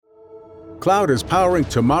Cloud is powering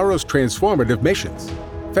tomorrow's transformative missions.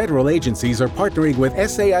 Federal agencies are partnering with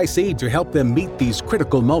SAIC to help them meet these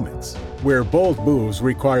critical moments, where bold moves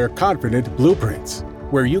require confident blueprints,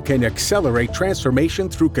 where you can accelerate transformation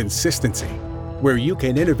through consistency, where you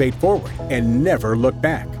can innovate forward and never look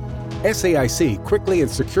back. SAIC quickly and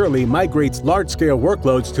securely migrates large-scale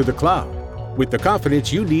workloads to the cloud with the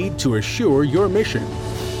confidence you need to assure your mission.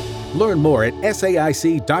 Learn more at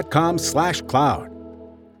SAIC.com/cloud.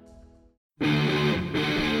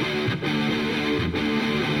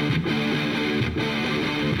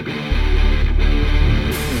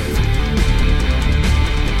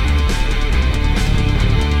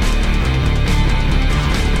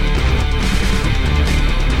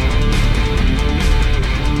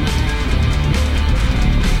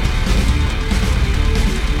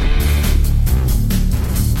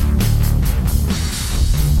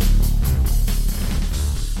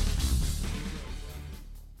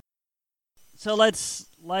 So let's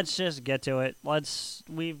just get to it. We've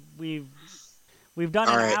done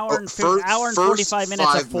an hour and 45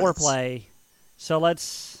 minutes of foreplay. So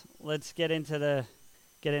let's get into this.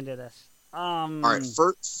 All right,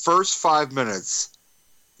 first 5 minutes,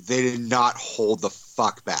 they did not hold the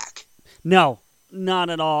fuck back. No,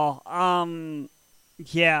 not at all.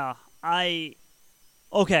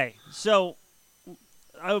 Okay, so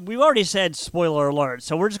we've already said spoiler alert,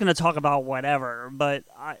 so we're just going to talk about whatever, but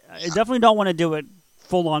I definitely don't want to do it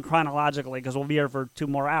full-on chronologically because we'll be here for 2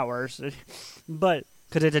 more hours, but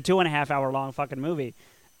because it's a 2.5 hour long fucking movie.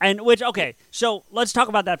 Okay, so let's talk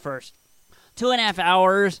about that first. 2.5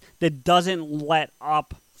 hours that doesn't let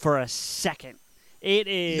up for a second. It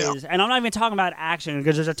is, no. And I'm not even talking about action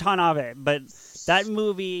because there's a ton of it, but that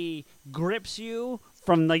movie grips you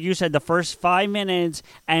from, like you said, the first 5 minutes,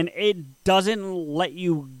 and it doesn't let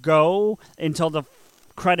you go until the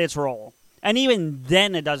credits roll. And even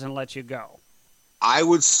then, it doesn't let you go. I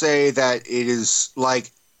would say that it is like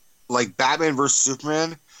Batman vs.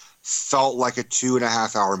 Superman felt like a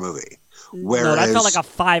 2.5 hour movie. Whereas, no, that felt like a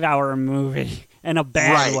 5 hour movie in a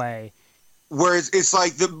bad way. Whereas it's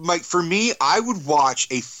like for me, I would watch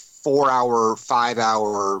a 4 hour, 5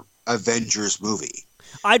 hour Avengers movie.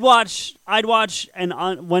 I'd watch,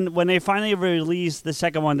 and when they finally release the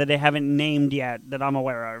second one that they haven't named yet, that I'm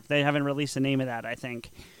aware of, they haven't released the name of that, I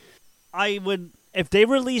think. I would, if they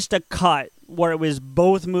released a cut where it was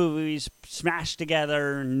both movies smashed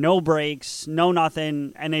together, no breaks, no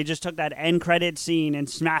nothing, and they just took that end credit scene and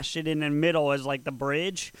smashed it in the middle as like the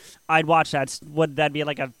bridge, I'd watch that. Would that be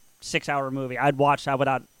like a 6 hour movie? I'd watch that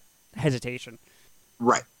without hesitation.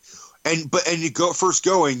 Right, and you go first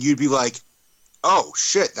going, you'd be like, oh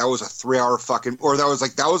shit, that was a 3 hour or that was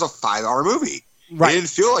a 5 hour movie. Right. I didn't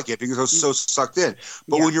feel like it because I was so sucked in.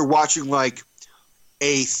 But when you're watching like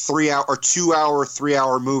a 3 hour or 2 hour, 3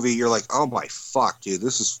 hour movie, you're like, oh my fuck, dude,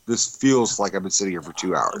 this feels like I've been sitting here for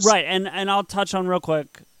 2 hours. Right, and I'll touch on real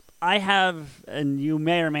quick. I have, and you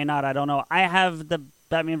may or may not, I don't know, I have the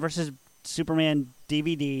Batman vs. Superman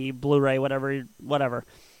DVD, Blu-ray, whatever,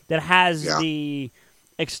 that has the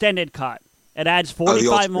extended cut. It adds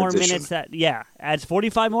 45 more edition. minutes. Adds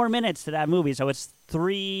 45 more minutes to that movie. So it's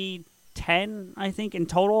 310, I think, in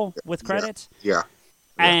total with credits. Yeah.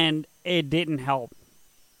 And it didn't help.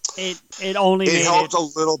 It only made helped a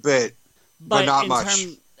little bit, but not much.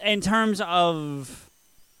 In terms of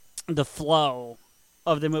the flow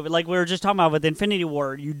of the movie, like we were just talking about with Infinity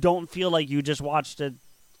War, you don't feel like you just watched a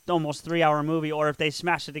almost 3 hour movie, or if they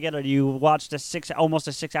smashed it together, you watched almost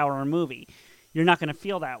a 6 hour movie. You're not going to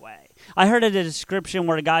feel that way. I heard a description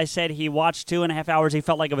where a guy said he watched 2.5 hours. He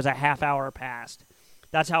felt like it was a half hour past.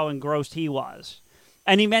 That's how engrossed he was.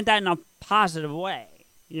 And he meant that in a positive way.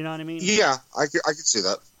 You know what I mean? Yeah, I could see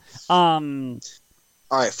that. All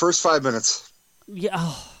right, first 5 minutes.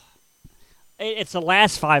 Yeah, it's the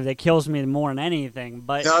last 5 that kills me more than anything.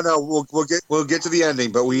 But no, we'll get to the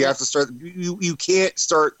ending, but we have to start. You can't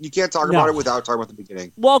talk about it without talking about the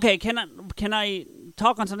beginning. Well, okay, can I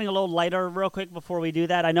talk on something a little lighter real quick before we do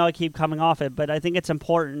that? I know I keep coming off it, but I think it's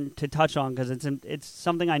important to touch on because it's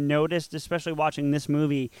something I noticed, especially watching this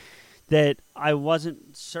movie, that I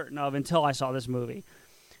wasn't certain of until I saw this movie.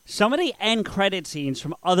 Some of the end credit scenes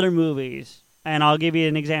from other movies, and I'll give you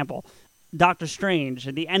an example. Doctor Strange,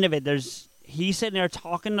 at the end of it, he's sitting there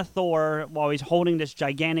talking to Thor while he's holding this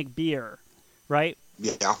gigantic beer, right?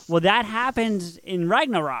 Yeah. Well, that happens in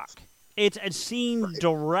Ragnarok. It's a scene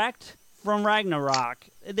direct from Ragnarok.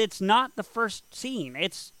 It's not the first scene.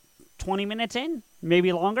 It's 20 minutes in,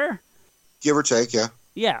 maybe longer. Give or take, yeah.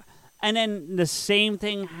 Yeah. And then the same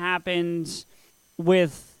thing happens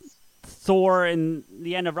with Thor in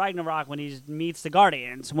the end of Ragnarok when he meets the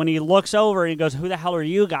Guardians. When he looks over and he goes, "Who the hell are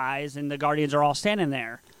you guys?" And the Guardians are all standing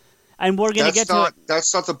there. And we're going to get to it.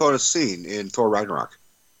 That's not the bonus scene in Thor Ragnarok.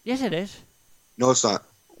 Yes, it is. No, it's not.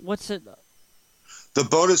 What's it? The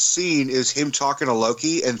bonus scene is him talking to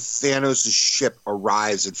Loki, and Thanos' ship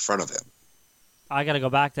arrives in front of him. I got to go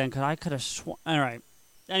back then because I could have sworn. All right.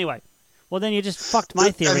 Anyway. Well, then you just fucked my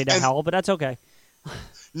theory to hell, but that's okay.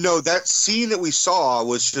 No, that scene that we saw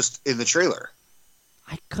was just in the trailer.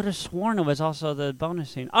 I could have sworn it was also the bonus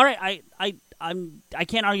scene. All right, I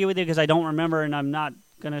can't argue with you because I don't remember, and I'm not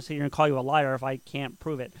gonna sit here and call you a liar if I can't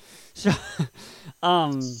prove it. So,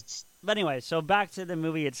 but anyway, so back to the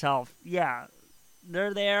movie itself. Yeah,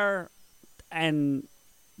 they're there, and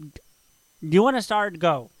do you want to start?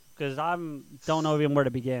 Go, because I don't know even where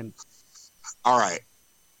to begin. All right,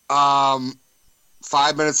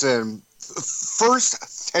 5 minutes in,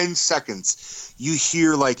 first 10 seconds, you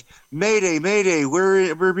hear like "Mayday, Mayday,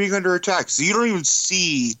 we're being under attack." So you don't even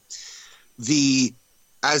see the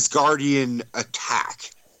Asgardian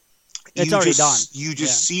attack. It's already done. You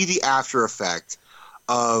just see the after effect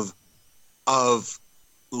of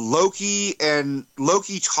Loki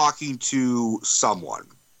talking to someone.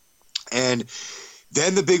 And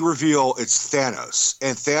then the big reveal, it's Thanos.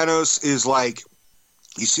 And Thanos is like,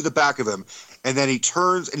 you see the back of him, and then he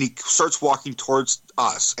turns and he starts walking towards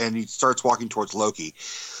us, and he starts walking towards Loki.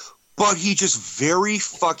 But he just very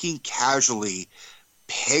fucking casually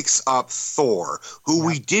picks up Thor, who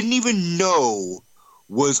we didn't even know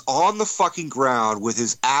was on the fucking ground with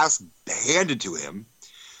his ass handed to him.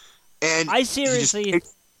 And I seriously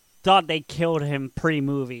thought they killed him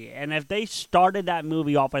pre-movie. And if they started that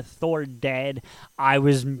movie off with Thor dead, I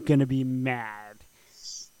was going to be mad.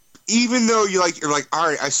 Even though you're like, all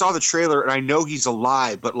right, I saw the trailer and I know he's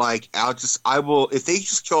alive, but like, if they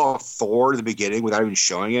just kill off Thor in the beginning without even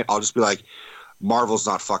showing it, I'll just be like, Marvel's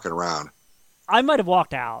not fucking around. I might have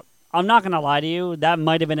walked out. I'm not going to lie to you. That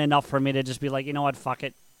might have been enough for me to just be like, you know what, fuck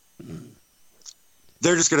it.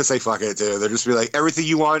 They're just going to say fuck it, too. They're just be like, everything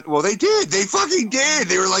you want. Well, they did. They fucking did.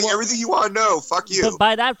 They were like, everything you want, no, fuck you. But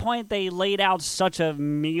by that point, they laid out such a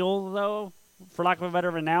meal, though, for lack of a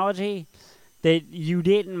better analogy, that you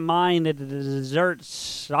didn't mind that the dessert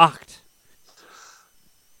sucked.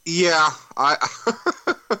 Yeah. But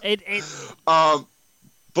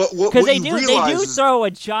what because they do throw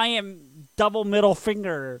a giant double middle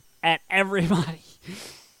finger at everybody.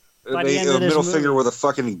 By the end of this middle movie. Finger with a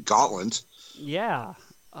fucking gauntlet. Yeah.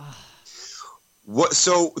 What?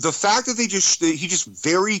 So the fact that he just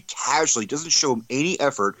very casually doesn't show him any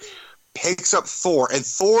effort, picks up Thor, and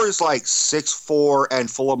Thor is like 6'4" and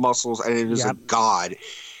full of muscles, and it is a god.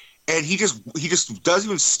 And he just doesn't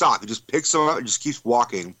even stop. He just picks him up and just keeps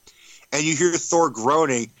walking, and you hear Thor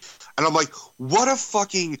groaning. And I'm like, what a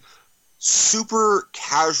fucking super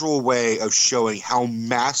casual way of showing how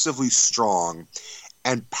massively strong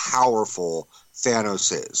and powerful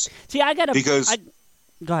Thanos is. See, go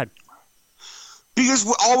ahead. Because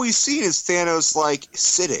all we've seen is Thanos, like,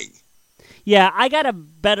 sitting. Yeah, I got a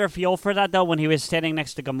better feel for that, though, when he was standing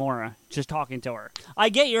next to Gamora, just talking to her. I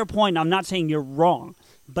get your point. I'm not saying you're wrong.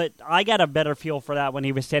 But I got a better feel for that when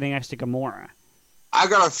he was standing next to Gamora. I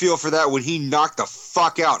got a feel for that when he knocked the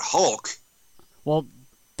fuck out Hulk. Well,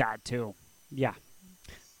 that too. Yeah.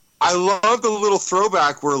 I love the little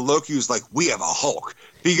throwback where Loki was like, "We have a Hulk,"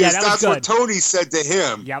 because that's what Tony said to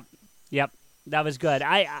him. Yep. That was good.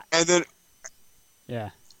 And then,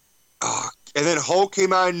 yeah. And then Hulk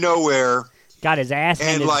came out of nowhere, got his ass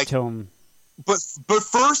handed to him. But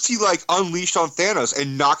first he like unleashed on Thanos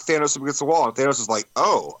and knocked Thanos up against the wall, and Thanos was like,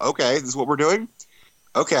 "Oh, okay, this is what we're doing."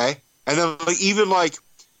 Okay. And then,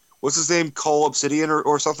 what's his name? Cole Obsidian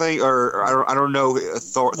or something? Or I don't know.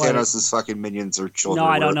 Thanos' fucking minions or children.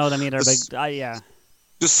 No, I don't know them either. But yeah,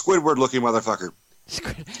 just Squidward-looking motherfucker.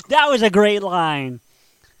 That was a great line.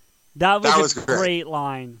 That was a great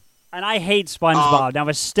line. And I hate SpongeBob. That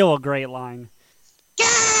was still a great line.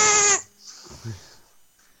 Yeah.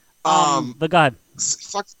 But God,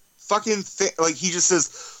 he just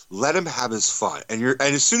says, "Let him have his fun." And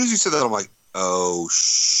as soon as you said that, I'm like, oh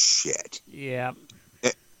shit. Yeah.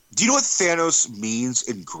 Do you know what Thanos means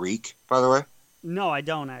in Greek, by the way? No, I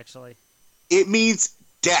don't actually. It means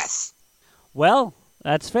death. Well,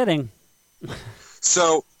 that's fitting.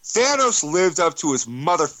 So Thanos lived up to his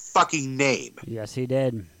motherfucking name. Yes, he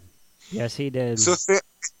did. So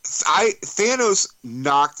Thanos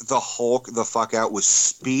knocked the Hulk the fuck out with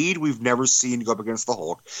speed we've never seen go up against the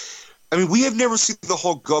Hulk. I mean, we have never seen the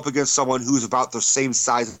Hulk go up against someone who's about the same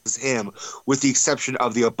size as him, with the exception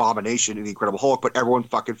of the Abomination in The Incredible Hulk, but everyone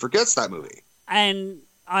fucking forgets that movie. And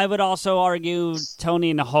I would also argue Tony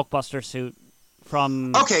in the Hulkbuster suit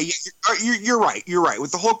from. Okay, yeah, you're right. You're right.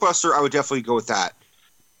 With the Hulkbuster, I would definitely go with that.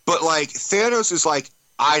 But like Thanos is like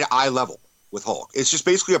eye to eye level with Hulk. It's just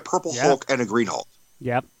basically a purple Hulk and a green Hulk.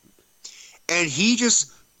 Yep. And he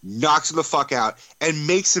just knocks him the fuck out and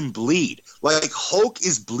makes him bleed. Like Hulk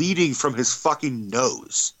is bleeding from his fucking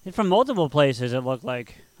nose. From multiple places, it looked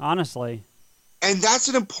like, honestly. And that's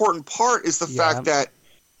an important part, is the fact that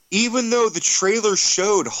even though the trailer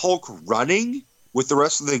showed Hulk running with the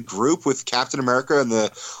rest of the group, with Captain America and the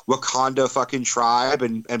Wakanda fucking tribe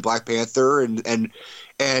and Black Panther and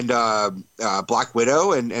Black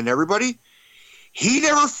Widow and everybody, he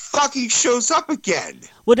never fucking shows up again.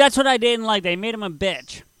 Well, that's what I didn't like. They made him a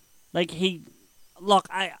bitch. Like, look,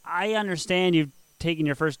 I understand you've taken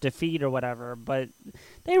your first defeat or whatever, but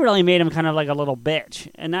they really made him kind of like a little bitch,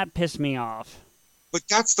 and that pissed me off. But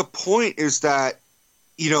that's the point, is that,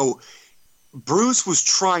 Bruce was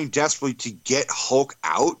trying desperately to get Hulk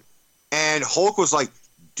out, and Hulk was like,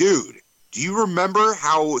 dude, do you remember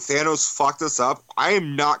how Thanos fucked us up? I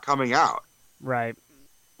am not coming out. Right.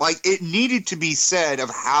 Like, it needed to be said of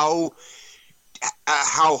how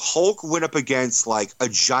Hulk went up against, like, a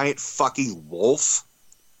giant fucking wolf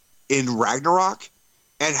in Ragnarok,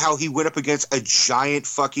 and how he went up against a giant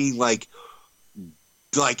fucking, like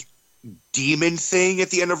demon thing at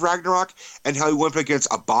the end of Ragnarok, and how he went up against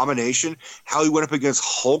Abomination, how he went up against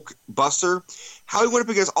Hulkbuster, how he went up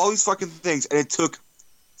against all these fucking things, and it took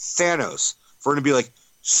Thanos for him to be like,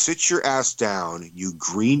 sit your ass down, you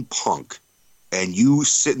green punk, and you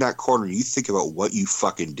sit in that corner and you think about what you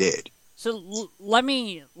fucking did. So let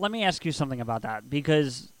me ask you something about that,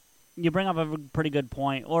 because you bring up a pretty good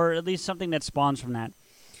point, or at least something that spawns from that.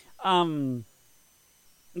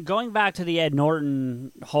 Going back to the Ed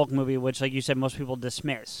Norton Hulk movie, which, like you said, most people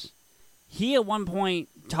dismiss, he at one point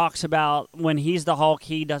talks about when he's the Hulk,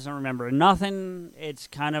 he doesn't remember nothing. It's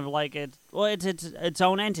kind of like it's its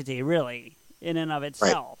own entity, really, in and of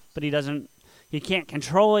itself. Right. But he can't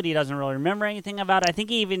control it. He doesn't really remember anything about it. I think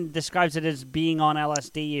he even describes it as being on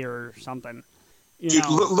LSD or something. Dude,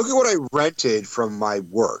 look at what I rented from my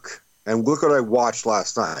work, and look what I watched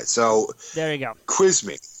last night. So there you go. Quiz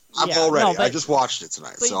me. I'm all ready. I just watched it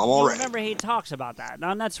tonight, so I'm all ready. Remember, he talks about that.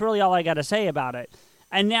 And that's really all I got to say about it.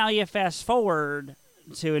 And now you fast forward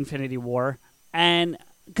to Infinity War, and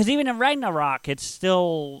because even in Ragnarok, it's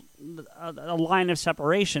still a line of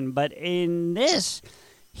separation. But in this,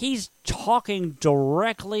 he's talking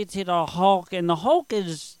directly to the Hulk, and the Hulk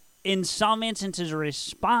is, in some instances,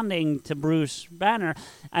 responding to Bruce Banner.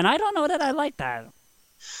 And I don't know that I like that.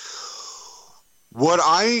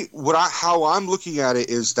 How I'm looking at it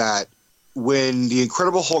is that when the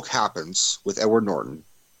Incredible Hulk happens with Edward Norton,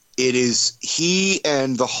 it is he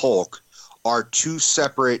and the Hulk are two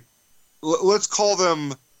separate. Let's call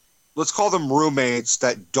them roommates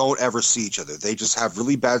that don't ever see each other. They just have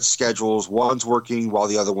really bad schedules. One's working while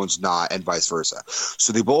the other one's not, and vice versa.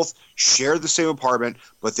 So they both share the same apartment,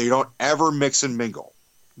 but they don't ever mix and mingle.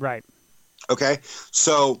 Right. Okay.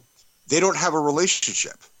 So they don't have a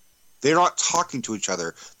relationship. They're not talking to each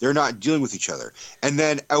other. They're not dealing with each other. And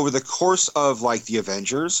then over the course of like the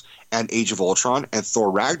Avengers and Age of Ultron and Thor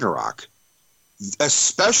Ragnarok,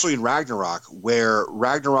 especially in Ragnarok, where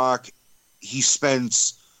Ragnarok, he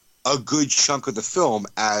spends a good chunk of the film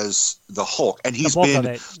as the Hulk. And he's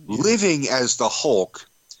been living as the Hulk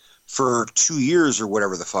for 2 years or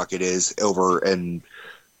whatever the fuck it is over in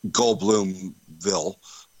Goldblumville.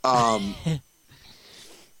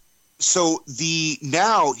 So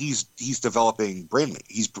now he's developing brainly.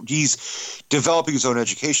 He's developing his own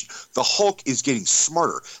education. The Hulk is getting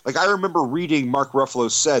smarter. Like, I remember reading Mark Ruffalo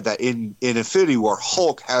said that in Infinity War,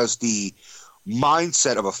 Hulk has the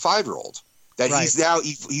mindset of a 5-year-old. That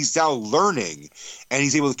he's now learning, and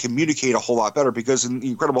he's able to communicate a whole lot better, because in the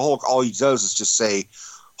Incredible Hulk, all he does is just say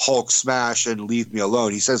Hulk smash and leave me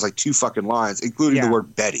alone. He says like 2 fucking lines, including the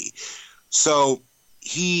word Betty. So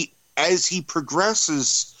as he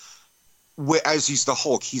progresses, as he's the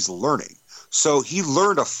Hulk, he's learning. So he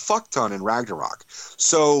learned a fuck ton in Ragnarok.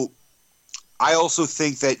 So I also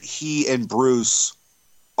think that he and Bruce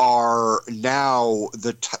are now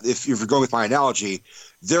if you're going with my analogy,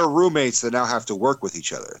 they're roommates that now have to work with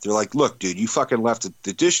each other. They're like, look, dude, you fucking left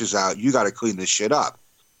the dishes out. You got to clean this shit up.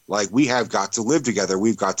 Like, we have got to live together.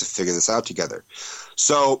 We've got to figure this out together.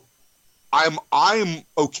 So I'm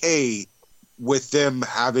okay with them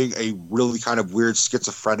having a really kind of weird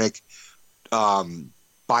schizophrenic,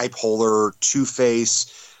 bipolar,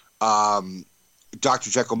 Two-Face, Dr.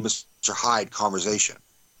 Jekyll, Mr. Hyde conversation.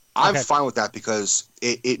 I'm fine with that, because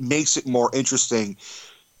it makes it more interesting.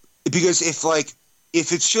 Because if, like,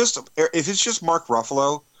 if it's just Mark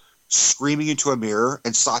Ruffalo screaming into a mirror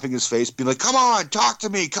and slapping his face, being like, "Come on, talk to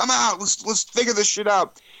me, come out, let's figure this shit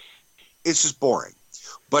out," it's just boring.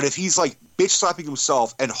 But if he's like bitch slapping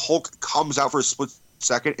himself and Hulk comes out for a split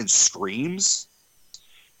second and screams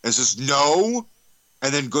and says no,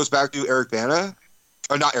 and then goes back to Eric Bana,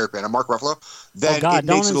 or not Eric Bana, Mark Ruffalo, then it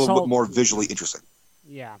makes it a little bit more visually interesting.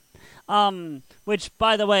 Yeah. Which,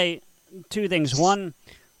 by the way, two things. One,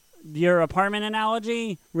 your apartment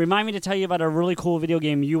analogy, remind me to tell you about a really cool video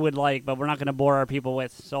game you would like, but we're not going to bore our people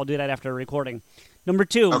with, so I'll do that after recording. Number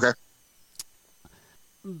two. Okay.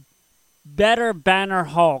 Better Banner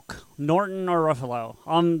Hulk, Norton or Ruffalo?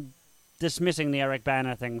 I'm dismissing the Eric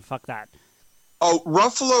Bana thing. Fuck that. Oh,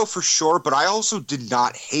 Ruffalo for sure, but I also did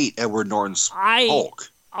not hate Edward Norton's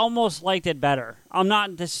Hulk. I almost liked it better. I'm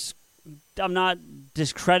not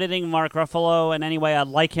discrediting Mark Ruffalo in any way. I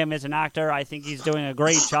like him as an actor. I think he's doing a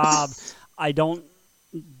great job. I don't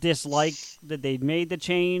dislike that they made the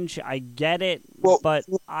change. I get it, but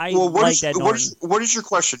I like that Norton. What is your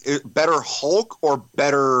question? Better Hulk or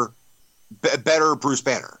better Bruce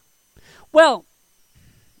Banner? Well,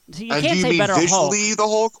 so you can't say better Hulk. Do you mean visually the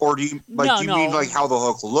Hulk, or do you mean like how the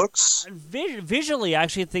Hulk looks? Visually, I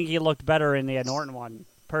actually think he looked better in the Norton one,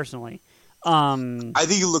 personally. I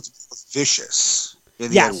think he looked vicious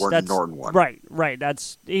in the Edward Norton one. Right.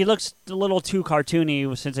 He looks a little too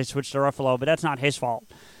cartoony since they switched to Ruffalo, but that's not his fault.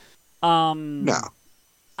 No.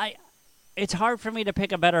 It's hard for me to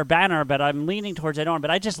pick a better Banner, but I'm leaning towards Ed Norton.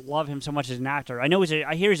 But I just love him so much as an actor. I know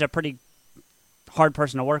I hear he's a pretty hard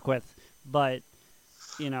person to work with, but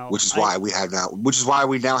which is why we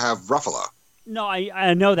now have Ruffalo. No,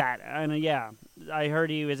 I know that, and I heard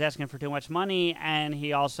he was asking for too much money, and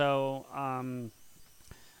he also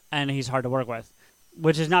and he's hard to work with,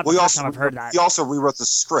 which is not the first time I've heard that. He also rewrote the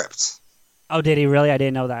script. Oh, did he really? I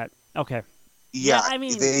didn't know that. Okay. Yeah, I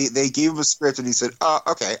mean, they gave him a script, and he said,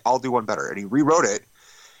 "Okay, I'll do one better," and he rewrote it.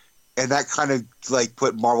 And that kind of like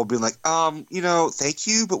put Marvel being like, thank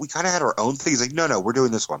you, but we kind of had our own thing. He's like, no, we're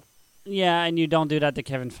doing this one. Yeah, and you don't do that to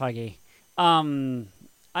Kevin Feige.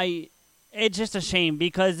 It's just a shame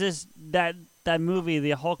because that movie,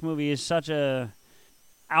 the Hulk movie, is such a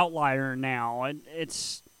outlier now.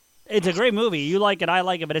 It's a great movie. You like it, I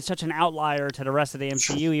like it, but it's such an outlier to the rest of the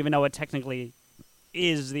MCU, even though it technically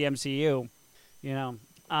is the MCU. Anyway,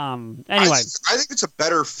 I think it's a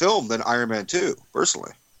better film than Iron Man 2,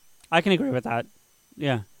 personally. I can agree with that.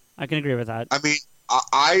 Yeah, I can agree with that. I mean,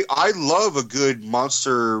 I love a good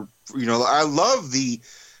monster. I love the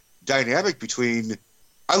dynamic between.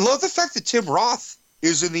 I love the fact that Tim Roth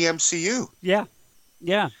is in the MCU. Yeah.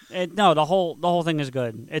 The whole thing is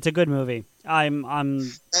good. It's a good movie. And I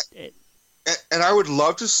would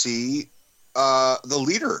love to see the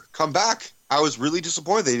leader come back. I was really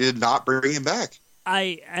disappointed they did not bring him back.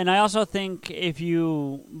 I also think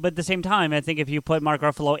but at the same time, I think if you put Mark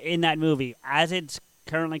Ruffalo in that movie as it's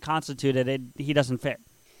currently constituted, he doesn't fit.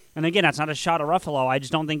 And again, that's not a shot at Ruffalo. I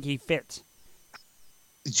just don't think he fits.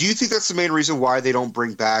 Do you think that's the main reason why they don't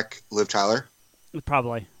bring back Liv Tyler?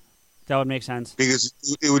 Probably. That would make sense. Because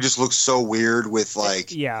it would just look so weird with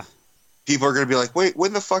yeah. People are going to be like, wait,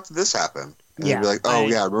 when the fuck did this happen? And they'd be like,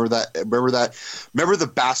 remember that? Remember the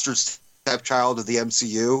bastard stepchild of the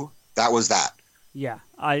MCU? That was that. Yeah,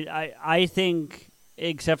 I think,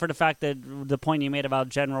 except for the fact that the point you made about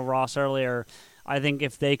General Ross earlier, I think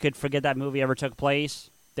if they could forget that movie ever took place,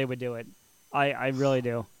 they would do it. I really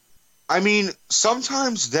do. I mean,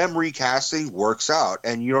 sometimes them recasting works out,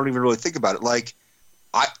 and you don't even really think about it. Like,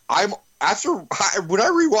 when I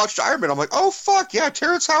rewatched Iron Man, I'm like, oh fuck yeah,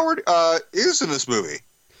 Terrence Howard is in this movie.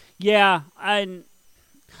 Yeah, I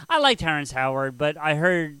like Terrence Howard, but I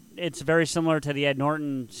heard it's very similar to the Ed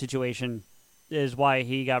Norton situation. Is why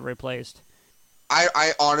he got replaced.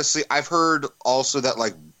 I honestly, I've heard also that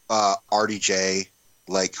like RDJ,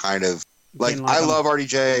 like kind of like I love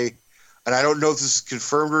RDJ, and I don't know if this is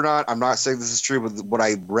confirmed or not. I'm not saying this is true, but what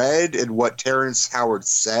I read and what Terrence Howard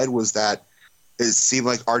said was that it seemed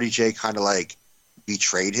like RDJ kind of like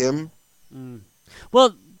betrayed him. Mm.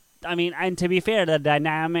 Well, I mean, and to be fair, the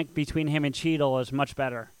dynamic between him and Cheadle is much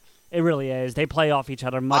better. It really is. They play off each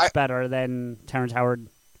other much better than Terrence Howard.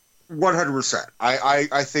 100%.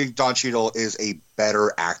 I think Don Cheadle is a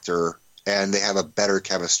better actor, and they have a better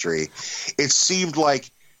chemistry. It seemed like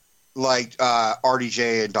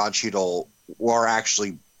RDJ and Don Cheadle were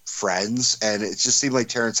actually friends, and it just seemed like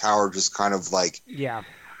Terrence Howard just kind of like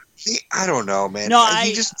I don't know, man. No,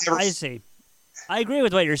 I see. I agree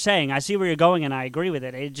with what you're saying. I see where you're going, and I agree with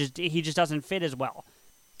it. He just doesn't fit as well.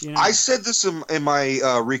 I said this in my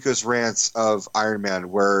Rico's rants of Iron Man,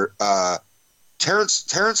 where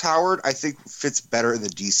Terrence Howard, I think, fits better in the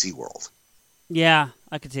DC world. Yeah,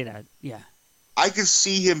 I could see that. Yeah. I could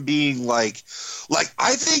see him being like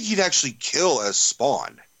I think he'd actually kill as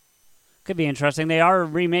Spawn. Could be interesting. They are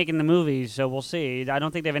remaking the movies, so we'll see. I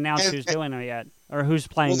don't think they've announced who's doing it yet or who's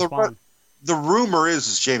playing Spawn. The rumor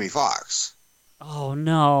is Jamie Foxx. Oh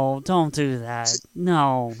no! Don't do that.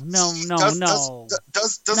 No.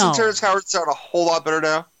 Doesn't Terrence Howard sound a whole lot better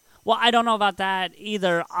now? Well, I don't know about that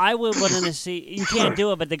either. I would want to see. You can't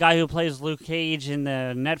do it, but the guy who plays Luke Cage in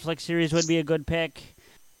the Netflix series would be a good pick.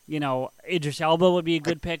 You know, Idris Elba would be a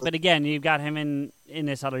good pick, but again, you've got him in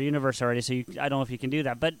this other universe already, so I don't know if you can do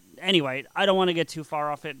that. But anyway, I don't want to get too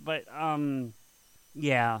far off it, but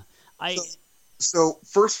yeah, So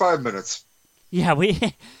first 5 minutes. Yeah,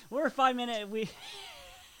 we're 5 minutes.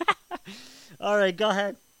 All right, go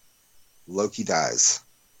ahead. Loki dies.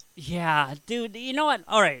 Yeah, dude. You know what?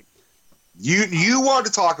 All right. You want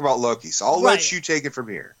to talk about Loki, so I'll let you take it from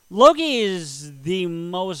here. Loki is the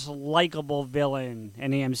most likable villain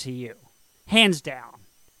in the MCU. Hands down.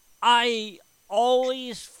 I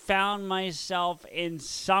always found myself in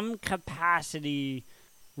some capacity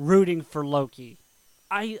rooting for Loki.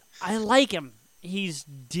 I like him. He's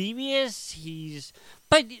devious,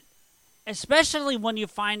 but especially when you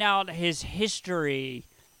find out his history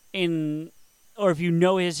or if you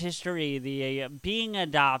know his history, the being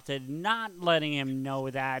adopted, not letting him know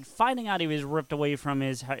that, finding out he was ripped away from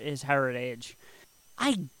his heritage.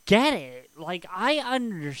 I get it. Like, I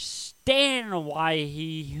understand why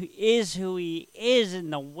he is who he is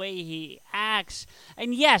and the way he acts.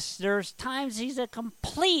 And yes, there's times he's a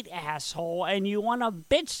complete asshole and you want to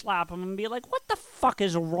bitch slap him and be like, what the fuck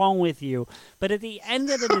is wrong with you? But at the end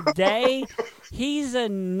of the day, he's a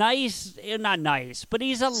not nice, but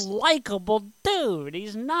he's a likable dude.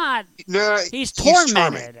 He's not. No, he's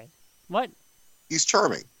tormented. He's what? He's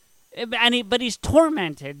charming. But he's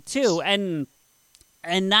tormented too. And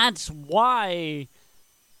that's why.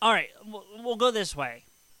 All right, we'll go this way.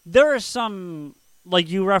 There are some, like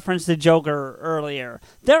you referenced the Joker earlier.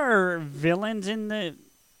 There are villains in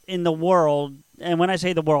the world, and when I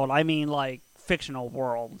say the world, I mean like fictional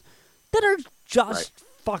world, that are just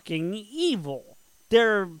fucking evil.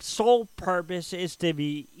 Their sole purpose is to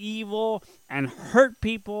be evil and hurt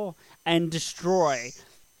people and destroy.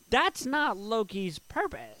 That's not Loki's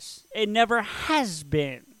purpose. It never has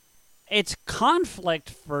been. It's conflict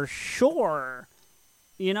for sure.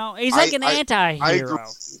 You know, he's like an anti-hero.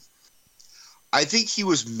 I think he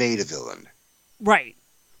was made a villain. Right.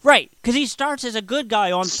 Because he starts as a good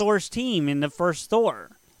guy on Thor's team in the first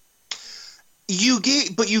Thor.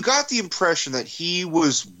 But you got the impression that he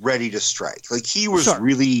was ready to strike. Like, he was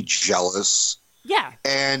really jealous. Yeah.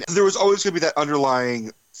 And there was always going to be that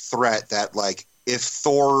underlying threat that, like, if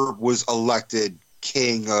Thor was elected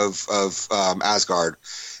king of Asgard,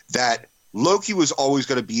 that Loki was always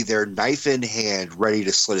going to be there, knife in hand, ready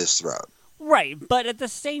to slit his throat. Right, but at the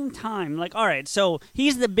same time, like, all right, so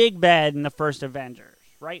he's the big bad in the first Avengers,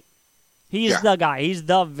 right? He's the guy. He's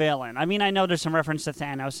the villain. I mean, I know there's some reference to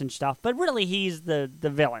Thanos and stuff, but really he's the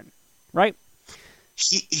villain, right?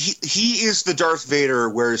 He is the Darth Vader,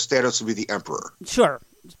 whereas Thanos would be the Emperor. Sure.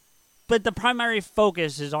 But the primary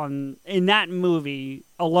focus is in that movie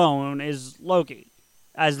alone, is Loki.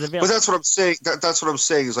 As the villain. But that's what I'm saying. That's what I'm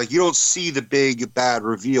saying is, like, you don't see the big bad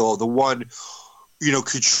reveal. The one,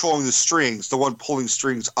 controlling the strings, the one pulling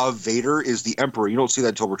strings of Vader is the Emperor. You don't see that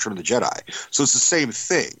until Return of the Jedi. So it's the same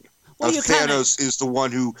thing. Well, Thanos is the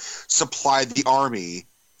one who supplied the army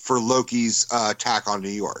for Loki's attack on New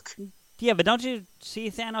York. Yeah, but don't you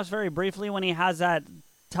see Thanos very briefly when he has that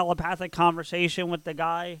telepathic conversation with the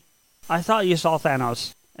guy? I thought you saw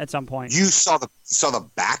Thanos at some point. You saw the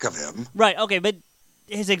back of him. Right. Okay, but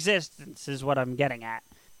his existence is what I'm getting at.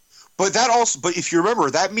 But if you remember,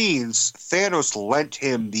 that means Thanos lent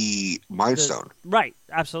him the Mind Stone. Right,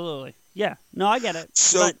 absolutely. Yeah. No, I get it.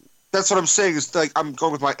 So that's what I'm saying is, like, I'm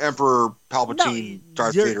going with my Emperor Palpatine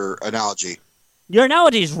Darth Vader analogy. Your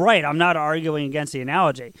analogy is right. I'm not arguing against the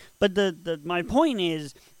analogy. But my point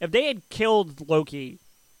is, if they had killed Loki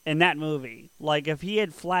in that movie, like if he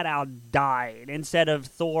had flat out died instead of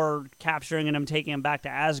Thor capturing him and taking him back to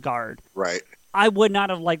Asgard, right? I would not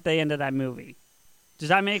have liked the end of that movie. Does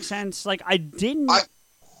that make sense? Like,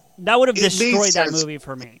 that would have destroyed that movie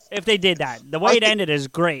for me if they did that. The way it ended is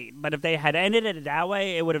great, but if they had ended it that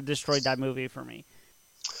way, it would have destroyed that movie for me.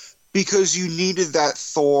 Because you needed that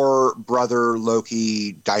Thor brother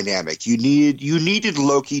Loki dynamic. You needed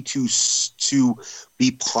Loki to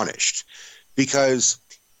be punished, because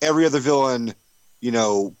every other villain,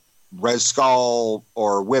 Red Skull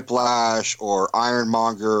or Whiplash or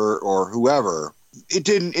Ironmonger or whoever, it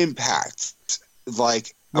didn't impact.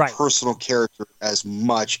 like a personal character as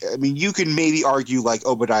much. I mean, you can maybe argue like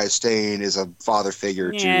Obadiah Stane is a father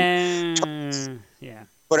figure to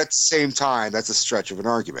but at the same time, that's a stretch of an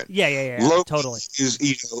argument. Yeah, Loki totally.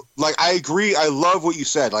 is, like, I agree. I love what you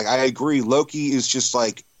said. Like, I agree. Loki is just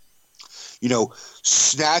like,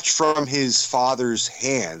 snatched from his father's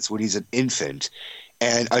hands when he's an infant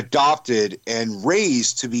and adopted and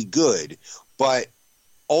raised to be good. But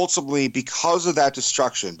ultimately, because of that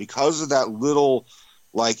destruction, because of that little,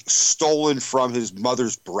 like, stolen from his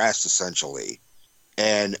mother's breast, essentially,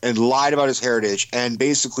 and lied about his heritage, and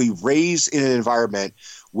basically raised in an environment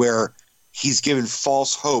where he's given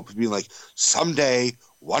false hope, being like, someday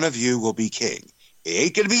one of you will be king. It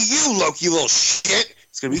ain't going to be you, Loki, you little shit.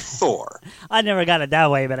 It's going to be Thor. I never got it that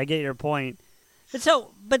way, but I get your point.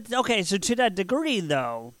 So to that degree,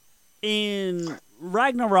 though, in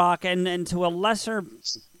Ragnarok and to a lesser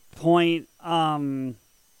point,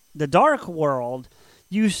 the Dark World,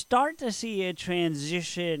 you start to see a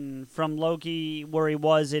transition from Loki where he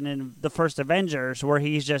was in the first Avengers, where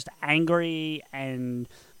he's just angry and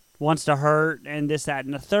wants to hurt and this, that,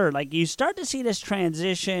 and the third. Like, you start to see this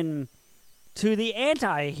transition to the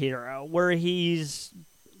anti-hero where you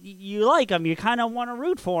like him, you kind of want to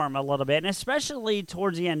root for him a little bit, and especially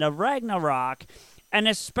towards the end of Ragnarok, and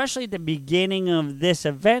especially at the beginning of this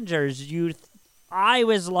Avengers, I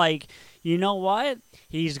was like, you know what?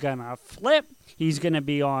 He's going to flip. He's going to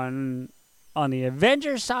be on the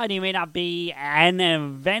Avengers side. He may not be an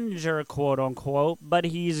Avenger, quote unquote, but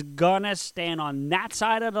he's going to stand on that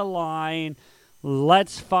side of the line.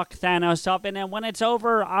 Let's fuck Thanos up. And then when it's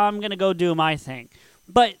over, I'm going to go do my thing.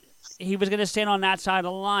 But he was going to stand on that side of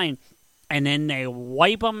the line. And then they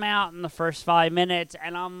wipe him out in the first 5 minutes.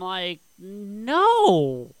 And I'm like,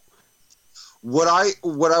 no. What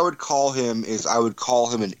I would call him is I would call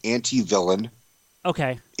him an anti-villain.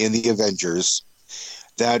 Okay. In the Avengers.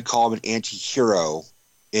 Then I'd call him an anti-hero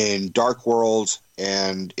in Dark World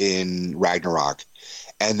and in Ragnarok.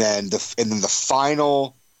 And then the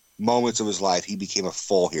final moments of his life, he became a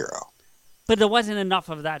full hero. But there wasn't enough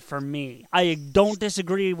of that for me. I don't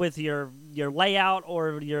disagree with your layout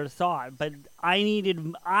or your thought, but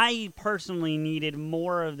I personally needed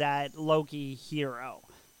more of that Loki hero.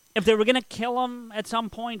 If they were going to kill him at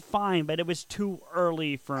some point, fine, but it was too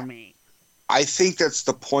early for me. I think that's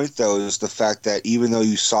the point, though, is the fact that even though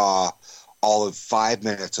you saw all of 5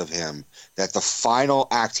 minutes of him, that the final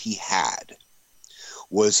act he had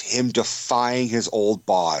was him defying his old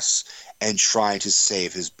boss and trying to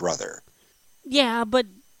save his brother. Yeah, but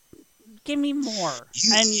give me more.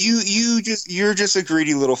 You're just a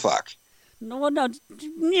greedy little fuck.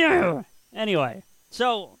 No. Anyway,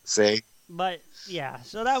 so see, but yeah,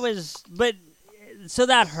 so that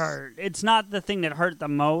hurt. It's not the thing that hurt the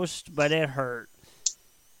most, but it hurt.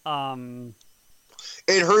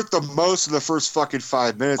 It hurt the most in the first fucking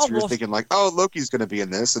 5 minutes. You're thinking like, oh, Loki's going to be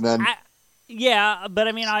in this, and then yeah, but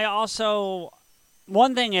I mean, I also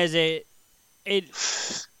one thing is it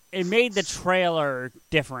made the trailer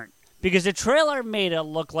different because the trailer made it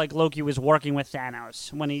look like Loki was working with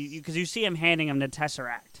Thanos because you see him handing him the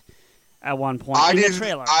Tesseract at one point in the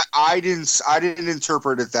trailer. I didn't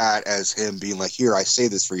interpret it that as him being like, here, I say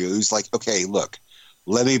this for you. He was like, okay, look,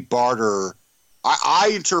 let me barter.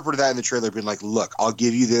 I interpreted that in the trailer being like, look, I'll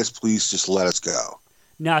give you this. Please just let us go.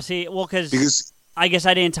 No, see, well, because I guess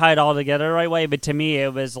I didn't tie it all together the right way, but to me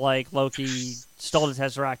it was like Loki stole the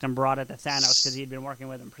Tesseract and brought it to Thanos because he'd been working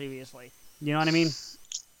with him previously. You know what I mean?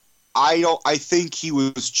 I think he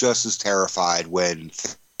was just as terrified when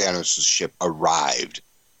Thanos' ship arrived.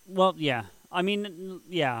 Well, yeah. I mean,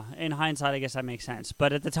 yeah, in hindsight, I guess that makes sense.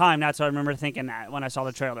 But at the time, that's what I remember thinking that when I saw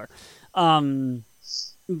the trailer.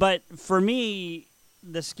 But for me,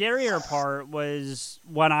 the scarier part was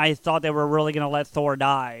when I thought they were really going to let Thor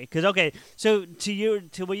die. Because, okay, so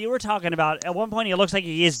to what you were talking about, at one point it looks like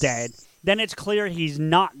he is dead. Then it's clear he's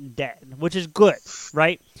not dead, which is good,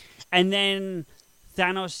 right? And then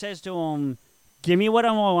Thanos says to him, give me what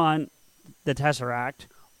I want, the Tesseract,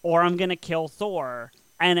 or I'm going to kill Thor.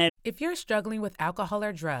 If you're struggling with alcohol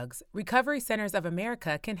or drugs, Recovery Centers of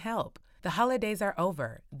America can help. The holidays are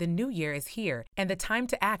over, the new year is here, and the time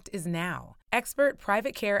to act is now. Expert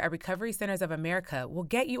private care at Recovery Centers of America will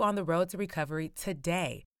get you on the road to recovery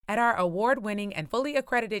today. At our award-winning and fully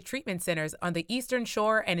accredited treatment centers on the Eastern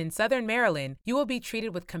Shore and in Southern Maryland, you will be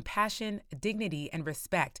treated with compassion, dignity, and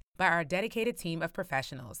respect by our dedicated team of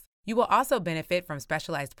professionals. You will also benefit from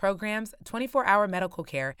specialized programs, 24-hour medical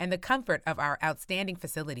care, and the comfort of our outstanding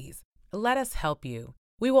facilities. Let us help you.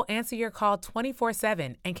 We will answer your call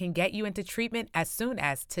 24/7 and can get you into treatment as soon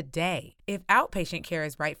as today. If outpatient care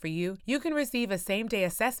is right for you, you can receive a same-day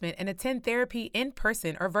assessment and attend therapy in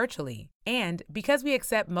person or virtually. And because we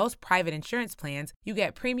accept most private insurance plans, you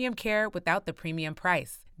get premium care without the premium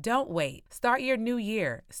price. Don't wait. Start your new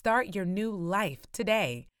year. Start your new life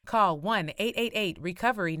today. Call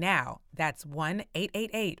 1-888-RECOVERY now. That's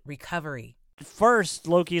 1-888-RECOVERY. First,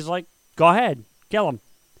 Loki's like, go ahead, kill him.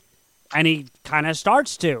 And he kind of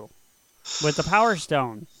starts to with the Power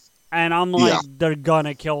Stone. And I'm like, they're going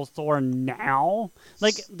to kill Thor now?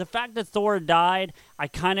 Like, the fact that Thor died, I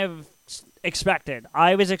kind of expected.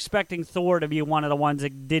 I was expecting Thor to be one of the ones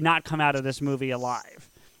that did not come out of this movie alive.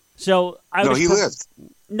 So I No, he lived.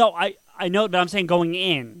 No, I know, but I'm saying going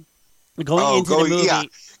in. Going into the movie. Yeah.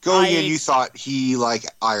 Going in, you thought he, like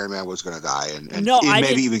Iron Man, was going to die. And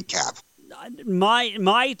maybe even Cap.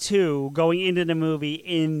 My two going into the movie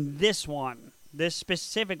in this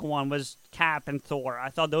specific one was Cap and Thor. I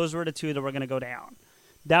thought those were the two that were going to go down.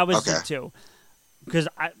 That was the two. Because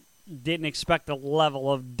I didn't expect the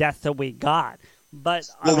level of death that we got. But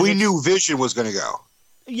we knew Vision was going to go.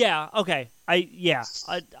 Yeah, okay. I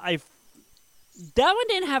that one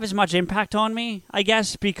didn't have as much impact on me, I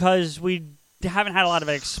guess, because we haven't had a lot of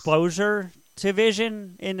exposure to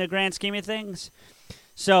Vision in the grand scheme of things.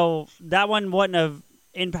 So that one wouldn't have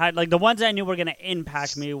impacted. Like, the ones I knew were going to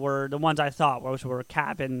impact me were the ones I thought, which were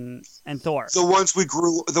Cap and Thor. The ones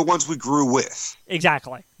we grew with.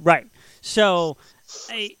 Exactly. Right. So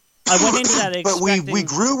I went into that expecting... But we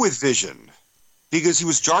grew with Vision because he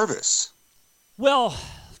was Jarvis. Well,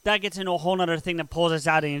 that gets into a whole other thing that pulls us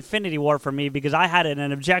out of Infinity War for me, because I had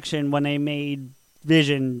an objection when they made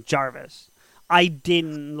Vision Jarvis. I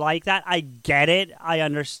didn't like that. I get it. I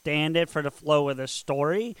understand it for the flow of the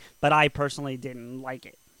story, but I personally didn't like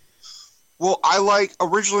it. Well,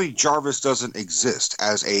 originally Jarvis doesn't exist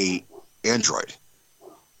as a android.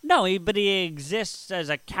 No, but he exists as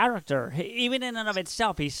a character. Even in and of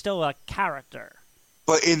itself, he's still a character.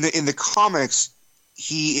 But in the comics,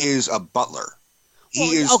 he is a butler.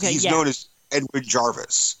 He's known as Edwin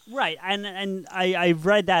Jarvis. Right, and I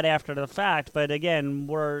read that after the fact, but again,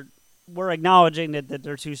 we're acknowledging that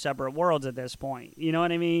they're two separate worlds at this point. You know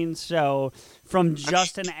what I mean? So from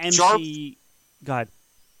just an MC... Go ahead.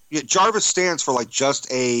 Yeah, Jarvis stands for, like, just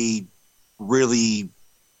a really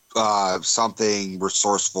something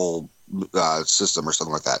resourceful system or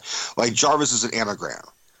something like that. Like, Jarvis is an anagram.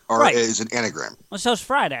 Is an anagram. Well, so's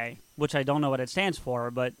Friday, which I don't know what it stands for,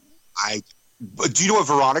 but... But do you know what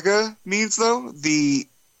Veronica means, though?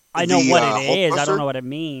 I know what it is. I don't know what it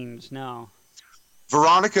means, no.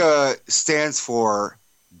 Veronica stands for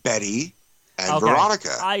Betty and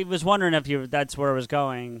Veronica. I was wondering if that's where it was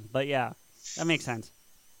going, but yeah, that makes sense.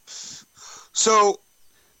 So...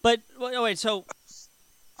 But, wait, so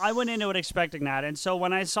I went into it expecting that, and so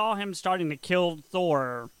when I saw him starting to kill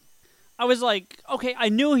Thor, I was like, okay, I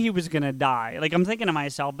knew he was going to die. Like, I'm thinking to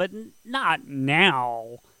myself, but not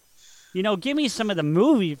now. You know, give me some of the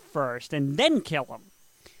movie first and then kill him.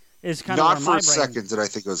 Is kind not of for a second did I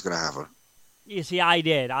think it was going to happen. You see, I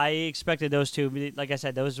did. I expected those two. Like I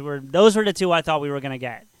said, those were the two I thought we were going to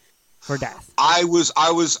get for death. I was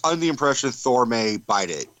under the impression Thor may bite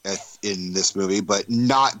it in this movie, but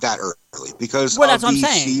not that early because of the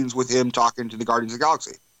scenes with him talking to the Guardians of the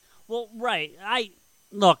Galaxy. Well, right.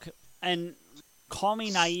 Look, and call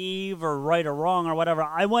me naive or right or wrong or whatever.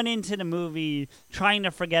 I went into the movie trying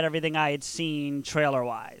to forget everything I had seen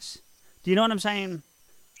trailer-wise. Do you know what I'm saying?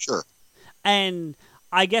 Sure. And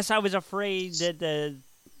I guess I was afraid that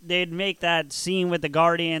they'd make that scene with the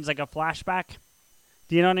Guardians like a flashback.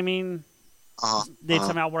 Do you know what I mean? They'd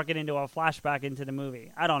somehow work it into a flashback into the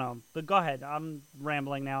movie. I don't know. But go ahead. I'm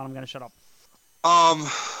rambling now and I'm going to shut up.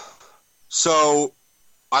 So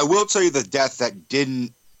I will tell you the death that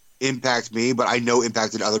didn't impact me, but I know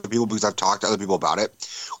impacted other people because I've talked to other people about it,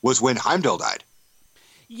 was when Heimdall died.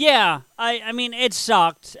 Yeah, I mean, it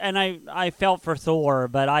sucked, and I felt for Thor,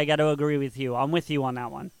 but I got to agree with you. I'm with you on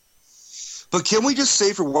that one. But can we just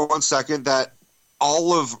say for 1 second that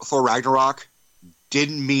all of Thor Ragnarok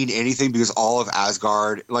didn't mean anything because all of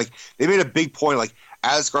Asgard, like, they made a big point, like,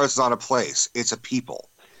 Asgard's not a place, it's a people.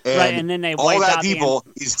 And right, and then they all wiped that out people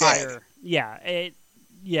the is dead. Yeah,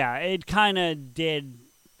 it kind of did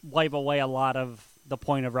wipe away a lot of the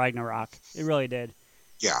point of Ragnarok. It really did.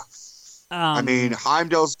 Yeah. I mean,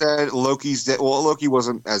 Heimdall's dead, Loki's dead. Well, Loki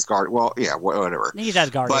wasn't Asgard. Well, yeah, whatever. He's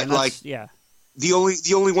Asgardian. But, like, yeah. The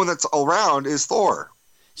only one that's around is Thor.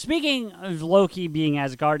 Speaking of Loki being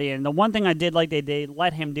Asgardian, the one thing I did like they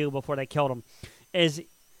let him do before they killed him is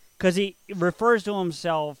because he refers to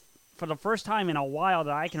himself for the first time in a while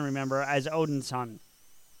that I can remember as Odin's son.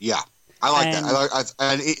 Yeah, I like that.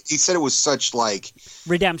 And he said it was such like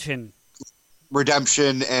redemption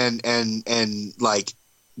and like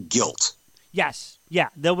guilt. Yes, yeah.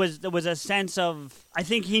 There was a sense of, I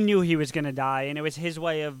think he knew he was going to die, and it was his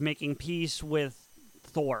way of making peace with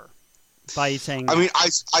Thor by saying. I mean, I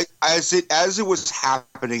as it was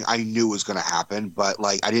happening, I knew it was going to happen, but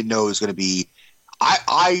like I didn't know it was going to be.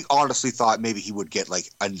 I honestly thought maybe he would get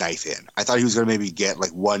like a knife in. I thought he was going to maybe get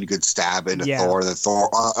like one good stab into Thor, then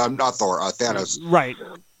Thanos. Right.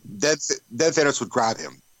 Then Thanos would grab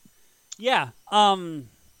him. Yeah. But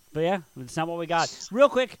yeah, it's not what we got. Real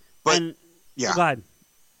quick. Yeah. Go ahead.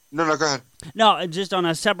 No, go ahead. No, just on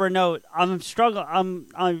a separate note, I'm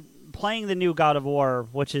playing the new God of War,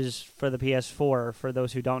 which is for the PS4, for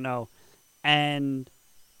those who don't know. And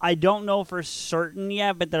I don't know for certain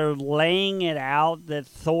yet, but they're laying it out that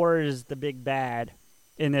Thor is the big bad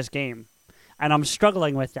in this game. And I'm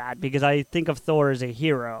struggling with that because I think of Thor as a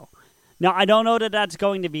hero. Now, I don't know that that's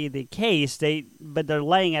going to be the case, but they're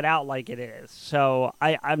laying it out like it is. So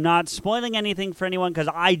I'm not spoiling anything for anyone because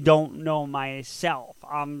I don't know myself.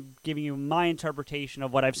 I'm giving you my interpretation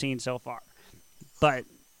of what I've seen so far. But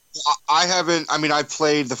I haven't. I mean, I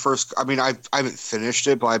played the first. I mean, I haven't finished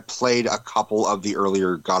it, but I played a couple of the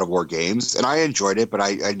earlier God of War games, and I enjoyed it, but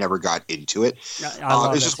I never got into it.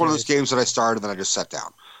 It's just one of those games that I started and then I just sat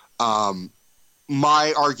down.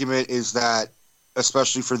 My argument is that,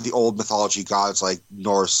 especially for the old mythology gods like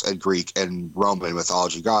Norse and Greek and Roman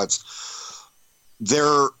mythology gods,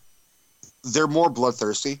 they're more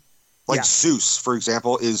bloodthirsty. Like Zeus, for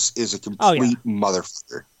example, is a complete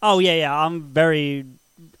motherfucker. Oh yeah.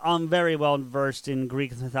 I'm very well versed in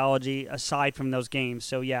Greek mythology aside from those games.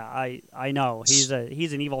 So yeah, I know he's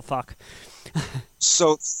an evil fuck.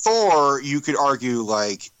 So Thor, you could argue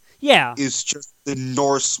is just the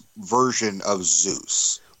Norse version of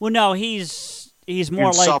Zeus. Well, no, he's more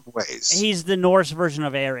in some ways. He's the Norse version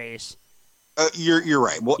of Ares. You're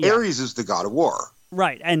right. Well, Ares is the god of war.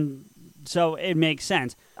 Right, and so it makes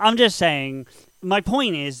sense. I'm just saying, my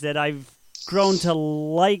point is that I've grown to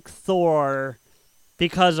like Thor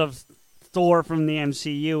because of Thor from the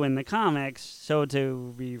MCU in the comics, so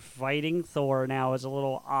to be fighting Thor now is a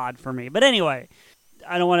little odd for me. But anyway,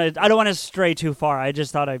 I don't want to stray too far. I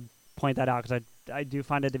just thought I'd point that out because I do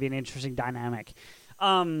find it to be an interesting dynamic.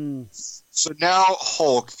 So now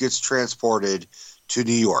Hulk gets transported to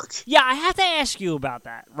New York. Yeah, I have to ask you about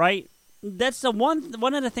that, right? That's the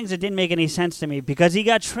one of the things that didn't make any sense to me because he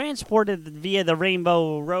got transported via the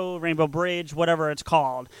Rainbow Road, Rainbow Bridge, whatever it's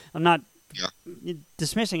called. I'm not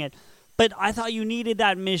dismissing it, but I thought you needed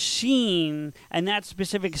that machine and that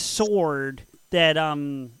specific sword that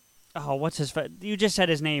what's his? You just said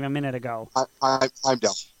his name a minute ago.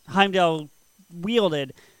 Heimdall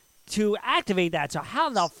wielded to activate that. So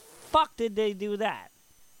how the fuck did they do that?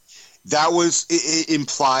 That was it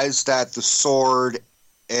implies that the sword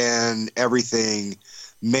and everything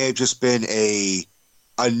may have just been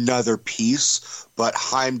another piece, but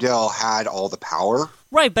Heimdall had all the power.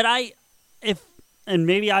 Right, but and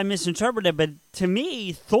maybe I misinterpreted, but to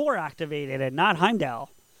me, Thor activated it, not Heimdall.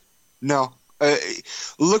 No.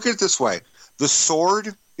 Look at it this way. The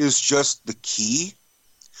sword is just the key,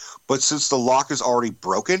 but since the lock is already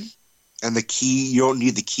broken, and the key, you don't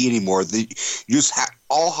need the key anymore.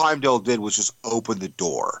 All Heimdall did was just open the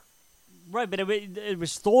door. Right, but it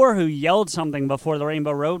was Thor who yelled something before the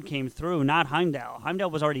Rainbow Road came through, not Heimdall. Heimdall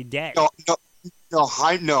was already dead. No,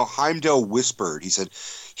 Heimdall whispered. He said,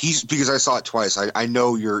 because I saw it twice. I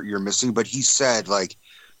know you're missing, but he said,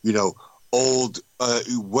 old,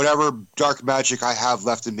 whatever dark magic I have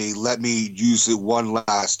left in me, let me use it one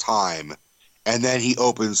last time. And then he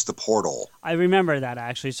opens the portal. I remember that,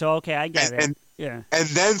 actually. So, okay, I get it. And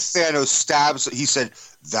then Thanos stabs. He said,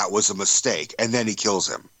 that was a mistake. And then he kills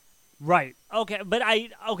him. Right.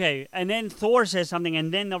 Okay, and then Thor says something,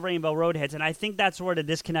 and then the Rainbow Road hits, and I think that's where the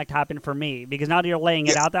disconnect happened for me, because now that you're laying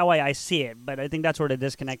it out that way, I see it, but I think that's where the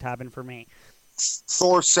disconnect happened for me.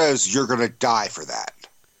 Thor says you're going to die for that.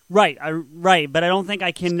 Right, but I don't think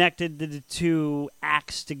I connected the two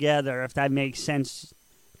acts together, if that makes sense.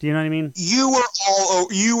 Do you know what I mean?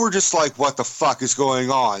 You were just like, what the fuck is going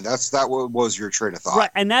on? That was your train of thought. Right,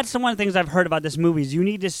 and that's the one of the things I've heard about this movie is you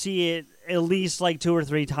need to see it at least 2 or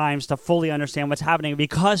 3 times to fully understand what's happening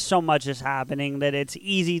because so much is happening that it's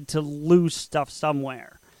easy to lose stuff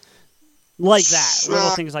somewhere. Like that,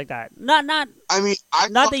 little things like that. Not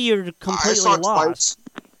that you're completely lost.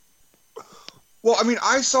 Well, I mean,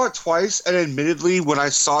 I saw it twice, and admittedly, when I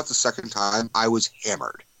saw it the second time, I was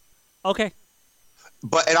hammered. Okay.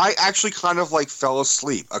 And I actually kind of fell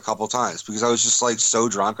asleep a couple times because I was just so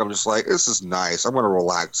drunk. I'm just this is nice. I'm going to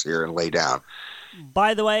relax here and lay down.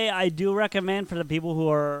 By the way, I do recommend for the people who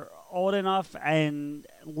are old enough and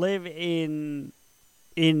live in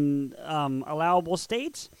allowable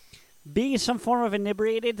states, being some form of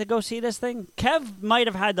inebriated to go see this thing. Kev might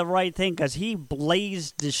have had the right thing because he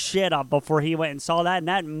blazed the shit up before he went and saw that, and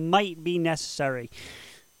that might be necessary.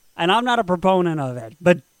 And I'm not a proponent of it,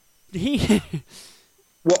 but he...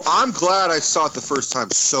 Well, I'm glad I saw it the first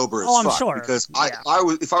time sober as fuck. I'm sure. Because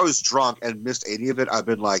if I was drunk and missed any of it, I've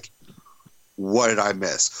been like, what did I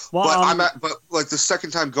miss? Well, but like the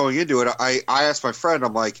second time going into it, I asked my friend,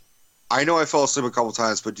 I'm like, I know I fell asleep a couple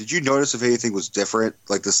times, but did you notice if anything was different,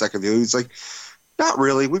 like the second view? He's like, not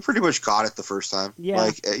really. We pretty much got it the first time. Yeah.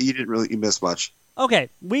 Like, you miss much. Okay,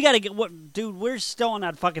 we got to get... Dude, we're still on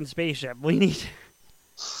that fucking spaceship. We need...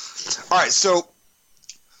 All right, so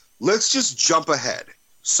let's just jump ahead.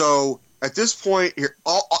 So at this point here,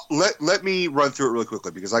 let me run through it really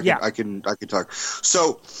quickly because I can talk.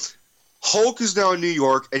 So Hulk is now in New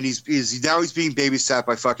York, and he's being babysat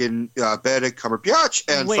by fucking Benedict Cumberbatch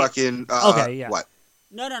and what?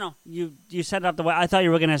 No. You set it up the way I thought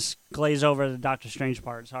you were gonna glaze over the Doctor Strange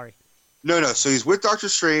part. Sorry. No. So he's with Doctor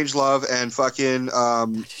Strangelove and fucking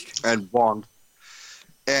and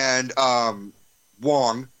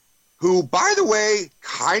Wong, who, by the way,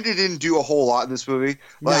 kind of didn't do a whole lot in this movie.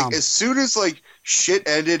 Like, as soon as like shit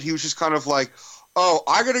ended, he was just kind of like, oh,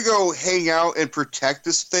 I gotta go hang out and protect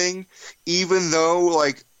this thing, even though,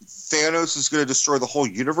 like, Thanos is gonna destroy the whole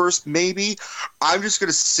universe, maybe. I'm just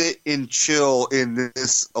gonna sit and chill in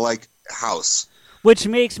this, like, house. Which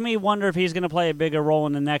makes me wonder if he's gonna play a bigger role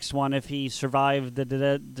in the next one if he survived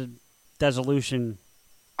the dissolution.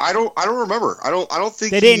 I don't remember. I don't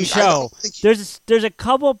think they didn't show. There's a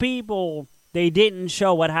couple people they didn't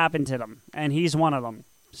show what happened to them, and he's one of them.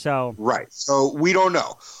 So right. So we don't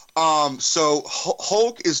know. So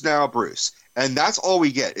Hulk is now Bruce, and that's all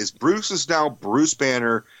we get is Bruce is now Bruce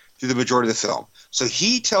Banner through the majority of the film. So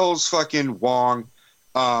he tells fucking Wong,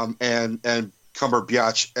 and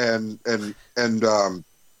Cumberbatch and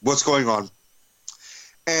what's going on,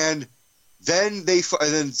 and then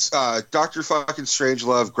Dr. fucking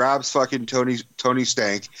Strangelove grabs fucking Tony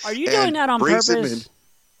Stank. Are you doing that on purpose?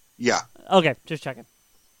 Yeah. Okay, just checking.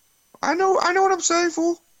 I know what I'm saying,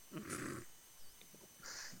 fool.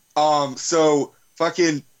 So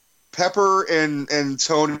fucking Pepper and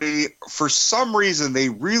Tony, for some reason, they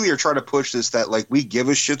really are trying to push this that, like, we give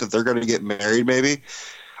a shit that they're going to get married, maybe.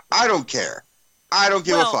 I don't care. I don't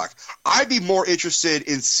give a fuck. I'd be more interested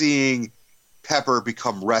in seeing Pepper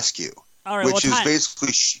become Rescue, which is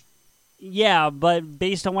basically... Yeah, but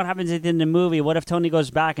based on what happens in the movie, what if Tony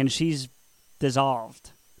goes back and she's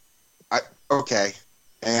dissolved? Okay.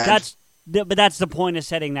 And but that's the point of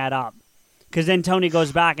setting that up. Because then Tony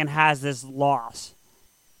goes back and has this loss.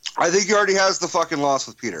 I think he already has the fucking loss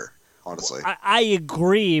with Peter, honestly. I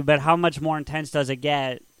agree, but how much more intense does it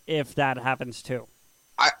get if that happens too?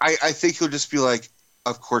 I think he'll just be like,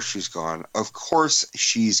 of course she's gone. Of course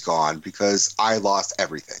she's gone because I lost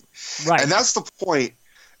everything. Right. And that's the point.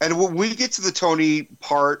 And when we get to the Tony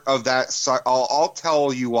part of that, I'll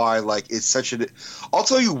tell you why. Like, it's such I'll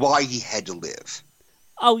tell you why he had to live.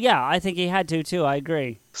 Oh yeah, I think he had to too. I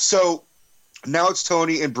agree. So now it's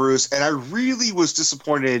Tony and Bruce, and I really was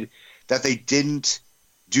disappointed that they didn't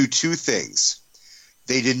do two things.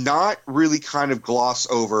 They did not really kind of gloss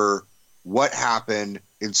over what happened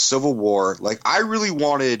in Civil War. Like, I really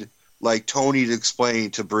wanted, like, Tony to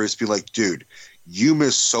explain to Bruce, be like, dude, you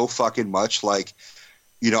missed so fucking much. Like,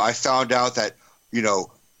 you know, I found out that, you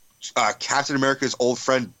know, Captain America's old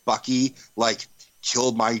friend Bucky, like,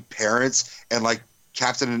 killed my parents, and, like,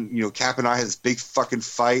 Cap and I had this big fucking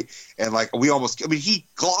fight, and, like, he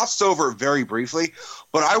glossed over it very briefly,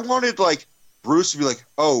 but I wanted, like, Bruce to be like,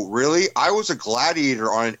 oh, really? I was a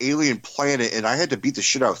gladiator on an alien planet, and I had to beat the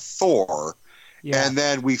shit out of Thor, and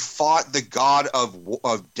then we fought the god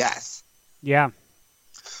of death. Yeah.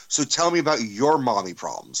 So tell me about your mommy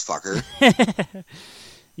problems, fucker.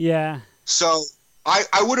 Yeah. So I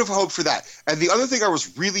would have hoped for that. And the other thing I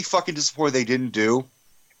was really fucking disappointed they didn't do,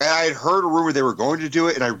 and I had heard a rumor they were going to do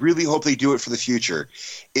it, and I really hope they do it for the future,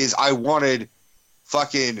 is I wanted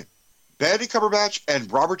fucking Benedict Cumberbatch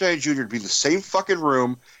and Robert Downey Jr. to be in the same fucking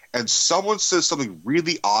room, and someone says something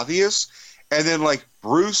really obvious, and then, like,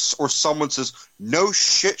 Bruce or someone says, no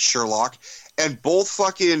shit, Sherlock, and both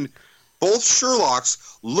Sherlocks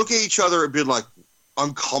look at each other and be like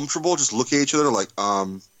uncomfortable, just look at each other like,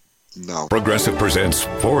 no. Progressive presents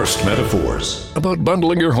Forced Metaphors about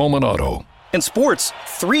bundling your home and auto. In sports,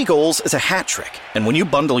 3 goals is a hat trick. And when you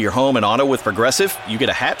bundle your home and auto with Progressive, you get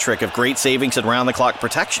a hat trick of great savings and round-the-clock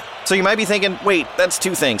protection. So you might be thinking, wait, that's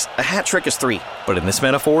 2 things. A hat trick is 3. But in this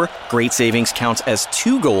metaphor, great savings counts as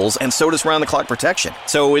 2 goals, and so does round-the-clock protection.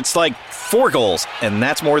 So it's like 4 goals, and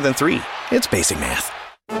that's more than 3. It's basic math.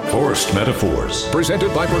 Forced Metaphors.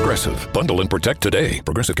 Presented by Progressive. Bundle and protect today.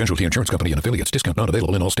 Progressive Casualty Insurance Company and affiliates. Discount not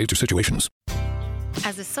available in all states or situations.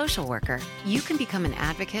 As a social worker, you can become an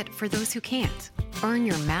advocate for those who can't. Earn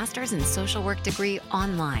your master's in social work degree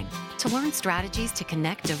online to learn strategies to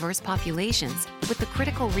connect diverse populations with the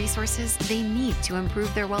critical resources they need to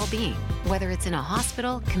improve their well-being, whether it's in a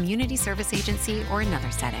hospital, community service agency, or another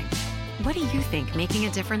setting. What do you think making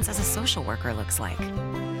a difference as a social worker looks like?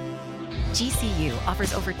 GCU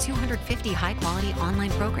offers over 250 high-quality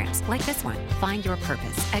online programs like this one. Find your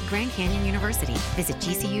purpose at Grand Canyon University. Visit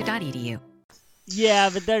gcu.edu. Yeah,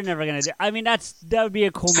 but they're never going to do. I mean, that would be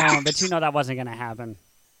a cool moment, but that wasn't going to happen.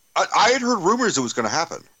 I had heard rumors it was going to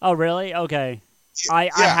happen. Oh, really? Okay. I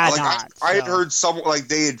had not. I had heard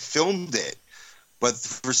they had filmed it, but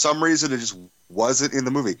for some reason it just wasn't in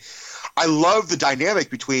the movie. I love the dynamic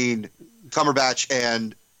between Cumberbatch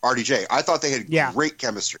and RDJ. I thought they had great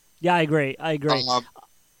chemistry. Yeah, I agree. So, go ahead.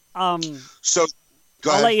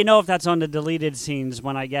 I'll let you know if that's on the deleted scenes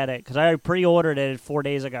when I get it, because I pre-ordered it 4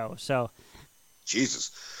 days ago. So.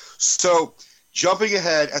 Jesus. So, jumping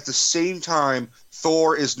ahead, at the same time,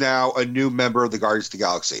 Thor is now a new member of the Guardians of the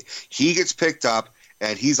Galaxy. He gets picked up,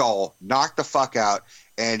 and he's all knocked the fuck out,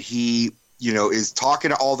 and he, is talking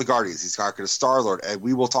to all the Guardians. He's talking to Star-Lord, and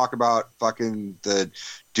we will talk about fucking the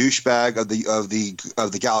douchebag of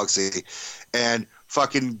the galaxy, and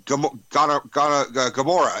fucking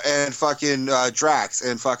Gamora, and fucking Drax,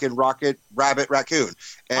 and fucking Rocket Rabbit Raccoon.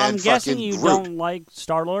 And I'm guessing you Groot. Don't like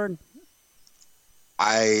Star-Lord?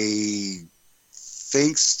 I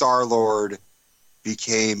think Star-Lord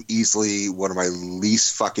became easily one of my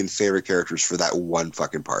least fucking favorite characters for that one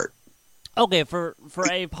fucking part. Okay, for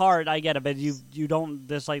a part, I get it, but you don't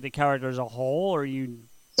dislike the character as a whole, or you?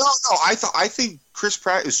 No, I think Chris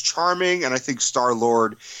Pratt is charming, and I think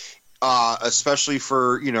Star-Lord, especially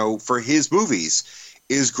for his movies,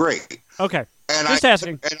 is great. Okay, and just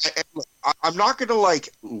asking. I'm not gonna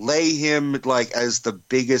lay him as the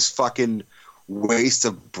biggest fucking waste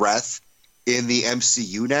of breath in the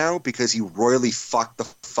MCU now, because he royally fucked the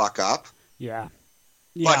fuck up. Yeah.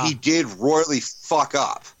 But he did royally fuck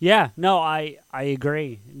up. Yeah, no, I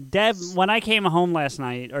agree. Deb, when I came home last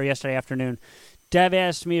night, or yesterday afternoon, Deb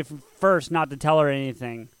asked me first not to tell her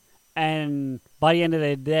anything. And by the end of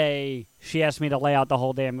the day, she asked me to lay out the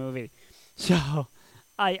whole damn movie. So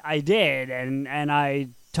I did, and I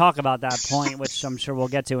talk about that point, which I'm sure we'll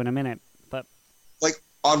get to in a minute. But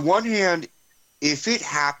on one hand, if it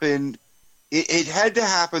happened, it had to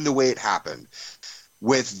happen the way it happened,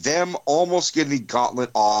 with them almost getting the gauntlet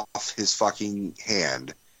off his fucking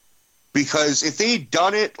hand. Because if they had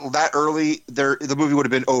done it that early, the movie would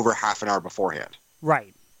have been over half an hour beforehand.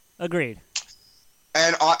 Right. Agreed.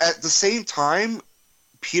 And at the same time,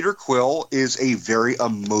 Peter Quill is a very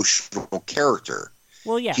emotional character.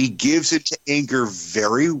 Well, yeah. He gives into anger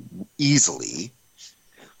very easily,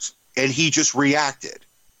 and he just reacted.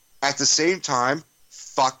 At the same time,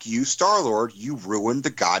 fuck you, Star-Lord. You ruined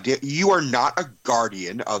the goddamn... You are not a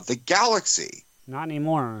guardian of the galaxy. Not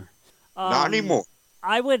anymore. Not anymore.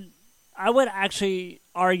 I would actually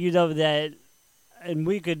argue, though, that... And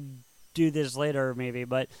we could do this later, maybe,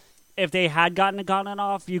 but... If they had gotten the gauntlet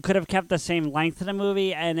off, you could have kept the same length of the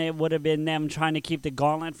movie, and it would have been them trying to keep the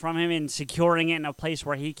gauntlet from him and securing it in a place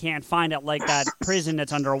where he can't find it, like that prison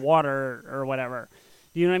that's underwater or whatever.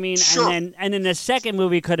 You know what I mean? Sure. And then the second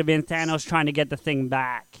movie could have been Thanos trying to get the thing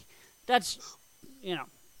back. That's,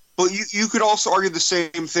 But you could also argue the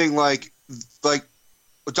same thing, like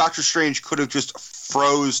Doctor Strange could have just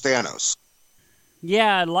froze Thanos.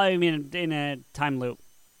 Yeah, I mean, in a time loop.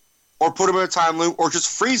 Or put him in a time loop, or just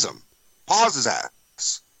freeze him. Pause his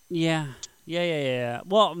ass. Yeah.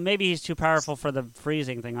 Well, maybe he's too powerful for the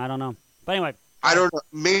freezing thing. I don't know. But anyway. I don't know.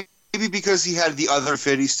 Maybe because he had the other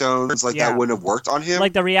Infinity Stones, that wouldn't have worked on him.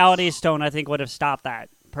 Like the Reality Stone, I think, would have stopped that,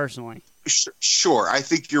 personally. Sure. I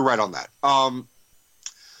think you're right on that.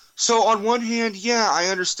 So on one hand, yeah, I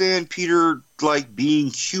understand Peter, being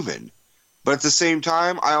human. But at the same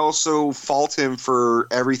time, I also fault him for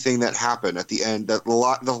everything that happened at the end. That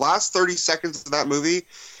the last 30 seconds of that movie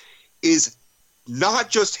is not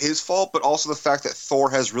just his fault, but also the fact that Thor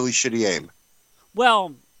has really shitty aim.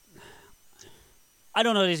 Well, I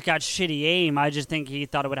don't know that he's got shitty aim. I just think he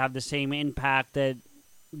thought it would have the same impact that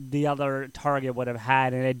the other target would have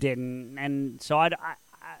had, and it didn't. And so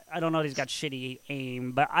I don't know that he's got shitty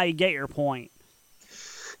aim, but I get your point.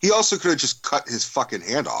 He also could have just cut his fucking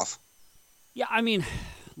hand off. Yeah, I mean,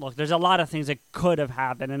 look, there's a lot of things that could have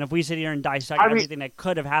happened, and if we sit here and dissect everything that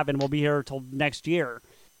could have happened, we'll be here till next year,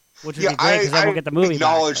 which would be great because then we'll get the movie back.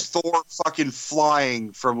 I acknowledge Thor fucking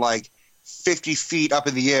flying from like 50 feet up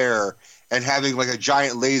in the air and having like a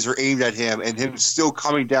giant laser aimed at him and him still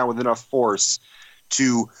coming down with enough force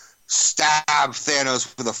to stab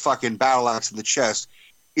Thanos with a fucking battle axe in the chest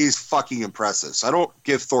is fucking impressive. So I don't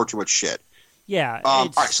give Thor too much shit. Yeah. All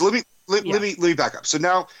right, so let me back up. So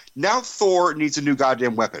now Thor needs a new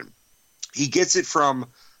goddamn weapon. He gets it from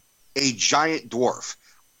a giant dwarf.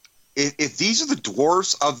 If these are the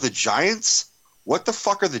dwarves of the giants, what the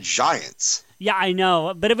fuck are the giants? Yeah, I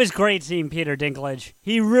know, but it was great seeing Peter Dinklage.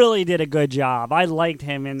 He really did a good job. I liked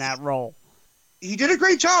him in that role. He did a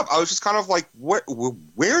great job. I was just kind of like, where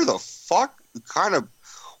the fuck kind of,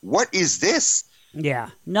 what is this? Yeah.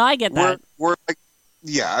 No, I get that. We're like,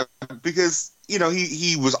 yeah, because, you know,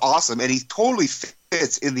 he was awesome and he totally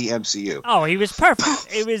fits in the MCU. Oh, he was perfect.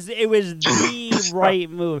 It was the right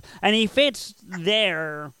move. And he fits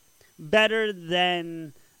there better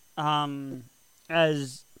than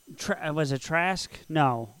was it Trask?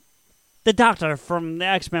 No. The Doctor from the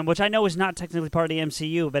X-Men, which I know is not technically part of the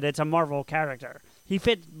MCU, but it's a Marvel character. He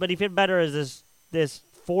fit better as this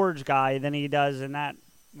Forge guy than he does in that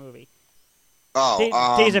movie.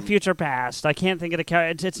 Oh, Days of Future Past. I can't think of the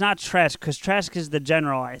character. It's not Trask, because Trask is the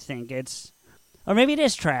general, I think. Or maybe it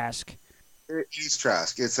is Trask. It is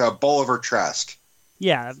Trask. It's Bolivar Trask.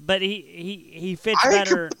 Yeah, but he fits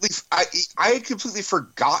better. I had completely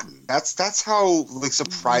forgotten. That's how like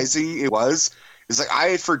surprising it was. It's like I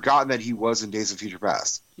had forgotten that he was in Days of Future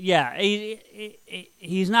Past. Yeah,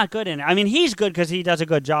 he's not good in it. I mean, he's good because he does a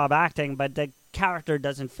good job acting, but the character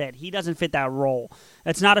doesn't fit. He doesn't fit that role.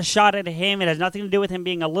 It's not a shot at him. It has nothing to do with him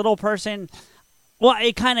being a little person. Well,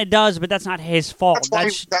 it kind of does, but that's not his fault.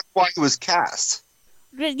 That's why he was cast.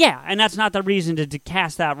 Yeah, and that's not the reason to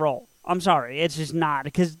cast that role. I'm sorry, it's just not,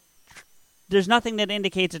 because there's nothing that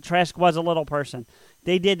indicates that Trask was a little person.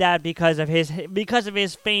 They did that because of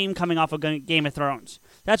his fame coming off of Game of Thrones.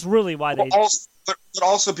 That's really why they. But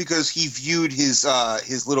also because he viewed his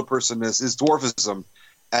little personness, his dwarfism,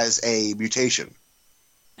 as a mutation.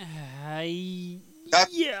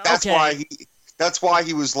 That's why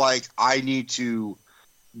he was like, I need to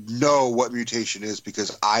know what mutation is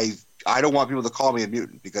because I don't want people to call me a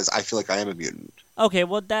mutant because I feel like I am a mutant. Okay,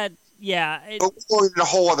 well yeah. But we're in a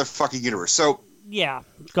whole other fucking universe. So yeah,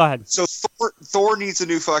 go ahead. So Thor needs a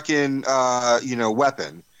new fucking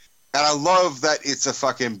weapon, and I love that it's a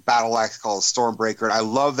fucking battle axe called Stormbreaker, and I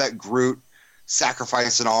love that Groot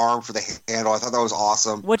sacrificed an arm for the handle. I thought that was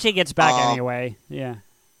awesome. Which he gets back anyway. Yeah.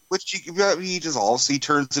 Which he dissolves. He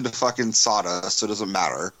turns into fucking sawdust, so it doesn't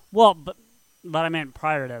matter. Well, but I meant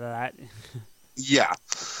prior to that. Yeah.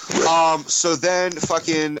 So then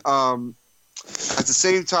fucking at the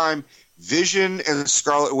same time, Vision and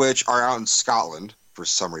Scarlet Witch are out in Scotland for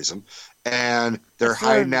some reason, and they're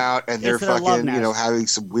hiding out, and they're fucking, having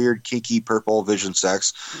some weird kinky purple Vision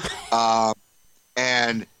sex,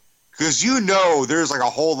 and because there's like a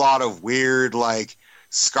whole lot of weird like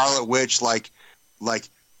Scarlet Witch like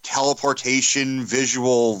teleportation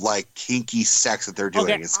visual like kinky sex that they're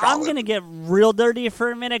doing in Scotland. I'm gonna get real dirty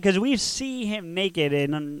for a minute because we see him naked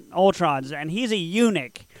in Ultron's, and he's a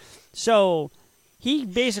eunuch, so he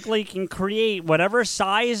basically can create whatever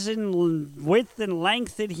size and width and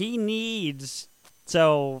length that he needs.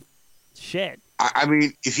 So, shit. I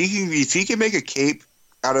mean, if he can make a cape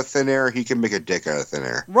out of thin air, he can make a dick out of thin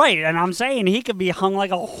air. Right, and I'm saying he could be hung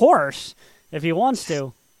like a horse if he wants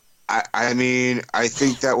to. I mean, I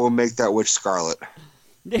think that will make that witch Scarlet.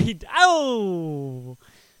 Oh!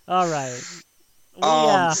 All right.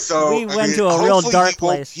 We went to a real dark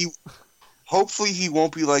place. Hopefully he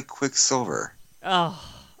won't be like Quicksilver. Oh,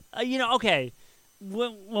 okay.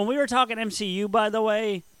 When we were talking MCU, by the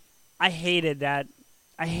way, I hated that.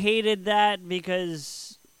 I hated that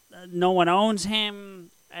because no one owns him,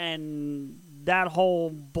 and that whole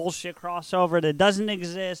bullshit crossover that doesn't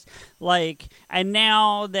exist. And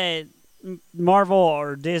now that Marvel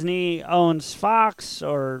or Disney owns Fox,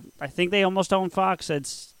 or I think they almost own Fox. I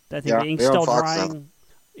think the ink's still drying.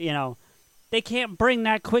 They can't bring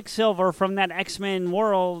that Quicksilver from that X-Men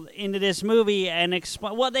world into this movie and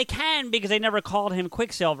explain. Well, they can because they never called him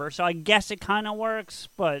Quicksilver, so I guess it kind of works.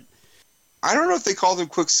 But I don't know if they called him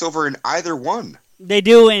Quicksilver in either one. They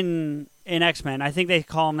do in X-Men. I think they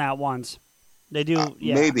call him that once. They do,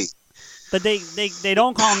 yeah. Maybe. But they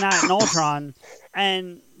don't call him that in Ultron.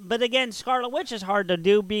 But again, Scarlet Witch is hard to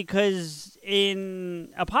do because in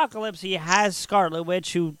Apocalypse he has Scarlet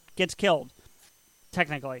Witch who gets killed,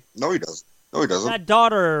 technically. No, he doesn't. No, he doesn't. That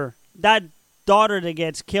daughter that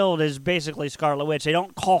gets killed is basically Scarlet Witch. They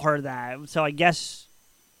don't call her that, so I guess.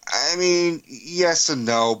 I mean, yes and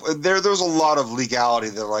no. But there's a lot of legality.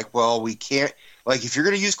 They're like, well, we can't. Like, if you're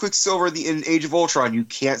going to use Quicksilver in Age of Ultron, you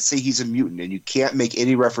can't say he's a mutant, and you can't make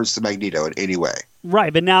any reference to Magneto in any way.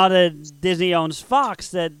 Right, but now that Disney owns Fox,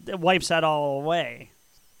 that wipes that all away.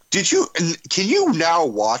 Can you now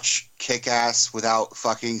watch Kick-Ass without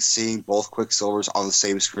fucking seeing both Quicksilvers on the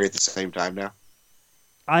same screen at the same time now?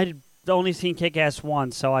 I've only seen Kick-Ass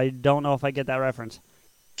once, so I don't know if I get that reference.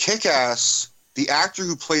 Kick-Ass, the actor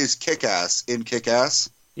who plays Kick-Ass in Kick-Ass,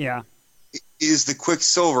 yeah, is the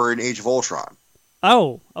Quicksilver in Age of Ultron.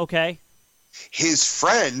 Oh, okay. His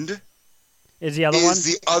friend is the other one? Is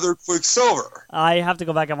the other Quicksilver. I have to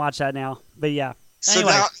go back and watch that now, but yeah. So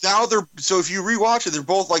anyway. now they're so if you rewatch it, they're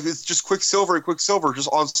both like it's just Quicksilver and Quicksilver just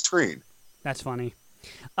on screen. That's funny.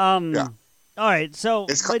 Yeah. All right, so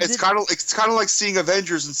it's kind of like seeing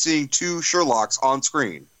Avengers and seeing two Sherlocks on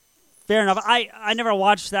screen. Fair enough. I never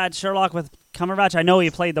watched that Sherlock with Cumberbatch. I know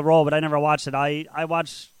he played the role, but I never watched it. I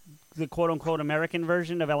watched the quote unquote American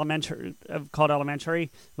version of called Elementary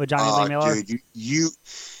with Johnny Lee Miller. Dude,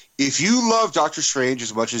 if you love Doctor Strange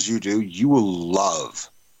as much as you do, you will love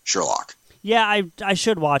Sherlock. Yeah, I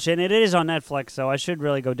should watch it. And it is on Netflix, so I should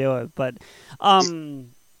really go do it. But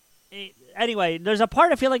anyway, there's a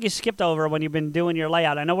part I feel like you skipped over when you've been doing your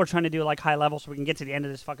layout. I know we're trying to do like high level so we can get to the end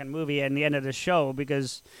of this fucking movie and the end of the show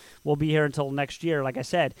because we'll be here until next year, like I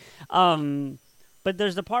said. But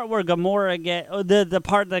there's the part where Gamora the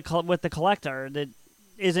part with the Collector that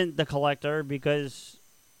isn't the Collector because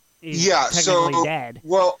he's technically dead.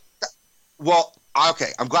 Well,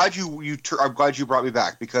 okay. I'm glad you brought me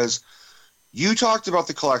back because you talked about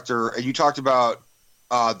the Collector and you talked about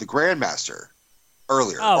the Grandmaster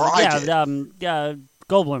earlier. Oh, or yeah, I did.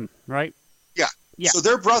 Goldblum, right? Yeah. So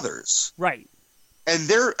they're brothers, right? And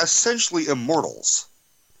they're essentially immortals.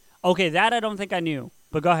 Okay, that I don't think I knew,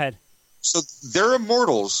 but go ahead. So they're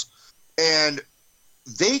immortals, and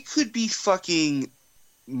they could be fucking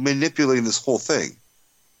manipulating this whole thing.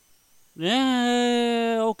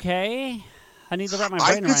 Yeah, okay. I need to wrap my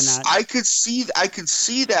brain around that. I could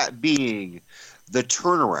see that being the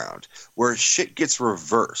turnaround where shit gets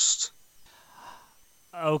reversed.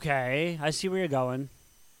 Okay, I see where you're going.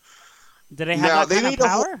 Do they have that kind of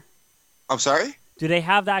power? I'm sorry? Do they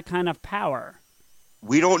have that kind of power?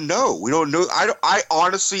 We don't know. I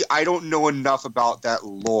honestly don't know enough about that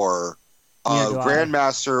lore of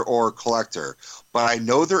Grandmaster or Collector, but I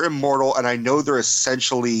know they're immortal and I know they're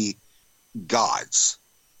essentially gods.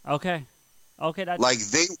 Okay. That's like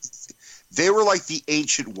they were like the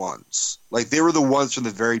ancient ones. Like they were the ones from the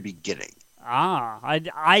very beginning.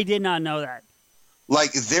 I did not know that.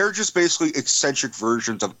 Like they're just basically eccentric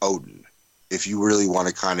versions of Odin, if you really want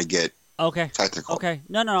to kind of get technical. Okay.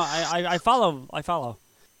 No, I follow.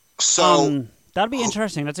 So that'd be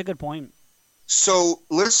interesting. That's a good point. So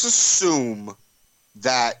let's assume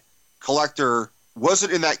that Collector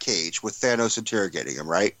wasn't in that cage with Thanos interrogating him,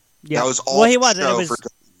 right? Yeah. That was all. Well, he wasn't.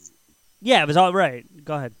 Yeah, it was all right.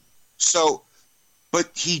 Go ahead. So,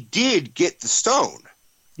 but he did get the stone.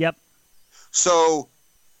 Yep. So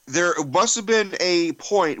there must have been a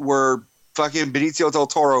point where fucking Benicio del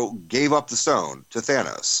Toro gave up the stone to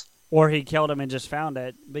Thanos. Or he killed him and just found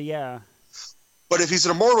it. But yeah. But if he's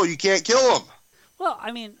an immortal, you can't kill him. Well,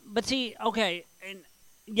 I mean, but see, okay, and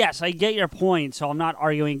yes, I get your point, so I'm not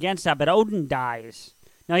arguing against that, but Odin dies.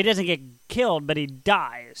 Now, he doesn't get killed, but he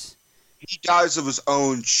dies. He dies of his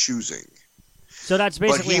own choosing. So that's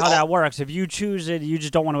basically how that works. If you choose it, you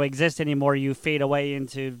just don't want to exist anymore, you fade away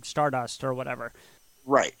into stardust or whatever.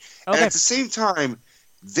 Right. Okay. And at the same time,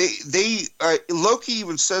 they Loki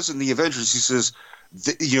even says in the Avengers, he says,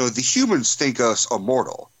 the humans think us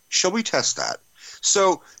immortal. Shall we test that?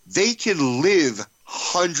 So they can live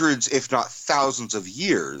hundreds, if not thousands of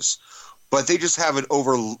years, but they just have an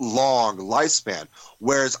long lifespan.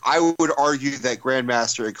 Whereas I would argue that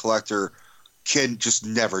Grandmaster and Collector can just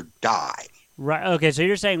never die. Right. Okay, so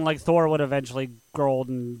you're saying like Thor would eventually grow old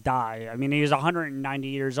and die. I mean, he was 190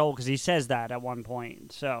 years old because he says that at one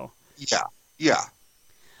point. So Yeah.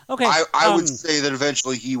 Okay. I would say that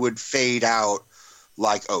eventually he would fade out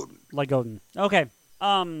like Odin. Okay.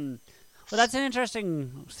 Well, that's an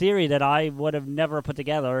interesting theory that I would have never put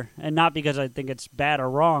together, and not because I think it's bad or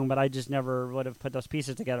wrong, but I just never would have put those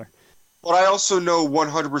pieces together. But I also know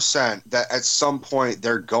 100% that at some point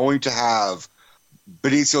they're going to have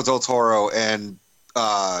Benicio del Toro and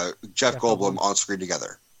Jeff Goldblum on screen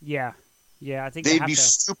together. Yeah, I think they'd be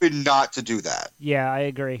stupid not to do that. Yeah, I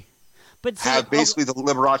agree. But have basically the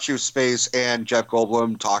Liberace of space and Jeff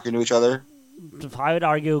Goldblum talking to each other. I would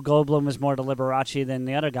argue Goldblum was more to Liberace than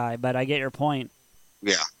the other guy, but I get your point.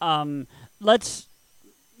 Yeah. Let's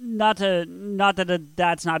not that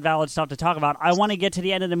that's not valid stuff to talk about. I want to get to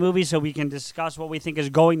the end of the movie so we can discuss what we think is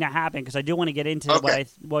going to happen, because I do want to get into what I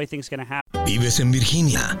think is going to happen. Vives en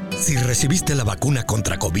Virginia. Si recibiste la vacuna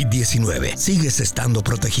contra COVID-19, sigues estando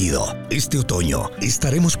protegido. Este otoño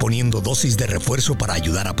estaremos poniendo dosis de refuerzo para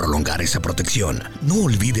ayudar a prolongar esa protección. No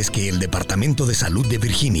olvides que el Departamento de Salud de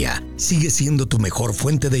Virginia sigue siendo tu mejor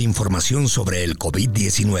fuente de información sobre el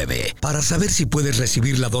COVID-19. Para saber si puedes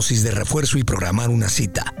recibir la dosis de refuerzo y programar una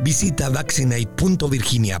cita, visita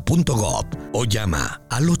vaccinate.virginia.gov o llama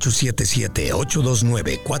al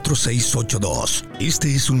 877-829-4682.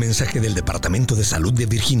 Este es un mensaje del Departamento de Salud de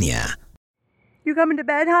Virginia. You coming to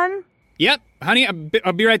bed, hon? Yep, honey,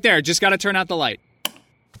 I'll be right there. Just gotta turn out the light.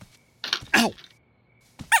 Ow!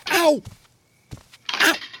 Ow! Ow!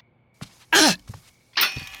 Ah!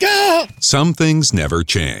 Ah! Some things never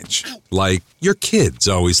change. Like your kids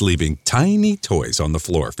always leaving tiny toys on the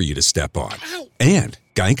floor for you to step on. And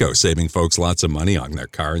Geico saving folks lots of money on their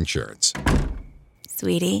car insurance.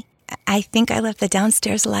 Sweetie, I think I left the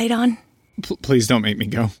downstairs light on. Please don't make me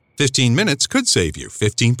go. 15 minutes could save you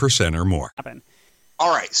 15% or more.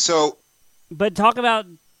 All right, so... But talk about...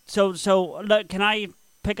 So look, can I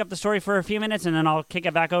pick up the story for a few minutes and then I'll kick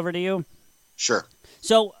it back over to you? Sure.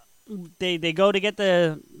 So they go to get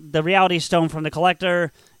the Reality Stone from the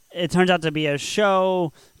Collector. It turns out to be a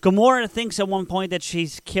show. Gamora thinks at one point that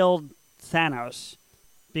she's killed Thanos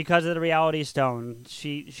because of the Reality Stone.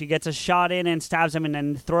 She gets a shot in and stabs him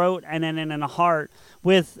in the throat and then in the heart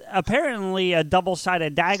with apparently a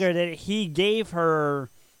double-sided dagger that he gave her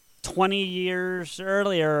 20 years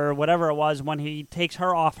earlier or whatever it was when he takes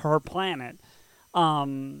her off her planet.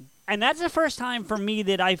 And that's the first time for me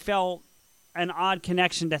that I felt an odd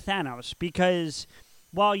connection to Thanos because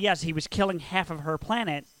while, yes, he was killing half of her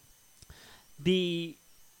planet, he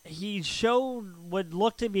showed what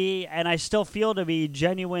looked to be, and I still feel to be,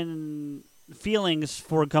 genuine feelings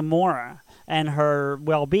for Gamora and her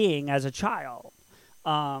well-being as a child.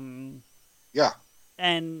 Yeah.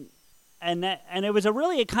 And it was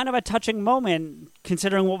a kind of a touching moment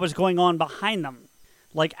considering what was going on behind them.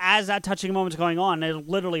 Like, as that touching moment's going on, they're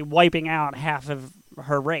literally wiping out half of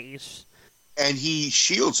her race. And he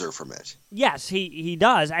shields her from it. Yes, he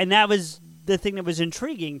does. And that was the thing that was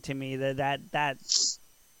intriguing to me, that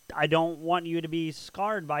I don't want you to be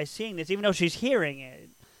scarred by seeing this, even though she's hearing it.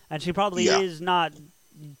 And she probably is not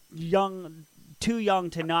too young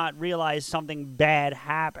to not realize something bad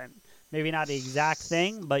happened. Maybe not the exact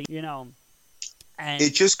thing, but, you know. And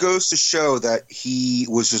it just goes to show that he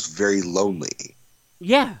was just very lonely.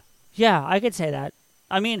 Yeah, I could say that.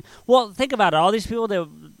 I mean, well, think about it. All these people that,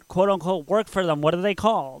 quote-unquote, work for them, what are they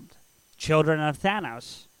called? Children of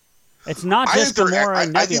Thanos. It's not just Gamora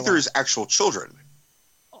and Nebula. I think there's actual children.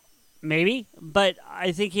 Maybe, but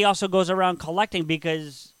I think he also goes around collecting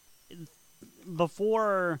because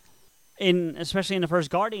before, especially in the first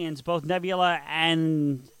Guardians, both Nebula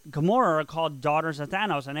and Gamora are called daughters of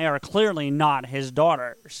Thanos, and they are clearly not his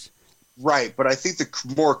daughters. Right, but I think the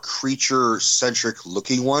more creature-centric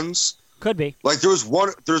looking ones could be. Like there's one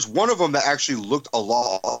of them that actually looked a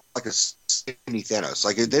lot like a skinny Thanos.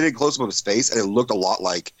 Like they didn't close him up his face, and it looked a lot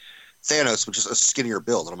like Thanos, which is a skinnier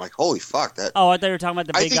build. And I'm like, holy fuck! That. Oh, I thought you were talking about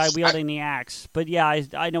the big guy wielding the axe. But yeah,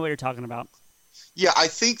 I know what you're talking about. Yeah, I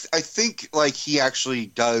think like he actually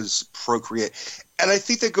does procreate, and I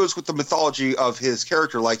think that goes with the mythology of his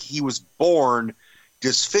character. Like he was born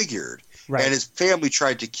disfigured, right, and his family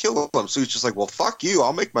tried to kill him. So he's just like, well, fuck you!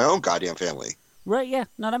 I'll make my own goddamn family. Right? Yeah.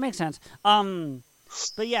 No, that makes sense.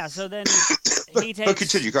 But yeah, so then he takes. But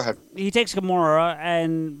continue. Go ahead. He takes Gamora,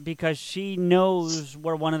 and because she knows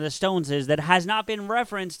where one of the stones is that has not been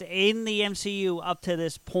referenced in the MCU up to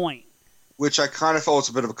this point. Which I kind of felt was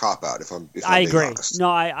a bit of a cop-out, if I'm I agree. Honest. No,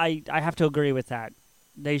 I have to agree with that.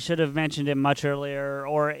 They should have mentioned it much earlier,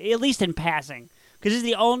 or at least in passing. Because it's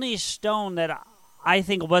the only stone that I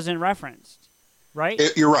think wasn't referenced, right?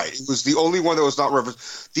 You're right. It was the only one that was not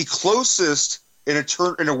referenced. The closest, in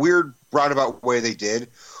a weird roundabout way they did,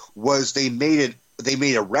 was they made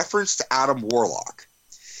a reference to Adam Warlock.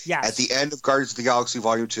 Yes. At the end of Guardians of the Galaxy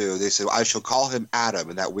Volume 2, they said, I shall call him Adam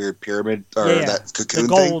in that weird pyramid, or that cocoon thing.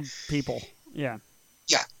 The gold thing. people, yeah.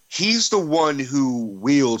 Yeah, he's the one who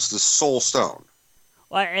wields the Soul Stone.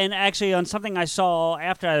 Well, and actually, on something I saw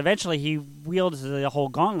after that, eventually he wields the whole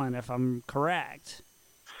gauntlet, if I'm correct.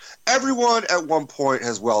 Everyone at one point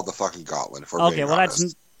has wielded the fucking gauntlet, if we're being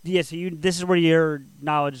honest. This is where your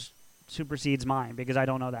knowledge supersedes mine because I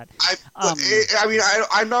don't know that.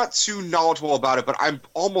 I'm not too knowledgeable about it, but I'm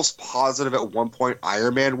almost positive at one point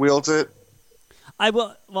Iron Man wields it. I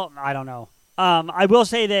don't know. I will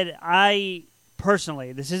say that I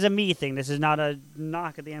personally, this is a me thing. This is not a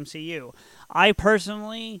knock at the MCU. I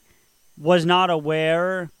personally was not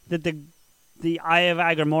aware that the Eye of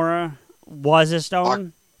Agamora was a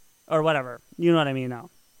stone or whatever. You know what I mean? No,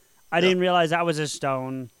 I didn't realize that was a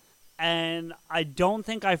stone. And I don't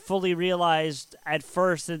think I fully realized at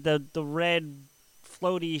first that the red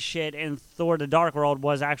floaty shit in Thor: The Dark World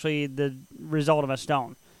was actually the result of a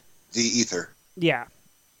stone. The ether. Yeah.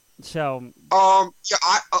 So. I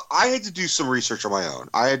had to do some research on my own.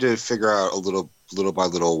 I had to figure out little by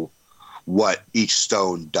little what each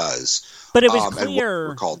stone does. But it was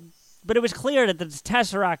clear. But it was clear that the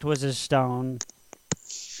Tesseract was a stone.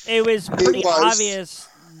 It was pretty obvious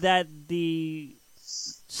that the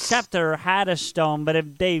Scepter had a stone, but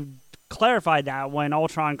if they clarified that when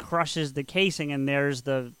Ultron crushes the casing and there's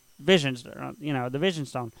the Vision, the Vision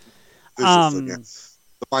Stone. The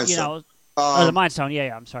Mind Stone. The Mind Stone.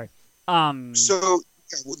 Yeah, I'm sorry. So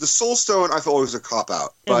the Soul Stone, I thought was a cop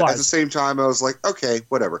out, but at the same time, I was like, okay,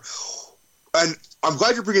 whatever. And I'm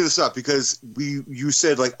glad you're bringing this up because you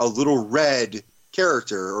said like a little red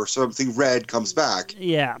character or something red comes back.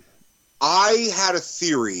 Yeah. I had a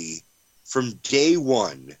theory from day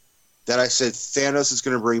one that I said Thanos is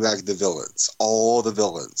going to bring back the villains, all the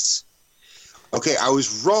villains. Okay, I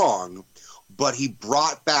was wrong, but he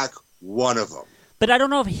brought back one of them. But I don't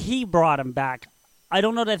know if he brought him back. I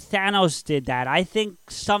don't know that Thanos did that. I think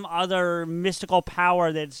some other mystical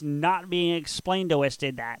power that's not being explained to us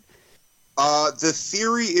did that. The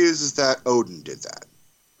theory is that Odin did that.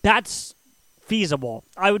 That's feasible.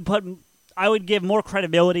 I would give more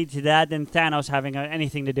credibility to that than Thanos having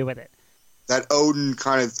anything to do with it. That Odin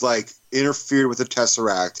kind of like interfered with the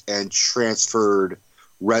Tesseract and transferred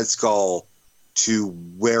Red Skull to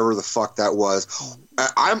wherever the fuck that was.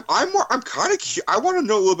 I'm kind of I want to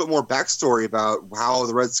know a little bit more backstory about how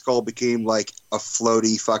the Red Skull became like a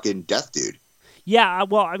floaty fucking death dude. Yeah,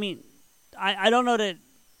 well, I mean, I don't know that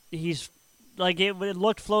he's like it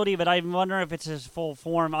looked floaty, but I wonder if it's his full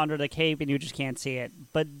form under the cape and you just can't see it.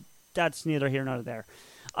 But that's neither here nor there.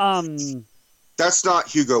 That's not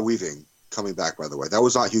Hugo Weaving coming back, by the way. That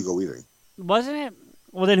was not Hugo Weaving. Wasn't it?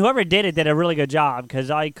 Well, then whoever did it did a really good job because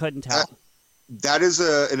I couldn't tell. That is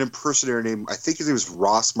an impersonator named, I think his name is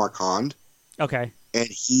Ross Marquand. Okay. And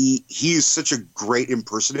he is such a great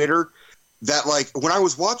impersonator that, like, when I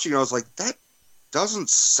was watching, I was like, that doesn't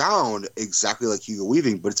sound exactly like Hugo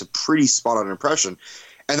Weaving, but it's a pretty spot-on impression.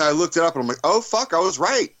 And I looked it up, and I'm like, oh, fuck, I was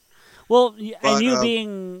right. Well, and you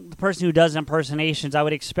being the person who does impersonations, I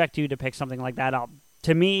would expect you to pick something like that up.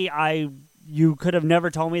 To me, you could have never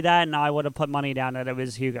told me that, and I would have put money down that it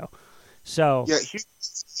was Hugo. So yeah,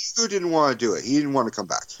 Hugo didn't want to do it. He didn't want to come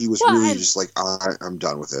back. He was just like, I'm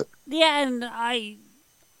done with it. Yeah, and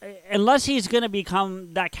unless he's going to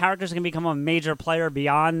become, that character's going to become a major player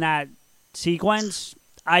beyond that sequence,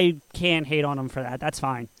 I can't hate on him for that. That's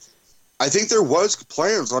fine. I think there was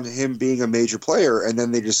plans on him being a major player, and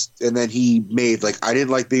then he made, like, I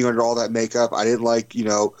didn't like being under all that makeup. I didn't like,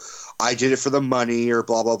 I did it for the money or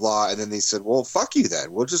blah, blah, blah. And then they said, well, fuck you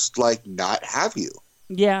then. We'll just, like, not have you.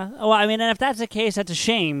 Yeah. Well, I mean, and if that's the case, that's a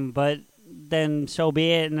shame, but then so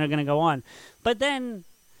be it, and they're going to go on. But then,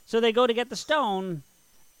 so they go to get the stone,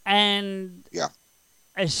 and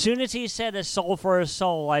as soon as he said a soul for a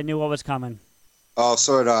soul, I knew what was coming. Oh,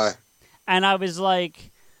 so did I. And I was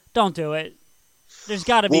like, don't do it. There's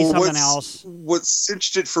got to be something else. What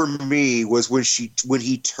cinched it for me was when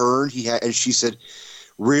he turned, and she said,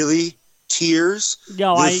 really? Tears?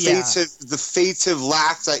 No, the fates have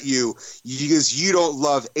laughed at you because you don't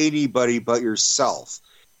love anybody but yourself.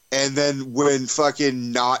 And then when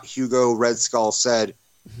fucking not Hugo Red Skull said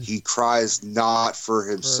he cries not for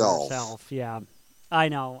himself. Yeah. I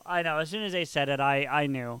know. As soon as they said it, I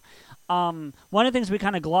knew. One of the things we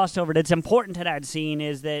kind of glossed over that's important to that scene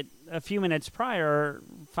is that a few minutes prior,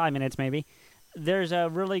 5 minutes maybe, there's a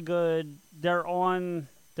really good, they're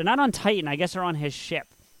not on Titan, I guess they're on his ship.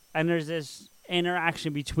 And there's this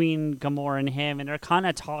interaction between Gamora and him, and they're kind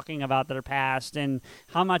of talking about their past and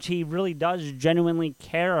how much he really does genuinely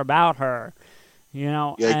care about her,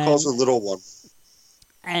 Yeah, he calls her little one.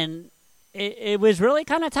 And it was really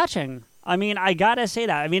kind of touching. I mean, I gotta say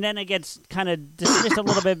that. I mean, then it gets kind of dismissed a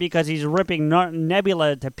little bit because he's ripping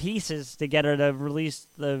Nebula to pieces to get her to release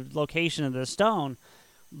the location of the stone.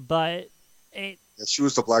 But she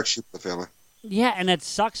was the black sheep of the family. Yeah, and it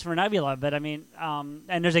sucks for Nebula, but I mean,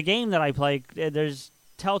 and there's a game that I play, there's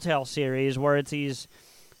Telltale series where it's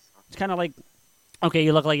kind of like Okay,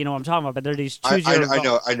 you look like you know what I'm talking about, but there are these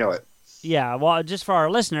I know it. Yeah, well, just for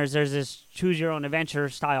our listeners, there's this choose your own adventure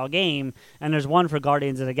style game, and there's one for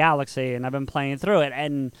Guardians of the Galaxy, and I've been playing through it,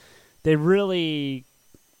 and they really,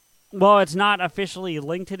 well, it's not officially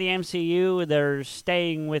linked to the MCU. They're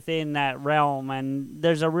staying within that realm, and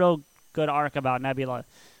there's a real good arc about Nebula.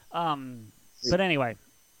 But anyway,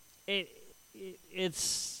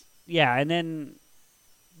 it's yeah, and then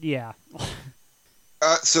yeah.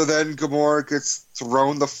 So then Gamora gets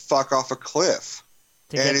thrown the fuck off a cliff.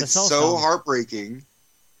 And it's so heartbreaking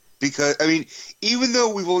because, I mean, even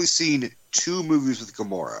though we've only seen 2 movies with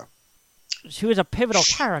Gamora, she was a pivotal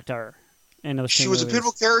character in those 2 movies. She was a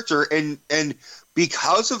pivotal character, and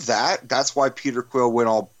because of that, that's why Peter Quill went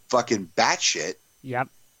all fucking batshit. Yep.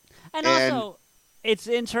 And also,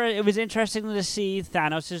 it was interesting to see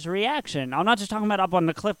Thanos' reaction. I'm not just talking about up on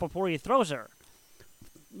the cliff before he throws her.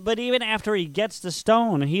 But even after he gets the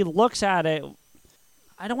stone, he looks at it,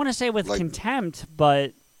 I don't want to say with contempt,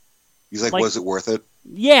 but... He's like, was it worth it?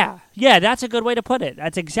 Yeah, that's a good way to put it.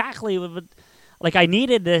 That's exactly what... Like, I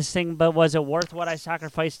needed this thing, but was it worth what I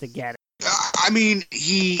sacrificed to get it? I mean,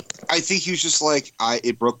 I think he was just like,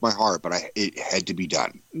 it broke my heart, but it had to be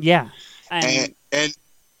done. Yeah. And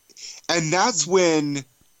that's when...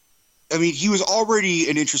 I mean, he was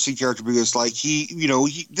already an interesting character because, like,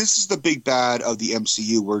 this is the big bad of the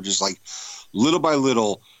MCU where just, like, little by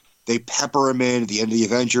little... They pepper him in at the end of the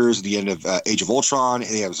Avengers, the end of Age of Ultron,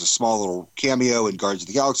 and he has a small little cameo in Guardians of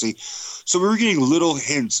the Galaxy. So we were getting little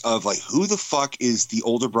hints of, like, who the fuck is the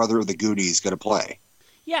older brother of the Goonies going to play?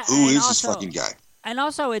 Yeah. Who is this fucking guy? And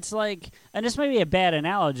also, it's like, and this may be a bad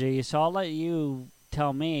analogy, so I'll let you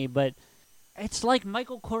tell me, but it's like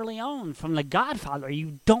Michael Corleone from The Godfather.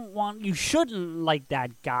 You shouldn't like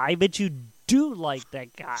that guy, but you do like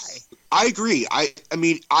that guy. I agree. I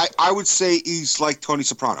mean, I would say he's like Tony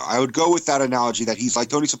Soprano. I would go with that analogy that he's like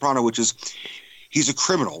Tony Soprano, which is he's a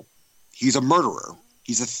criminal, he's a murderer,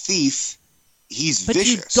 he's a thief, he's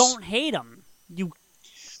vicious. But you don't hate him.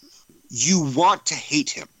 You want to hate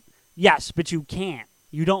him. Yes, but you can't.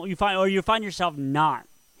 You find yourself not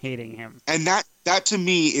hating him. And that to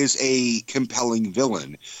me is a compelling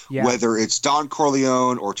villain. Yeah. Whether it's Don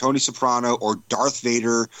Corleone or Tony Soprano or Darth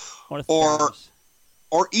Vader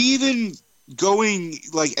or even going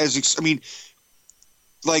like what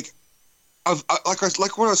I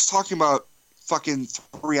was talking about fucking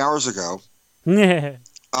 3 hours ago.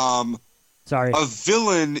 Sorry. A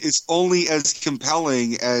villain is only as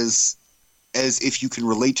compelling as if you can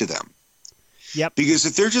relate to them. Yep. Because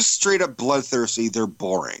if they're just straight up bloodthirsty, they're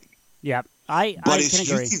boring. Yep. I can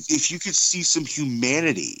agree. If you could see some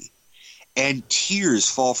humanity and tears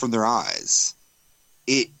fall from their eyes,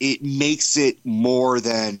 it makes it more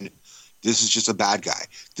than this is just a bad guy.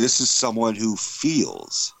 This is someone who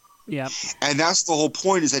feels. Yeah. And that's the whole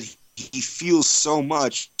point, is that he feels so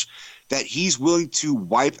much that he's willing to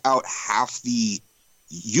wipe out half the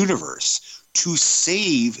universe to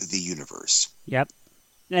save the universe. Yep.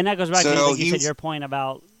 And that goes back to like you said, your point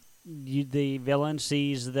about the villain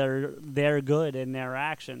sees their good in their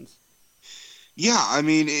actions. Yeah, I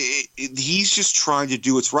mean, he's just trying to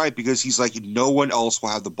do what's right because he's like, no one else will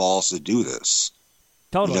have the balls to do this.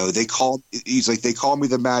 Totally. You know, they call me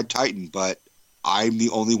the Mad Titan, but I'm the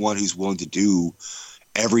only one who's willing to do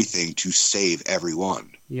everything to save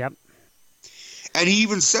everyone. Yep. And he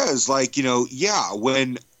even says, like,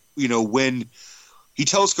 when he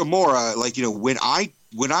tells Gamora, like,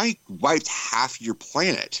 when I wiped half your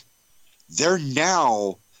planet, they're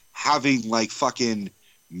now having like fucking.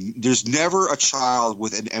 There's never a child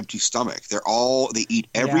with an empty stomach. They eat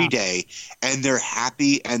every day, and they're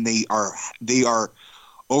happy, and they are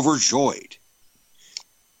overjoyed.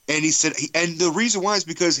 And he said, and the reason why is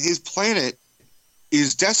because his planet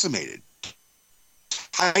is decimated.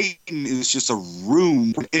 Titan is just a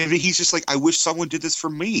room, and he's just like, I wish someone did this for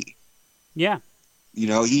me. Yeah.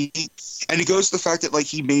 He goes to the fact that like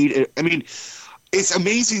he made it. I mean, it's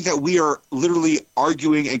amazing that we are literally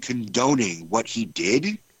arguing and condoning what he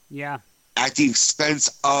did. Yeah. At the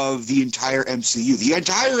expense of the entire MCU. The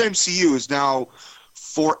entire MCU is now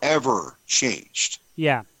forever changed.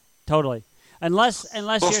 Yeah, totally. Unless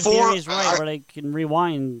your theory is right, where they can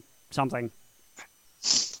rewind something.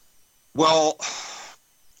 Well,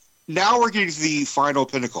 now we're getting to the final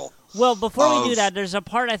pinnacle. Well, before we do that, there's a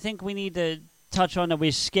part I think we need to touch on that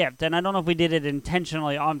we skipped, and I don't know if we did it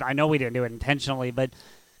intentionally. I know we didn't do it intentionally, but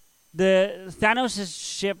the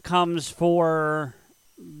Thanos' ship comes for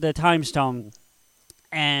the Time Stone,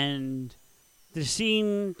 and the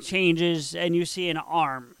scene changes, and you see an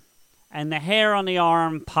arm, and the hair on the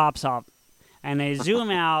arm pops up, and they zoom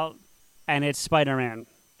out, and it's Spider-Man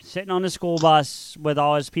sitting on the school bus with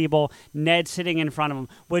all his people, Ned sitting in front of him,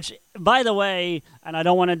 which, by the way, and I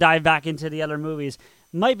don't want to dive back into the other movies,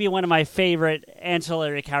 might be one of my favorite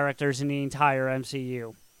ancillary characters in the entire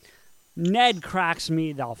MCU. Ned cracks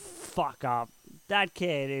me the fuck up. That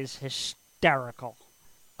kid is hysterical.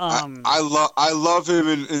 I love him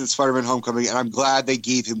in Spider-Man Homecoming, and I'm glad they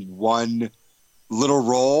gave him one little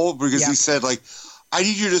role because he said, like, I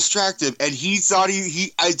need you to distract him. And he thought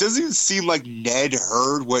it doesn't even seem like Ned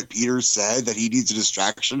heard what Peter said, that he needs a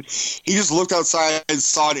distraction. He just looked outside and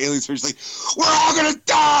saw an alien space, like, we're all going to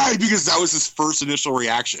die! Because that was his first initial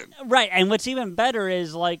reaction. Right. And what's even better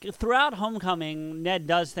is, like, throughout Homecoming, Ned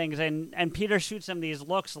does things, and Peter shoots him these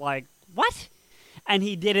looks like, what? And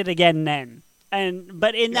he did it again then.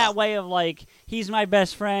 But in that way of, like, he's my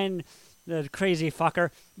best friend, the crazy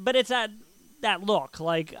fucker. But it's that look,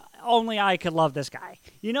 like, only I could love this guy.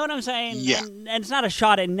 You know what I'm saying? Yeah. And it's not a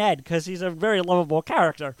shot at Ned, because he's a very lovable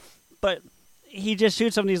character. But he just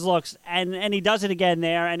shoots him these looks, and he does it again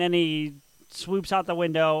there, and then he swoops out the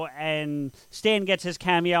window, and Stan gets his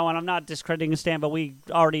cameo, and I'm not discrediting Stan, but we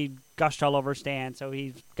already gushed all over Stan, so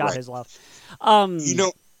he's got his love. You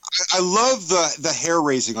know, I love the hair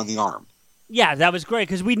raising on the arm. Yeah, that was great,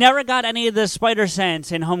 because we never got any of the spider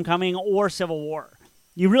sense in Homecoming or Civil War.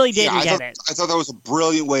 You really didn't get it. I thought that was a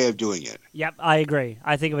brilliant way of doing it. Yep, I agree.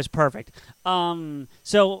 I think it was perfect.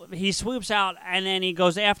 So he swoops out, and then he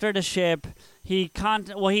goes after the ship. He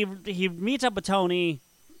meets up with Tony.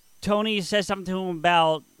 Tony says something to him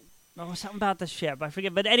about something about the ship. I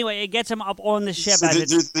forget, but anyway, it gets him up on the ship. So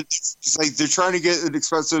it's like they're trying to get an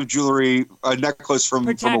expensive jewelry, a necklace from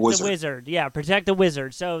a wizard. Protect the wizard. Yeah, protect the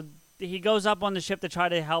wizard. So he goes up on the ship to try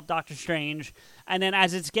to help Doctor Strange, and then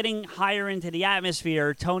as it's getting higher into the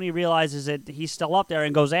atmosphere, Tony realizes that he's still up there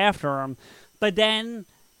and goes after him. But then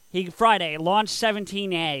Friday, launch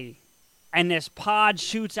 17A, and this pod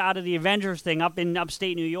shoots out of the Avengers thing up in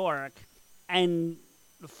upstate New York and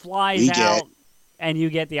flies out, and you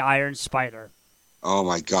get the Iron Spider. Oh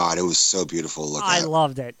my God, it was so beautiful to look at. I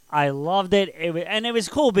loved it. And it was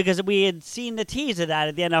cool because we had seen the tease of that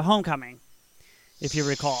at the end of Homecoming, if you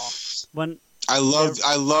recall. I love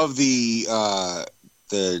the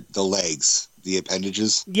legs, the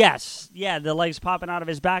appendages. Yes, yeah, the legs popping out of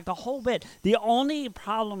his back, the whole bit. The only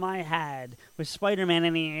problem I had with Spider-Man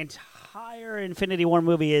in the entire Infinity War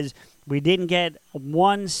movie is we didn't get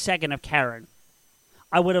 1 second of Karen.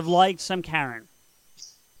 I would have liked some Karen.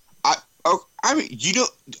 I mean,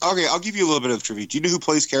 okay, I'll give you a little bit of trivia. Do you know who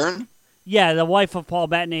plays Karen? Yeah, the wife of Paul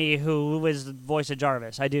Bettany, who was the voice of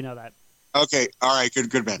Jarvis. I do know that. Okay, all right,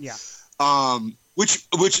 good man. Yeah. Which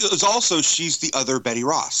is also, she's the other Betty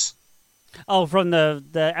Ross. Oh, from the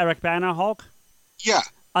Eric Bana Hulk? Yeah.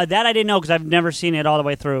 That I didn't know because I've never seen it all the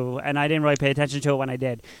way through, and I didn't really pay attention to it when I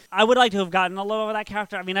did. I would like to have gotten a little of that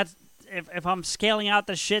character. I mean, that's if I'm scaling out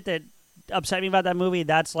the shit that upset me about that movie,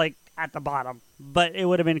 that's like at the bottom. But it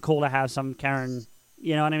would have been cool to have some Karen,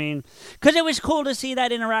 you know what I mean? Because it was cool to see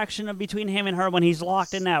that interaction between him and her when he's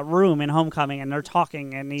locked in that room in Homecoming and they're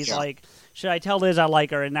talking, and he's like, should I tell Liz I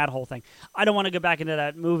like her, and that whole thing. I don't want to go back into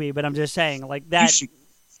that movie, but I'm just saying, like that.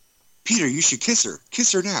 Peter, you should kiss her.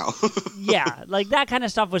 Kiss her now. Yeah, like that kind of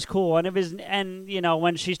stuff was cool, and you know,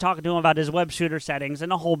 when she's talking to him about his web shooter settings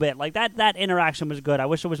and the whole bit, like that interaction was good. I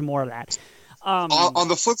wish there was more of that. On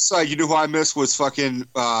the flip side, you know who I missed was fucking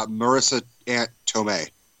Marissa Tomei.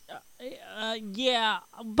 Yeah.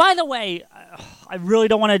 By the way, I really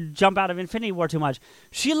don't want to jump out of Infinity War too much.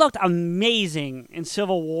 She looked amazing in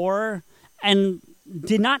Civil War and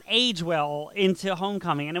did not age well into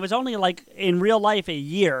Homecoming, and it was only like in real life a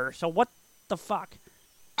year. So what the fuck?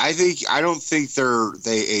 I don't think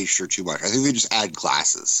they aged her too much. I think they just add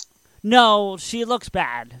glasses. No, she looks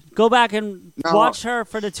bad. Go back and watch her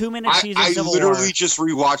for the 2 minutes she's in Civil War. I literally just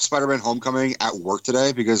rewatched Spider-Man Homecoming at work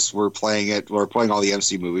today because we're playing all the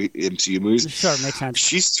MCU movies. Sure, makes sense.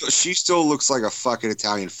 She still looks like a fucking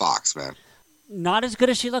Italian fox, man. Not as good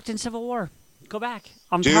as she looked in Civil War. Go back.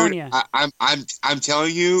 I'm telling you. I'm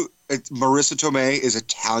telling you, Marissa Tomei is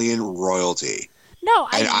Italian royalty. No,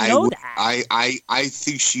 I know that. I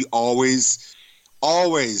think she always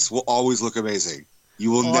will look amazing. You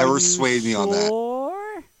will never sway me on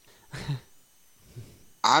that.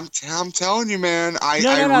 I'm telling you, man. I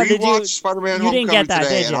rewatched Spider-Man Homecoming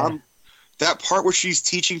today, and that part where she's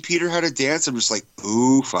teaching Peter how to dance, I'm just like,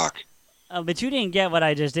 ooh, fuck. But you didn't get what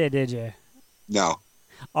I just did you? No.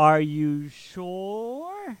 Are you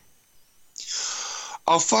sure?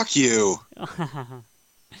 Oh, fuck you.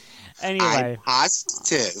 Anyway. I'm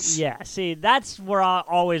positive. Yeah, see, that's where I'll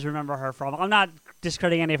always remember her from. I'm not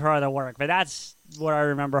discrediting any of her other work, but that's where I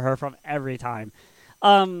remember her from every time.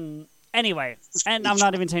 Anyway, and I'm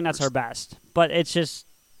not even saying that's her best, but it's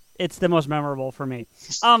the most memorable for me.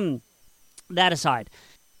 That aside,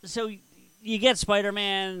 so you get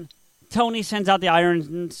Spider-Man. Tony sends out the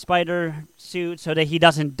Iron Spider suit so that he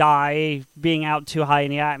doesn't die being out too high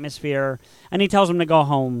in the atmosphere, and he tells him to go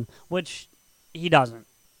home, which he doesn't.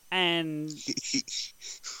 And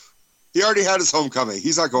he already had his homecoming.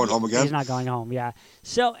 He's not going home again. He's not going home, yeah.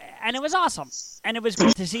 So, and it was awesome. And it was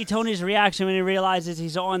good to see Tony's reaction when he realizes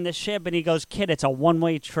he's on the ship, and he goes, "Kid, it's a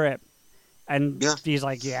one-way trip." And he's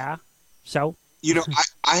like, "Yeah, so?" You know,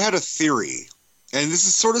 I had a theory, and this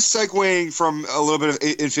is sort of segueing from a little bit of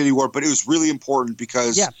Infinity War, but it was really important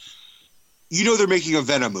because, you know, they're making a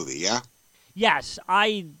Venom movie, yeah? Yes,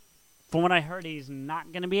 from what I heard, he's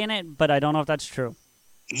not going to be in it, but I don't know if that's true.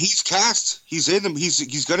 He's cast. He's in them.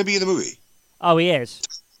 He's going to be in the movie. Oh, he is.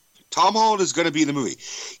 Tom Holland is going to be in the movie.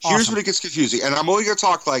 Here's when it gets confusing, and I'm only going to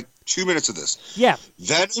talk like 2 minutes of this. Yeah.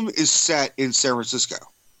 Venom is set in San Francisco,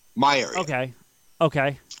 my area.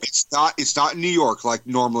 Okay. It's not in New York like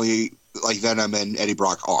normally like Venom and Eddie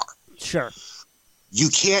Brock are. Sure. You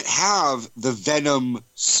can't have the Venom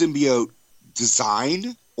symbiote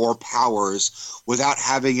design or powers without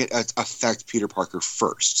having it affect Peter Parker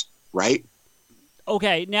first, right?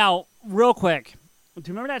 Okay, now, real quick. Do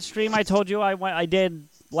you remember that stream I told you I did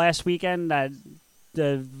last weekend,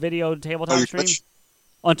 the video tabletop stream?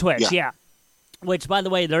 On Twitch, yeah. Which, by the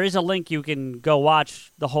way, there is a link you can go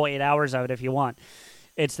watch the whole 8 hours of it if you want.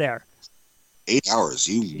 It's there. 8 hours,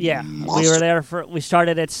 Yeah, monster. we were there we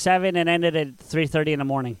started at 7 and ended at 3:30 in the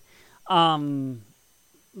morning.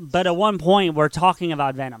 But at one point, we're talking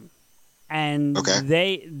about Venom. And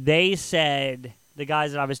they said, the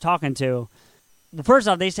guys that I was talking to, well, first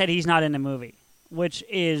off, they said he's not in the movie, which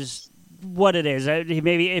is what it is.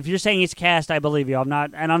 Maybe if you're saying he's cast, I believe you. I'm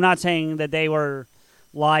not saying that they were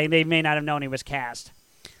lying. They may not have known he was cast.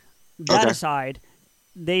 That aside,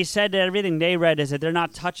 they said that everything they read is that they're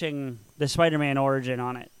not touching the Spider-Man origin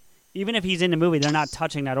on it. Even if he's in the movie, they're not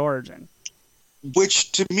touching that origin.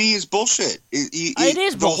 Which to me is bullshit. It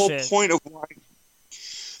is bullshit.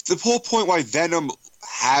 The whole point why Venom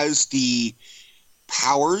has the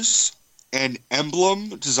powers and emblem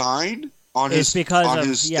design on his thing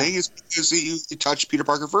is because he touched Peter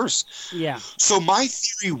Parker first. Yeah. So my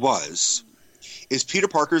theory is Peter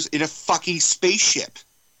Parker's in a fucking spaceship.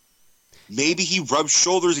 Maybe he rubs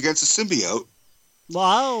shoulders against a symbiote.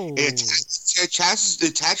 Wow. It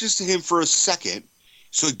attaches to him for a second,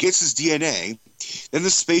 so it gets his DNA. Then the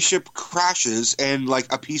spaceship crashes, and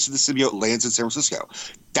like a piece of the symbiote lands in San Francisco.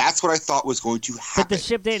 That's what I thought was going to happen. But the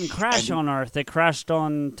ship didn't crash on Earth. It crashed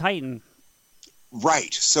on Titan.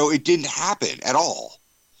 Right. So it didn't happen at all.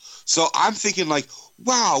 So I'm thinking like,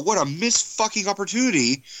 wow, what a missed fucking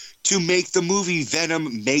opportunity to make the movie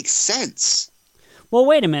Venom make sense. Well,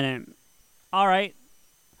 wait a minute. All right.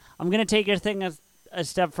 I'm going to take your thing a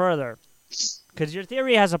step further. Because your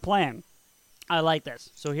theory has a plan. I like this.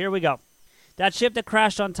 So here we go. That ship that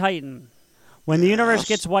crashed on Titan, when the universe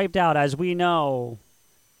gets wiped out, as we know,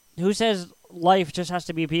 who says life just has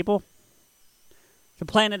to be people? The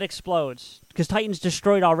planet explodes. Because Titan's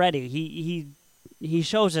destroyed already. He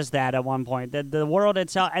shows us that at one point. The world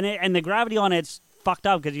itself, and the gravity on it's fucked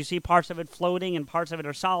up because you see parts of it floating and parts of it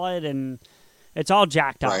are solid, and it's all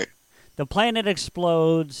jacked up. Right. The planet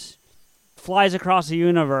explodes, flies across the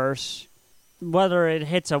universe, whether it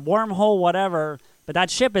hits a wormhole, whatever, but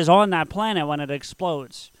that ship is on that planet when it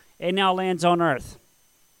explodes. It now lands on Earth.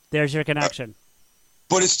 There's your connection.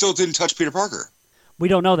 But it still didn't touch Peter Parker. We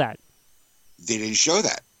don't know that. They didn't show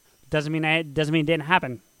that. Doesn't mean it didn't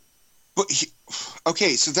happen. But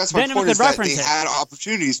so that's my point, is that they had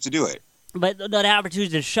opportunities to do it. But the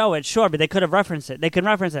opportunity to show it, sure, but they could have referenced it. They could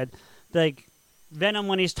reference it. Like Venom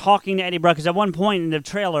when he's talking to Eddie Brock, because at one point in the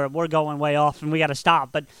trailer, we're going way off and we got to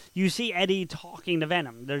stop, but you see Eddie talking to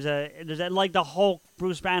Venom. There's a like the Hulk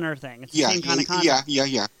Bruce Banner thing. It's the same kind of concept.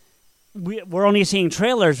 Yeah. We're only seeing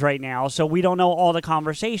trailers right now, so we don't know all the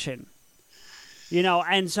conversation. You know,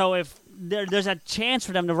 and so if there's a chance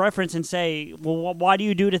for them to reference and say, well, why do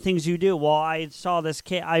you do the things you do? Well, I saw this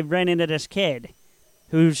kid, I ran into this kid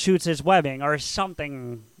who shoots his webbing or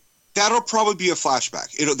something. That'll probably be a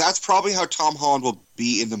flashback. That's probably how Tom Holland will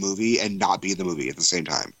be in the movie and not be in the movie at the same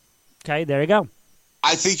time. Okay, there you go.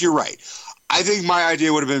 I think you're right. I think my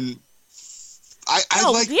idea would have been... I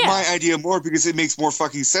like my idea more because it makes more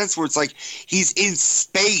fucking sense where it's like he's in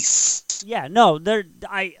space. Yeah, no,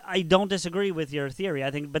 I don't disagree with your theory.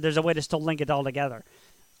 But there's a way to still link it all together.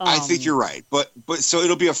 I think you're right. But so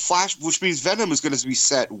it'll be a flash, which means Venom is going to be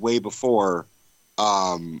set way before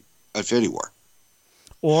Infinity War.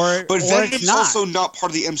 But Venom is also not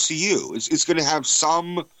part of the MCU. It's going to have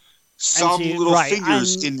some some MCU, little right.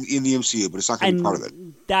 fingers in the MCU, but it's not going to be part of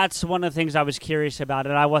it. That's one of the things I was curious about,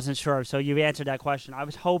 and I wasn't sure. So you answered that question. I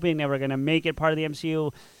was hoping they were going to make it part of the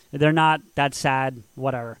MCU. They're not. That's sad.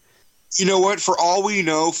 Whatever. You know what? For all we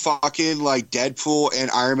know, fucking like Deadpool and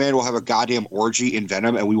Iron Man will have a goddamn orgy in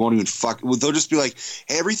Venom, and we won't even they'll just be like,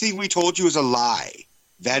 hey, everything we told you is a lie.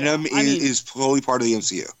 Venom is totally part of the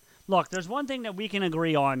MCU. Look, there's one thing that we can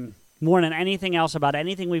agree on more than anything else about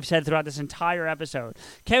anything we've said throughout this entire episode.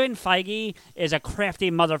 Kevin Feige is a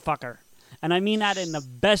crafty motherfucker, and I mean that in the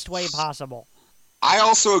best way possible. I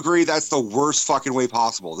also agree that's the worst fucking way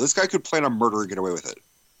possible. This guy could plan a murder and get away with it.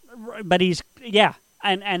 But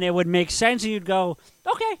and it would make sense, and you'd go,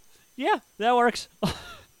 okay, yeah, that works.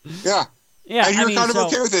 Yeah. Yeah, and you're kind of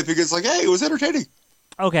okay with it because, like, hey, it was entertaining.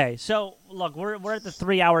 Okay, so look, we're at the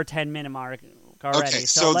 3 hour 10-minute mark already. Okay,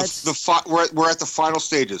 so we're at the final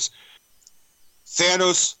stages.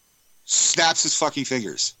 Thanos snaps his fucking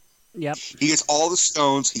fingers. Yep. He gets all the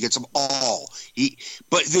stones. He gets them all.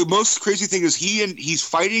 But the most crazy thing is he's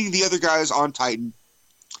fighting the other guys on Titan,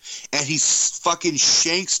 and he fucking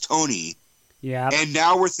shanks Tony. Yeah. And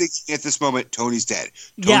now we're thinking at this moment, Tony's dead.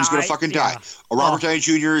 Tony's going to fucking die. Robert Downey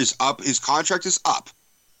Jr. is up. His contract is up.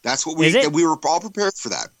 That's what we were all prepared for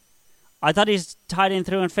that. I thought he's tied in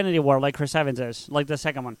through Infinity War like Chris Evans is, like the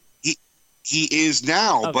second one. He is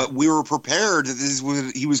now, but we were prepared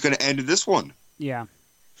that he was going to end in this one. Yeah.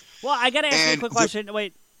 Well, I got to ask you a quick question.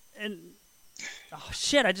 Wait. Oh,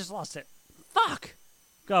 shit, I just lost it. Fuck.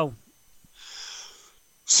 Go.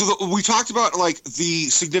 So we talked about like the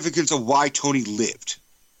significance of why Tony lived.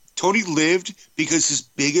 Tony lived because his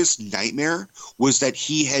biggest nightmare was that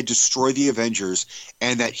he had destroyed the Avengers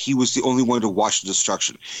and that he was the only one to watch the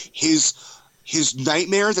destruction. His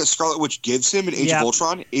nightmare that Scarlet Witch gives him in Age of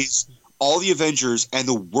Ultron is all the Avengers and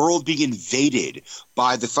the world being invaded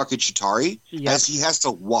by the fucking Chitauri as he has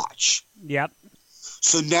to watch. Yep.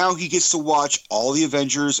 So now he gets to watch all the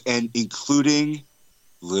Avengers and including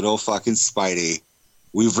little fucking Spidey.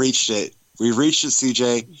 We've reached it. We've reached it,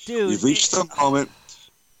 CJ. Dude, we've reached the moment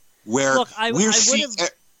where we're seeing.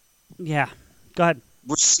 Yeah, go ahead.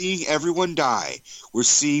 We're seeing everyone die. We're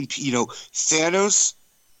seeing, Thanos,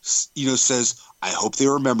 says, "I hope they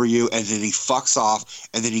remember you," and then he fucks off,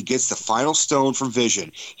 and then he gets the final stone from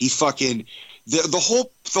Vision. He fucking the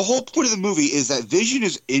whole point of the movie is that Vision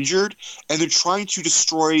is injured, and they're trying to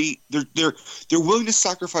destroy. They're willing to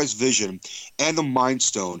sacrifice Vision and the Mind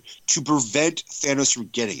Stone to prevent Thanos from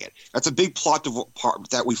getting it. That's a big plot part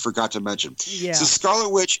that we forgot to mention. Yeah. So Scarlet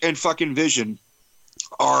Witch and fucking Vision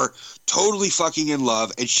are totally fucking in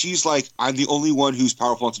love, and she's like, I'm the only one who's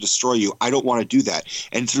powerful enough to destroy you. I don't want to do that.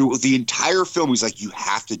 And through the entire film, he's like, you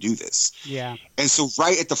have to do this. Yeah. And so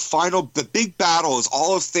right at the big battle is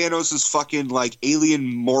all of Thanos' fucking like alien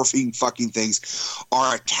morphing fucking things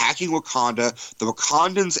are attacking Wakanda. The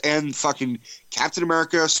Wakandans and fucking Captain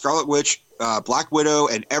America, Scarlet Witch, Black Widow,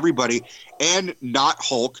 and everybody, and not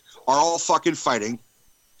Hulk, are all fucking fighting.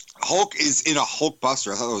 Hulk is in a Hulk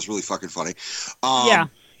buster. I thought that was really fucking funny. Yeah.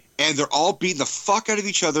 And they're all beating the fuck out of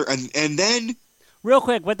each other. And then... Real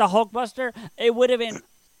quick, with the Hulk buster, it would have been...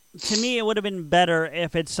 To me, it would have been better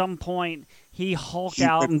if at some point he hulked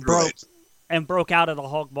out and broke out of the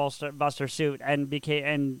Hulk buster suit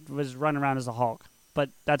and was running around as a Hulk.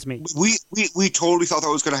 But that's me. We totally thought that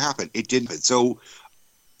was going to happen. It didn't. So...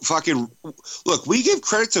 Fucking look, we give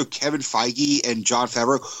credit to Kevin Feige and Jon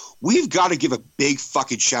Favreau. We've got to give a big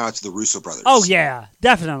fucking shout out to the Russo brothers. Oh yeah,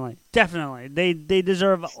 definitely. They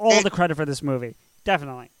deserve all the credit for this movie.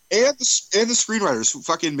 Definitely. And the screenwriters,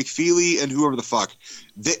 fucking McFeely and whoever the fuck,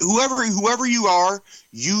 whoever you are,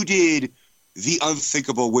 you did the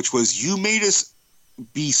unthinkable, which was you made us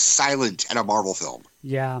be silent at a Marvel film.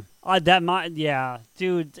 Yeah.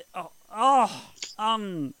 Dude.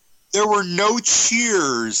 There were no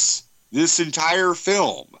cheers this entire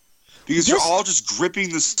film because you're all just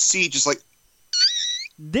gripping the seat, just like.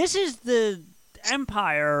 This is the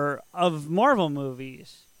empire of Marvel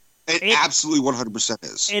movies. It absolutely 100%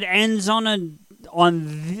 is. It ends on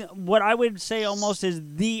what I would say almost is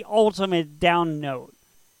the ultimate down note.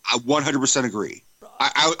 I 100% agree.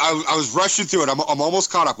 I was rushing through it. I'm almost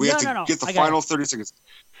caught up. We have to get the final 30 seconds.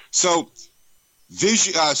 So.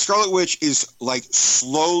 Scarlet Witch is like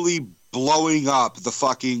slowly blowing up the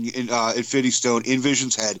fucking Infinity Stone in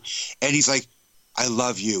Vision's head, and he's like, "I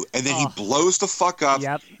love you," and then he blows the fuck up,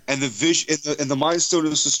 and the Vision and the Mind Stone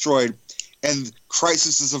is destroyed, and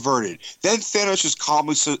crisis is averted. Then Thanos just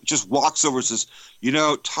calmly just walks over and says,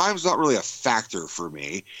 "Time's not really a factor for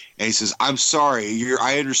me," and he says, "I'm sorry,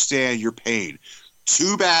 I understand your pain.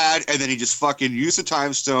 Too bad," and then he just fucking used the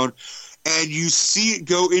Time Stone. And you see it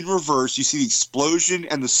go in reverse. You see the explosion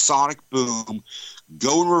and the sonic boom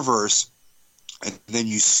go in reverse. And then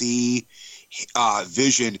you see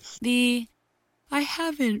Vision. I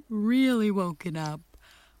haven't really woken up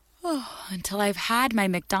until I've had my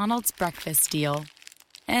McDonald's breakfast deal.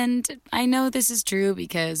 And I know this is true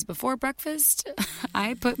because before breakfast,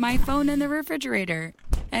 I put my phone in the refrigerator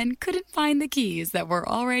and couldn't find the keys that were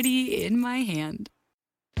already in my hand.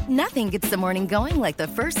 Nothing gets the morning going like the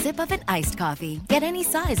first sip of an iced coffee. Get any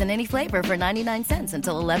size and any flavor for 99 cents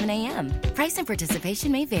until 11 a.m. Price and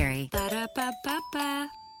participation may vary. Ba-da-ba-ba-ba.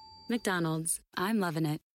 McDonald's. I'm loving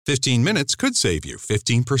it. 15 minutes could save you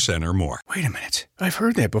 15% or more. Wait a minute. I've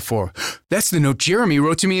heard that before. That's the note Jeremy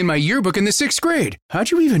wrote to me in my yearbook in the 6th grade. How'd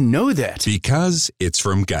you even know that? Because it's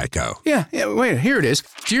from Geico. Yeah, wait, here it is.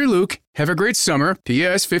 Dear Luke, have a great summer.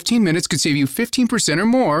 P.S. 15 minutes could save you 15% or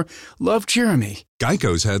more. Love, Jeremy.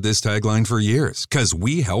 Geico's had this tagline for years because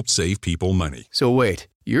we help save people money. So wait,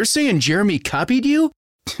 you're saying Jeremy copied you?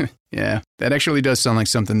 Yeah, that actually does sound like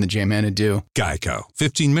something the J-Man would do. Geico.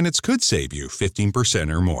 15 minutes could save you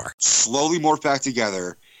 15% or more. Slowly morph back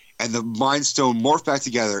together, and the Mind Stone morph back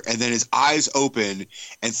together, and then his eyes open,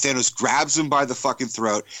 and Thanos grabs him by the fucking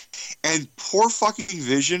throat, and poor fucking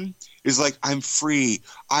Vision is like, I'm free,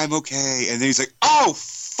 I'm okay, and then he's like, oh,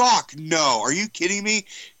 fuck, no, are you kidding me?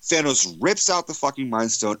 Thanos rips out the fucking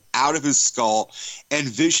Mind Stone out of his skull, and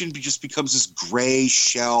Vision just becomes this gray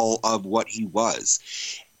shell of what he was.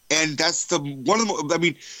 And that's all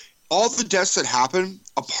the deaths that happen,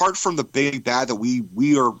 apart from the big bad that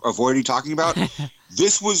we are avoiding talking about,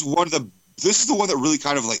 this is the one that really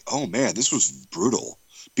kind of like, oh man, this was brutal.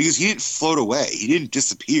 Because he didn't float away. He didn't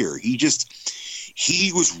disappear.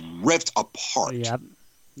 He was ripped apart.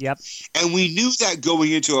 Yep. And we knew that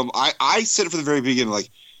going into him. I said it from the very beginning, like,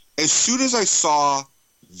 as soon as I saw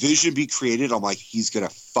Vision be created, I'm like, he's going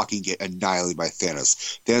to fucking get annihilated by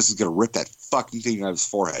Thanos. Thanos is going to rip that fucking thing out of his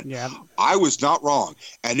forehead. Yeah. I was not wrong.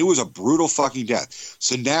 And it was a brutal fucking death.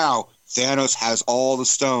 So now Thanos has all the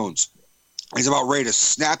stones. He's about ready to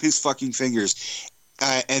snap his fucking fingers.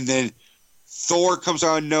 And then Thor comes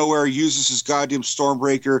out of nowhere, uses his goddamn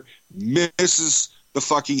Stormbreaker, misses the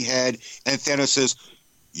fucking head, and Thanos says,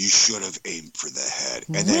 you should have aimed for the head.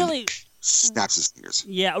 And then snaps his fingers.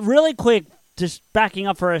 Yeah, really quick, just backing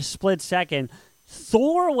up for a split second.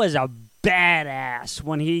 Thor was a badass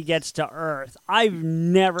when he gets to Earth. I've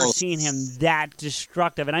never seen him that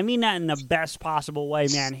destructive. And I mean that in the best possible way,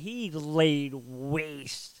 man. He laid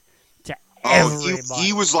waste to everybody.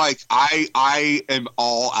 He was like, I am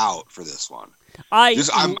all out for this one. I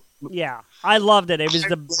loved it. It was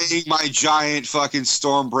playing my giant fucking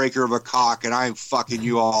Stormbreaker of a cock, and I'm fucking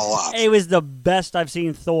you all up. It was the best I've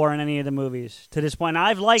seen Thor in any of the movies to this point.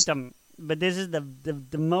 I've liked him, but this is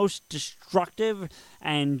the most destructive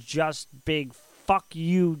and just big fuck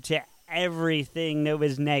you to everything that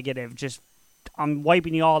was negative. Just I'm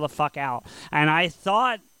wiping you all the fuck out. And I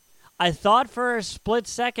thought for a split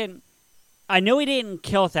second, I knew he didn't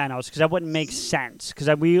kill Thanos because that wouldn't make sense.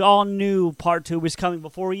 Because we all knew part 2 was coming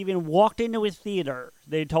before we even walked into a theater.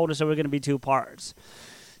 They told us there were going to be 2 parts.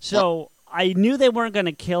 So I knew they weren't going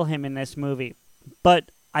to kill him in this movie.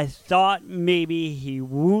 But I thought maybe he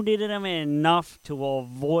wounded him enough to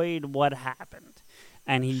avoid what happened.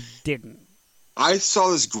 And he didn't. I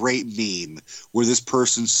saw this great meme where this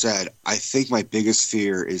person said, I think my biggest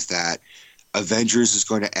fear is that Avengers is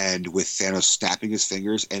going to end with Thanos snapping his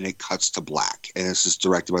fingers, and it cuts to black. And this is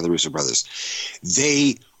directed by the Russo brothers.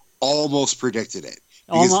 They almost predicted it.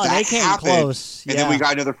 They came close. And then we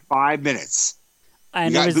got another 5 minutes.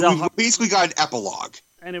 And we basically got an epilogue.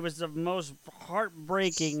 And it was the most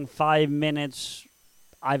heartbreaking 5 minutes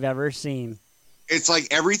I've ever seen. It's like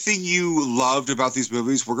everything you loved about these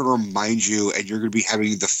movies, we're going to remind you, and you're going to be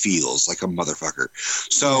having the feels like a motherfucker.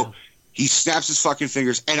 So... Yeah. He snaps his fucking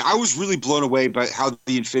fingers, and I was really blown away by how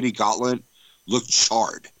the Infinity Gauntlet looked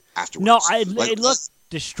charred afterwards. No, it looked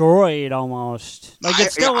destroyed almost. Like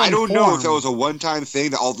it's still I don't know if that was a one-time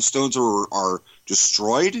thing that all the stones are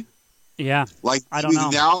destroyed. Yeah, like I don't know.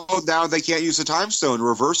 Now they can't use the Time Stone to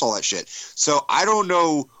reverse all that shit. So I don't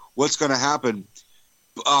know what's going to happen.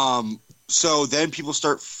 So then people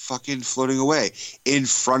start fucking floating away in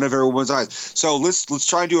front of everyone's eyes. So let's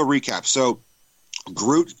try and do a recap. So.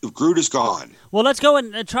 Groot is gone. Well, let's go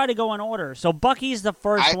and try to go in order. So Bucky's the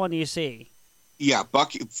first one you see. Yeah,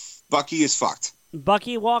 Bucky is fucked.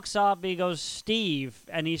 Bucky walks up, he goes, Steve,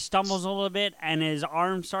 and he stumbles a little bit, and his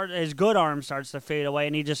good arm starts to fade away,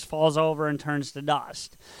 and he just falls over and turns to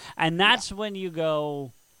dust. And that's when you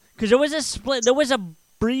go, because there was a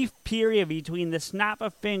brief period between the snap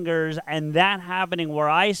of fingers and that happening where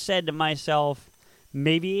I said to myself,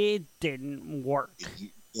 maybe it didn't work.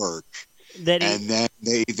 And then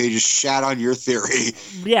they just shat on your theory.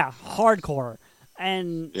 Yeah, hardcore.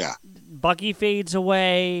 And Bucky fades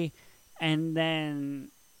away, and then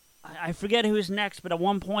I forget who's next, but at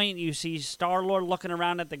one point you see Star-Lord looking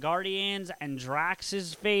around at the Guardians, and Drax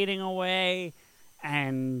is fading away,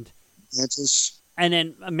 and Mantis,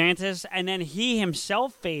 and then he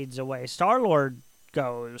himself fades away. Star-Lord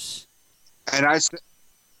goes. And I said,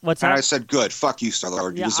 "What's that?" And I said, "Good, fuck you,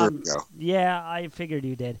 Star-Lord. You deserve to go." Yeah, I figured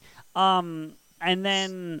you did. And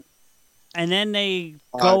then they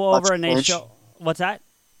go over and they show. What's that?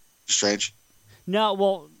 Strange. No,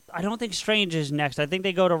 well, I don't think Strange is next. I think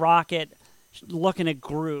they go to Rocket looking at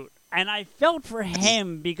Groot. And I felt for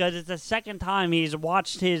him because it's the second time he's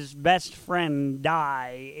watched his best friend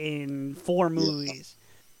die in 4 movies.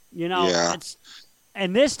 You know,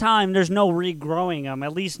 and this time there's no regrowing him,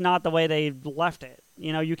 at least not the way they left it.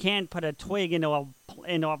 You know, you can't put a twig into a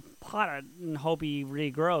pot and hope he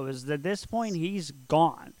regrows. At this point, he's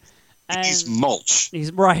gone. And he's mulch.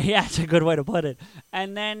 He's right. Yeah, it's a good way to put it.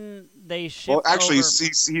 And then they shift. Well, actually, over,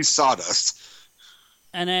 he's sawdust.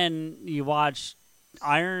 And then you watch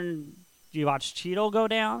Cheeto go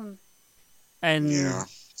down. And yeah,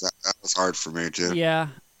 that was hard for me too. Yeah,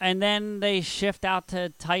 and then they shift out to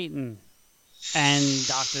Titan, and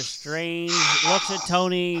Doctor Strange looks at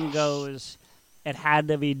Tony and goes, "It had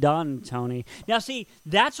to be done, Tony." Now, see,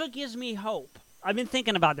 that's what gives me hope. I've been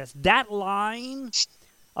thinking about this. That line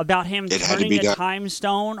about him turning a time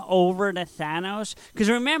stone over to Thanos. Because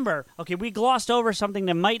remember, okay, we glossed over something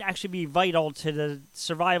that might actually be vital to the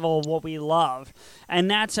survival of what we love. And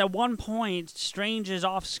that's at one point, Strange is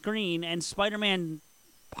off screen, and Spider-Man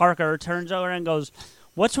Parker turns over and goes,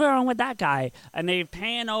 "What's wrong with that guy?" And they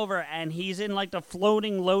pan over, and he's in like the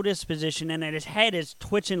floating lotus position, and his head is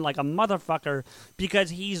twitching like a motherfucker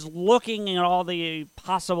because he's looking at all the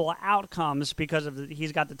possible outcomes because of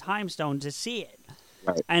he's got the time stone to see it.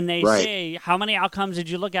 Right. And they say, "How many outcomes did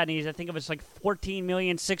you look at?" And I think it was like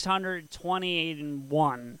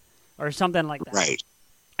 14,628,001 or something like that. Right.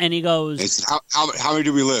 And he goes, "How many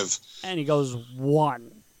do we live?" And he goes,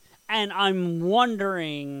 1. And I'm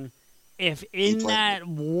wondering if in that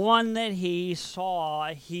one that he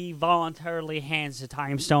saw, he voluntarily hands the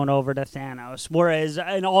time stone over to Thanos, whereas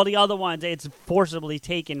in all the other ones, it's forcibly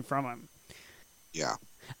taken from him. Yeah.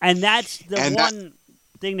 And that's the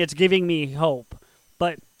thing that's giving me hope.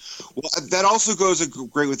 But that also goes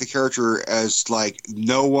great with the character as like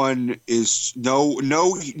no one is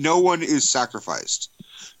sacrificed,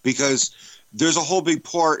 because there's a whole big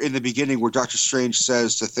part in the beginning where Doctor Strange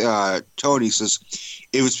says to Tony, says,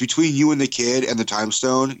 "If it's between you and the kid and the time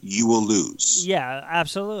stone, you will lose." Yeah,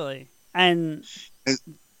 absolutely. And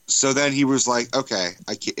so then he was like, "Okay,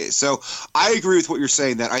 so I agree with what you're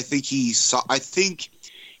saying. That I think he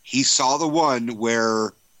saw the one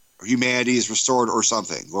where humanity is restored or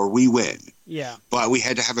something, or we win. Yeah. But we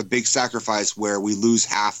had to have a big sacrifice where we lose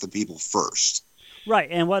half the people first. Right,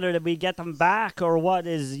 and whether we get them back or what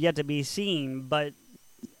is yet to be seen, but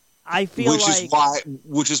I feel which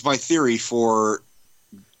is my theory for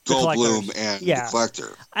Goldblum and the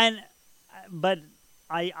Collector. But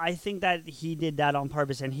I think that he did that on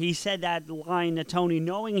purpose, and he said that line to Tony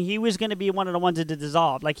knowing he was going to be one of the ones to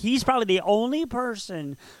dissolve. Like, he's probably the only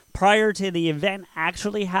person prior to the event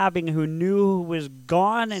actually happening who knew who was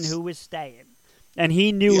gone and who was staying. And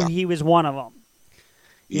he knew he was one of them.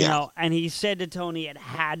 You know, and he said to Tony it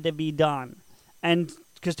had to be done. And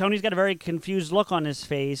because Tony's got a very confused look on his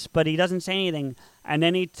face, but he doesn't say anything. And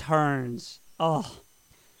then he turns. Oh.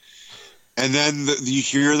 And then you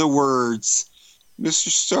hear the words, "Mr.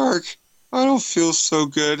 Stark, I don't feel so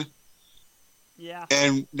good." Yeah.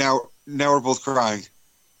 And now we're both crying.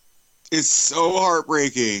 It's so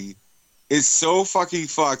heartbreaking. It's so fucking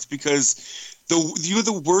fucked because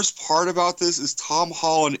the worst part about this is Tom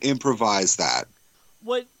Holland improvised that.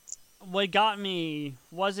 What got me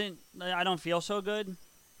wasn't I don't feel so good.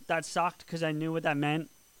 That sucked because I knew what that meant.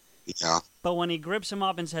 Yeah. But when he grips him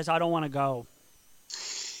up and says, "I don't want to go,"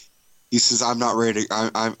 he says, "I'm not ready.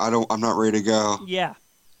 I'm not ready to go." Yeah.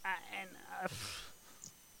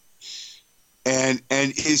 And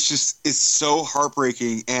it's so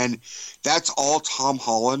heartbreaking, and that's all Tom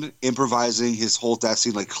Holland improvising his whole death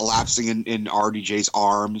scene, like collapsing in RDJ's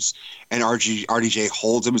arms, and RDJ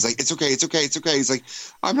holds him. He's like, "It's okay, it's okay, it's okay." He's like,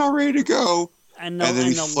 "I'm not ready to go." And then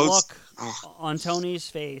the look on Tony's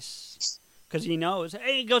face, because he knows. And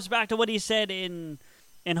he goes back to what he said in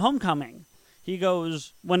Homecoming. He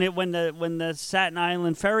goes when the Staten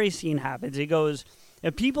Island ferry scene happens. He goes,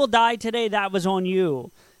 "If people died today, that was on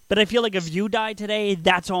you. But I feel like if you die today,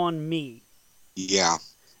 that's on me." Yeah.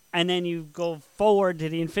 And then you go forward to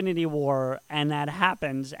the Infinity War, and that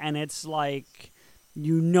happens, and it's like,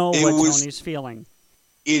 what Tony's feeling.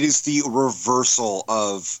 It is the reversal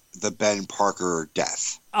of the Ben Parker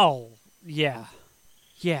death. Oh, yeah.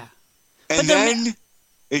 Yeah. And then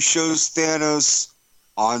it shows Thanos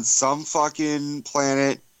on some fucking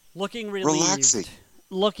planet looking relieved. Relaxing.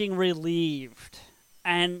 Looking relieved.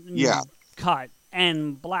 And cut.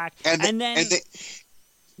 And black. And then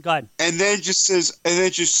go ahead. And then it just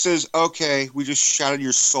says, okay, we just shattered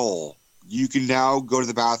your soul. You can now go to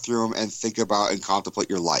the bathroom and think about and contemplate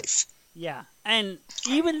your life. Yeah. And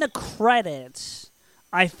even the credits,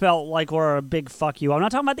 I felt like were a big fuck you. I'm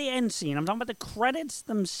not talking about the end scene. I'm talking about the credits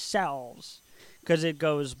themselves. Because it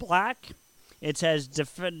goes black. It says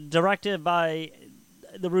directed by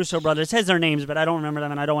the Russo brothers. It says their names, but I don't remember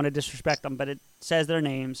them, and I don't want to disrespect them, but it says their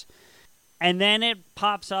names. And then it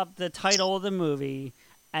pops up the title of the movie,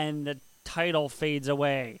 and the title fades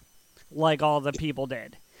away like all the people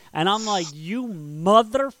did. And I'm like, you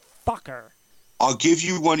motherfucker. I'll give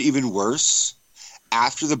you one even worse.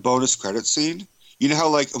 After the bonus credit scene, you know how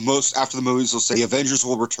like most after the movies will say Avengers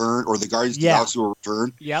will return or the Guardians of the Galaxy will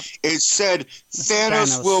return? Yep. It said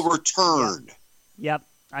Thanos will return. Yep.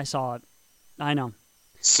 I saw it. I know.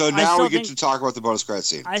 So now we get to talk about the bonus credit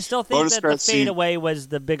scene. I still think that the fade away was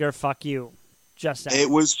the bigger fuck you. Just saying. It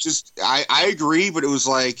was just, I agree, but it was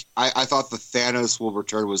like, I thought the Thanos will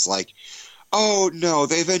return was like, oh no,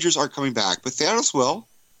 the Avengers aren't coming back, but Thanos will.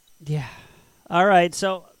 Yeah. All right.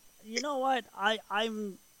 So, you know what?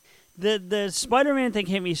 I'm the Spider-Man thing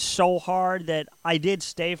hit me so hard that I did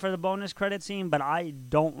stay for the bonus credit scene, but I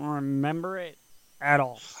don't remember it at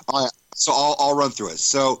all. All right. So I'll run through it.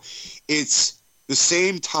 So it's the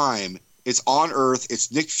same time. It's on Earth.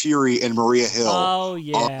 It's Nick Fury and Maria Hill. Oh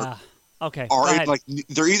yeah. Okay. Are in, like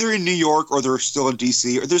they're either in New York or they're still in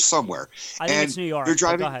DC or they're somewhere. I think it's New York. They're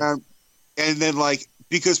driving around, and then like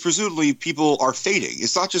because presumably people are fading.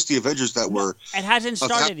 It's not just the Avengers that were. It hasn't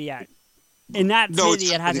started yet. In that city,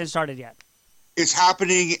 it hasn't started yet. It's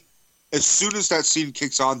happening as soon as that scene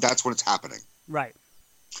kicks on. That's when it's happening. Right.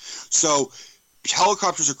 So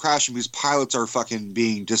helicopters are crashing because pilots are fucking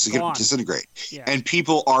being disintegrate, and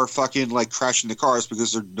people are fucking like crashing the cars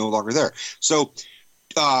because they're no longer there. So.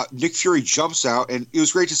 Nick Fury jumps out, and it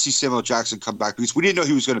was great to see Samuel Jackson come back because we didn't know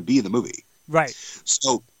he was going to be in the movie. Right.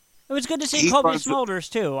 So it was good to see Kobe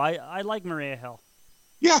Smulders too. I like Maria Hill.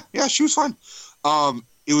 Yeah, she was fun.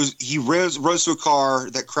 He runs to a car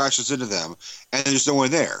that crashes into them, and there's no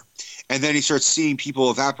one there. And then he starts seeing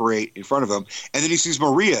people evaporate in front of him, and then he sees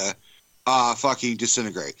Maria fucking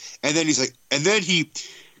disintegrate. And then he's like, and then he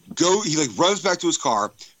like runs back to his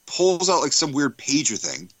car, pulls out like some weird pager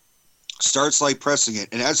thing. Starts like pressing it,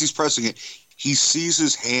 and as he's pressing it, he sees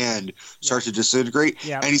his hand start to disintegrate,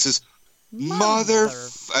 and he says, "Mother,"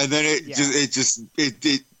 and then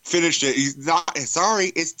it finished it. He's not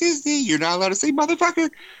sorry. It's Disney. You're not allowed to say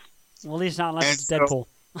 "motherfucker." Well, at least not unless it's Deadpool.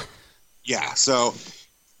 Yeah. So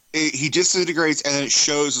he disintegrates, and then it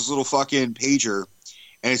shows his little fucking pager,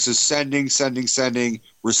 and it says "sending,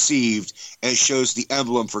 received," and it shows the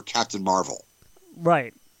emblem for Captain Marvel.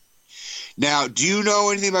 Right. Now, do you know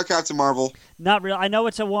anything about Captain Marvel? Not really. I know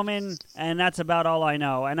it's a woman, and that's about all I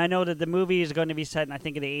know. And I know that the movie is going to be set in, I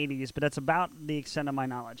think, in the 80s, but that's about the extent of my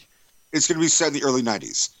knowledge. It's going to be set in the early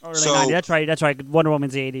 90s. Early 90s. That's right. Wonder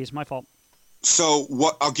Woman's the 80s. My fault. So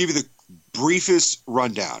I'll give you the briefest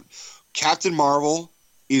rundown. Captain Marvel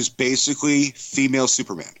is basically female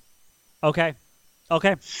Superman. Okay.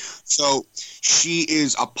 So she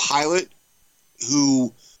is a pilot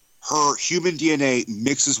who... her human DNA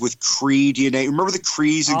mixes with Kree DNA. Remember the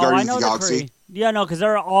Krees in Guardians of the Galaxy? Yeah, no, because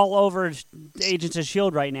they're all over Agents of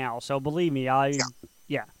S.H.I.E.L.D. right now. So believe me,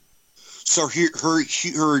 yeah. So her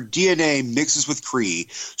DNA mixes with Kree,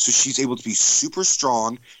 so she's able to be super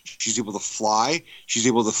strong. She's able to fly. She's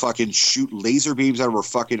able to fucking shoot laser beams out of her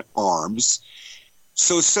fucking arms.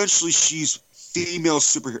 So essentially, she's female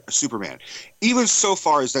Superman. Even so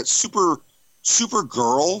far as that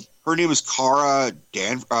Supergirl. Her name is Kara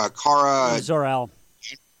Zor-El.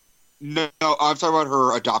 No, I'm talking about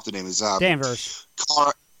her adopted name is Danvers.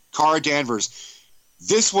 Kara Danvers.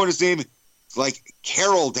 This one is named like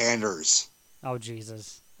Carol Danvers. Oh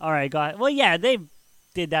Jesus! All right, go ahead. Well, yeah, they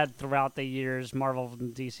did that throughout the years, Marvel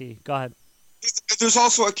and DC. Go ahead. There's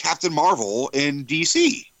also a Captain Marvel in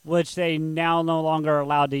DC, which they now no longer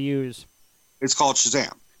allowed to use. It's called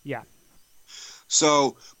Shazam. Yeah.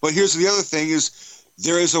 So, but here's the other thing is.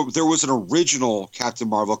 There was an original Captain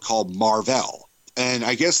Marvel called Mar-Vell, and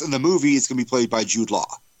I guess in the movie it's going to be played by Jude Law.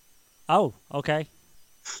 Oh, okay.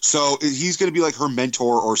 So he's going to be like her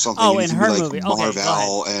mentor or something. Oh, in her movie.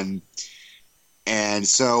 Mar-Vell, and And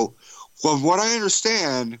so, from what I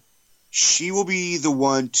understand, she will be the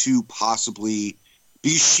one to possibly,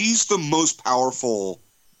 because she's the most powerful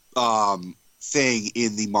thing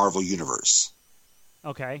in the Marvel universe.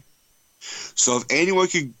 Okay. So if anyone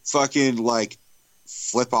could fucking like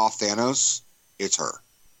flip off Thanos, it's her.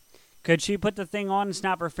 Could she put the thing on and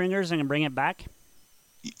snap her fingers and bring it back?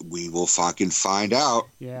 We will fucking find out.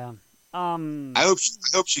 Yeah. I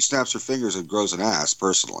hope she snaps her fingers and grows an ass,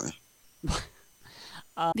 personally.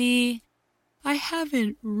 I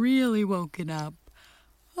haven't really woken up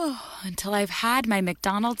until I've had my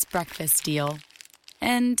McDonald's breakfast deal.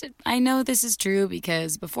 And I know this is true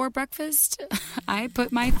because before breakfast, I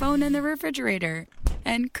put my phone in the refrigerator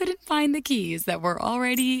and couldn't find the keys that were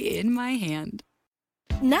already in my hand.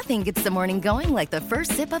 Nothing gets the morning going like the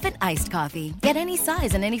first sip of an iced coffee. Get any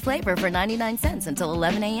size and any flavor for 99 cents until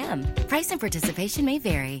 11 a.m. Price and participation may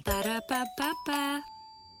vary. Ba-da-ba-ba-ba.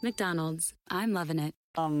 McDonald's. I'm loving it.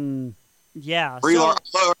 Yeah. Brie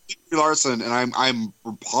Larson, and I'm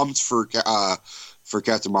pumped for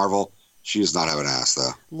Captain Marvel. She does not have an ass,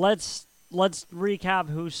 though. Let's recap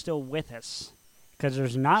who's still with us, because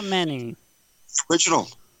there's not many.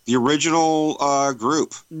 The original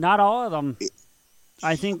group. Not all of them.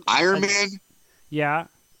 I think Iron Man. Yeah,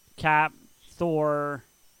 Cap, Thor.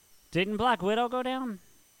 Didn't Black Widow go down?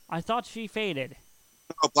 I thought she faded.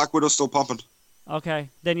 No, Black Widow's still pumping. Okay,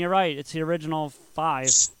 then you're right. It's the original 5.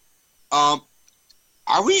 Are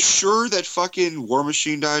we sure that fucking War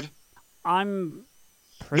Machine died? I'm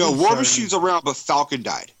pretty No, War certain. Machine's around, but Falcon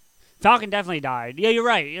died. Falcon definitely died. Yeah, you're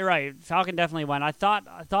right. Falcon definitely went. I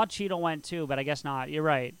thought Cheetah went too, but I guess not. You're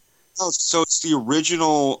right. Oh, so it's the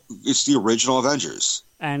original. It's the original Avengers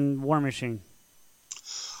and War Machine.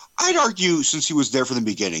 I'd argue, since he was there from the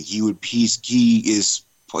beginning, he's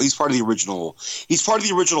part of the original. He's part of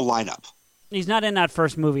the original lineup. He's not in that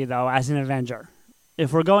first movie though, as an Avenger.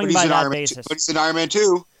 If we're going by that basis, but he's in Iron Man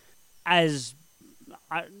 2.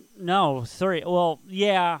 No, 3. Well,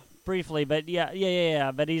 yeah, briefly, but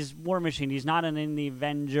yeah. But he's War Machine. He's not in the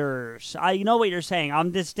Avengers. I know what you're saying.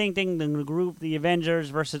 I'm distincting the group, the Avengers,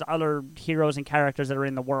 versus other heroes and characters that are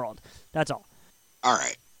in the world. That's all. All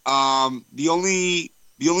right. The only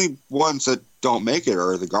ones that don't make it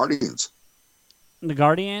are the Guardians. The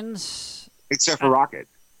Guardians, except for Rocket.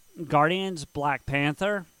 Guardians, Black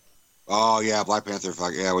Panther. Oh yeah, Black Panther.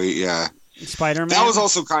 Fuck yeah. Spider-Man. That was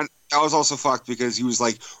also fucked because he was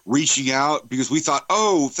like reaching out because we thought,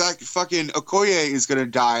 oh, that fucking Okoye is gonna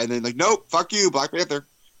die, and then like, nope, fuck you, Black Panther.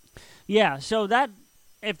 Yeah, so that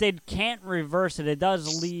if they can't reverse it, it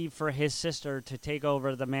does leave for his sister to take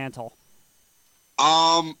over the mantle.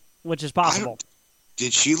 Which is possible.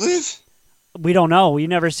 Did she live? We don't know. We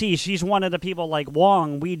never see. She's one of the people like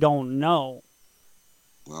Wong. We don't know.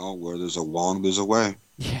 Well, where there's a Wong, there's a way.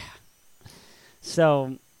 Yeah.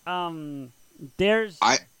 So, there's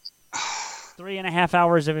 3.5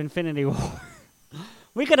 hours of Infinity War.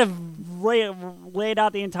 We could have laid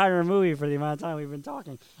out the entire movie for the amount of time we've been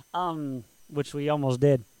talking, which we almost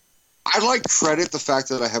did. I'd like credit the fact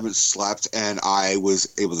that I haven't slept and I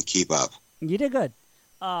was able to keep up. You did good.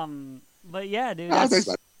 But yeah, dude,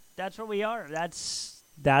 that's where we are. That's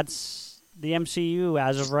the MCU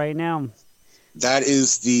as of right now. That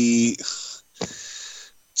is the...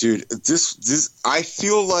 Dude, this I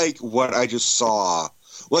feel like what I just saw,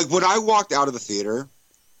 like when I walked out of the theater,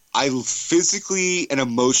 I physically and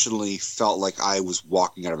emotionally felt like I was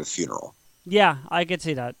walking out of a funeral. Yeah, I could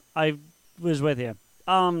see that. I was with you.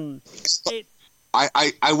 I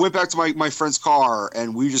went back to my friend's car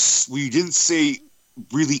and we didn't say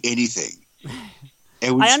really anything.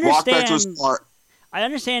 And we just walked back to his car. I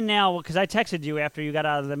understand now because I texted you after you got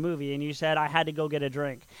out of the movie and you said I had to go get a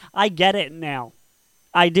drink. I get it now.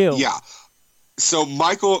 I do. Yeah. So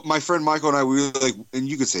Michael, my friend Michael and I, we were like, and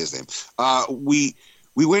you could say his name.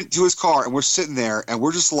 We went to his car and we're sitting there and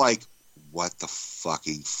we're just like, what the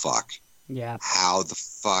fucking fuck? Yeah. How the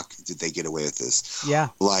fuck did they get away with this? Yeah.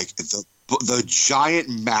 Like the giant,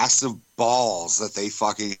 massive balls that they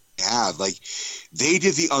fucking have. Like they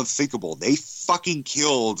did the unthinkable. They fucking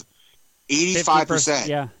killed 85%.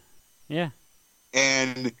 Yeah. Yeah.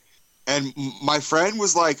 And my friend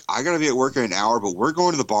was like, I got to be at work in an hour, but we're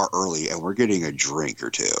going to the bar early and we're getting a drink or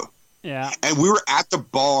two. Yeah. And we were at the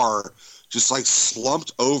bar just like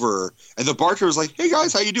slumped over. And the bartender was like, hey,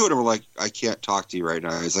 guys, how you doing? And we're like, I can't talk to you right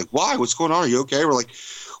now. He's like, why? What's going on? Are you okay? We're like,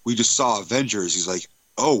 we just saw Avengers. He's like,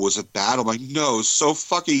 oh, was it bad? I'm like, no, it's so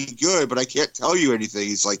fucking good, but I can't tell you anything.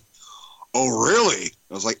 He's like, oh, really?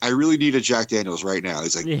 I was like, I really need a Jack Daniels right now.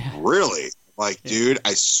 He's like, really? I'm like, dude,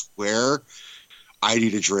 I swear I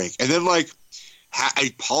need a drink. And then, like,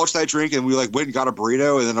 I polished that drink, and we like went and got a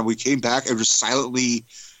burrito, and then we came back and just silently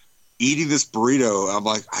eating this burrito. I'm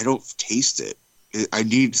like, I don't taste it. I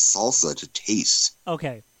need salsa to taste.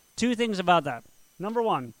 Okay, 2 things about that. Number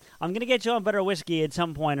 1, I'm going to get you on better whiskey at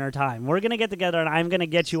some point in our time. We're going to get together, and I'm going to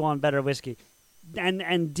get you on better whiskey.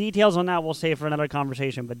 And details on that we'll save for another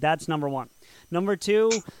conversation, but that's number 1. Number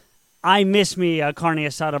 2, I miss me a carne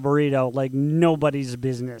asada burrito like nobody's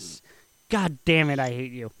business. God damn it, I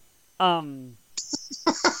hate you.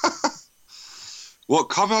 Well,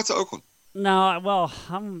 come out to Oakland. No, well,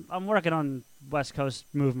 I'm working on West Coast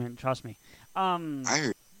movement, trust me. I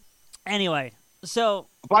hear. Anyway, so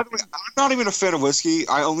by the way, I'm not even a fan of whiskey.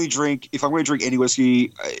 I only drink, if I'm going to drink any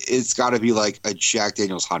whiskey, it's got to be like a Jack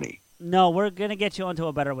Daniel's honey. No, we're gonna get you onto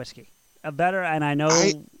a better whiskey, and I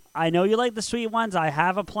know you like the sweet ones. I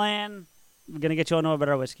have a plan. I'm gonna get you onto a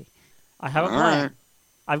better whiskey. I have a plan. Right.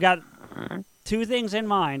 I've got 2 things in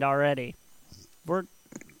mind already. We're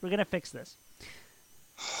gonna fix this.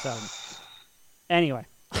 So, anyway,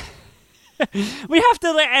 we have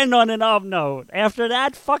to end on an up note. After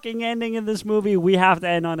that fucking ending in this movie, we have to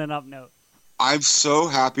end on an up note. I'm so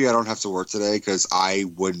happy I don't have to work today because I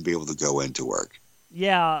wouldn't be able to go into work.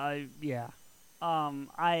 Yeah. Yeah. I'm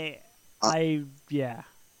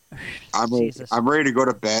Jesus. I'm ready to go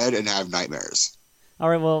to bed and have nightmares. All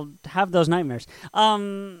right, well, have those nightmares.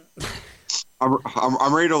 I'm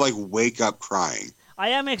ready to like wake up crying.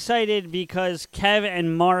 I am excited because Kev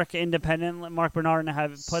and Mark Bernard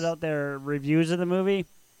have put out their reviews of the movie,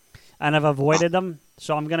 and I've avoided them,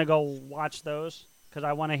 so I'm gonna go watch those because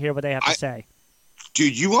I want to hear what they have to say.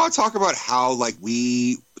 Dude, you want to talk about how like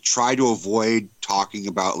we try to avoid talking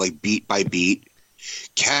about like beat by beat?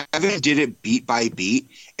 Kevin did it beat by beat,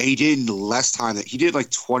 and he did it in less time. He did like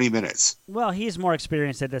 20 minutes. Well, he's more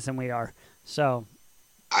experienced at this than we are, so.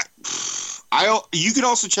 You can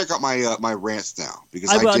also check out my my rants now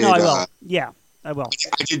because I will. Yeah, I will.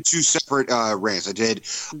 I did 2 separate rants. I did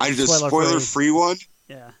a spoiler-free one.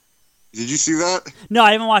 Yeah. Did you see that? No,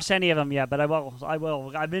 I haven't watched any of them yet, but I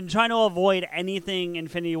will. I've been trying to avoid anything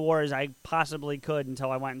Infinity War as I possibly could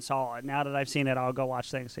until I went and saw it. Now that I've seen it, I'll go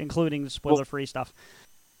watch things, including the spoiler-free stuff.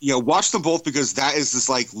 Yeah, watch them both because that is just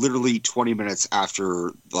like literally 20 minutes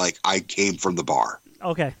after like I came from the bar.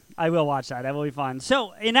 Okay, I will watch that. That will be fun.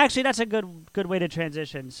 So, and actually, that's a good way to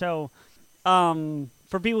transition. So,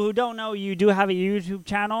 for people who don't know, you do have a YouTube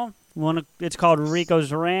channel. It's called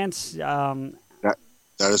Rico's Rants.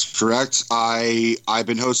 That is correct. I've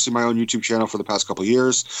been hosting my own YouTube channel for the past couple of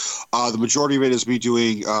years. The majority of it is me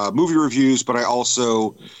doing movie reviews, but I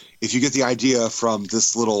also, if you get the idea from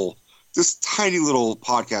this tiny little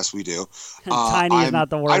podcast we do, tiny is not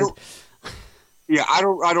the word. I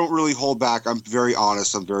don't really hold back. I'm very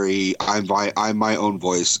honest. I'm my own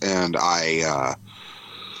voice, and I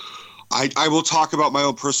will talk about my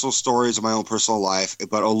own personal stories and my own personal life,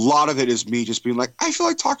 but a lot of it is me just being like, I feel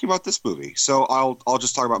like talking about this movie, so I'll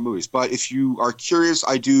just talk about movies. But if you are curious,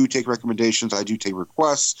 I do take recommendations. I do take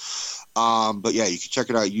requests. But yeah, you can check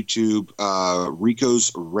it out, YouTube,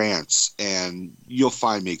 Rico's Rants, and you'll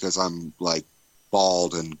find me because I'm like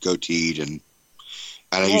bald and goateed, and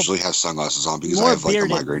I usually have sunglasses on because I have like a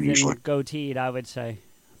migraine usually. Goateed, I would say,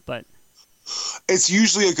 but it's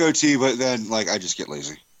usually a goatee, but then like I just get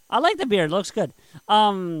lazy. I like the beard; looks good.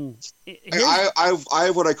 I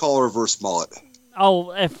have what I call a reverse mullet.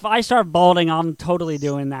 Oh, if I start balding, I'm totally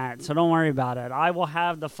doing that. So don't worry about it. I will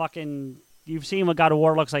have the fucking. You've seen what God of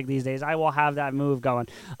War looks like these days. I will have that move going.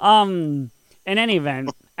 In any event,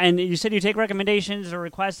 and you said you take recommendations or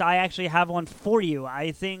requests. I actually have one for you.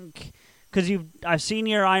 I think because I've seen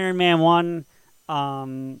your Iron Man one,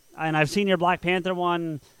 and I've seen your Black Panther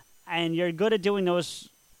one, and you're good at doing those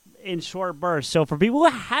in short bursts. So for people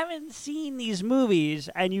who haven't seen these movies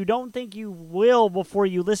and you don't think you will before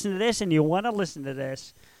you listen to this and you want to listen to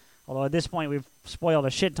this, although at this point we've spoiled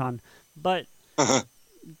a shit ton, but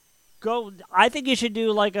I think you should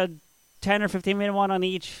do like a 10 or 15 minute one on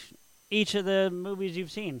each of the movies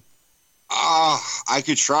you've seen. I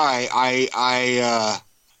could try.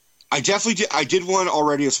 I definitely did. I did one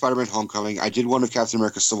already of Spider-Man: Homecoming. I did one of Captain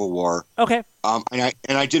America: Civil War. Okay. And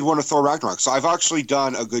I did one of Thor: Ragnarok. So I've actually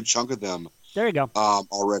done a good chunk of them. There you go.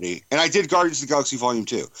 Already, and I did Guardians of the Galaxy Volume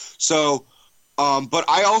 2. So, but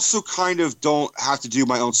I also kind of don't have to do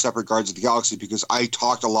my own separate Guardians of the Galaxy because I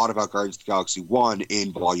talked a lot about Guardians of the Galaxy 1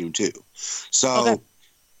 in Volume 2. So,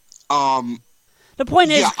 okay. The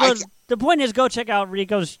point is, go check out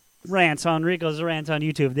Rico's Rants on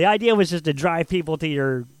YouTube. The idea was just to drive people to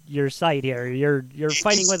your your site here. You're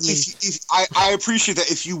fighting with me. I appreciate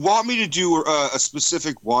that. If you want me to do a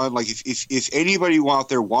specific one, like if anybody out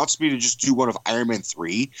there wants me to just do one of Iron Man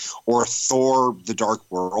 3 or Thor: The Dark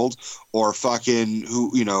World or fucking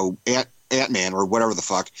Ant-Man or whatever the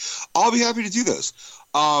fuck, I'll be happy to do those.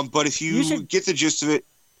 But if you get the gist of it,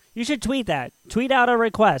 you should tweet that. Tweet out a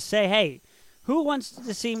request. Say, hey, who wants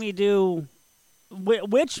to see me do?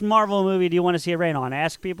 Which Marvel movie do you want to see a rain on?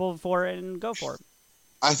 Ask people for it and go for it.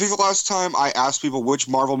 I think the last time I asked people which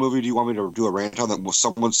Marvel movie do you want me to do a rant on, that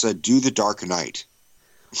someone said, do The Dark Knight.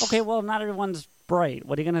 Okay, well, not everyone's bright.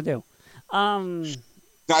 What are you going to do? No,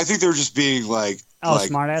 I think they're just being like...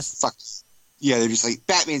 smartass? Fuck. Yeah, they're just like,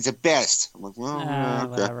 Batman's the best. I'm like, well, okay.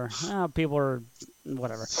 Whatever. People are...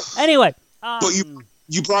 Whatever. Anyway. But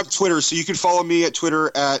you brought up Twitter, so you can follow me at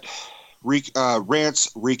Twitter at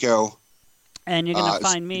Rants Rico. And you're going to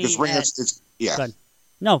find me because Rants, it's... Yeah. Good.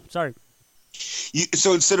 No, sorry.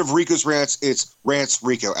 So instead of Rico's Rants, it's Rants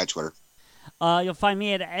Rico at Twitter. You'll find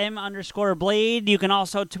me at M_Blade. You can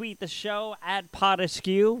also tweet the show at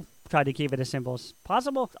Podaskew. Try to keep it as simple as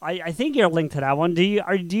possible. I think you're linked to that one. Do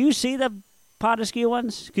you see the Podaskew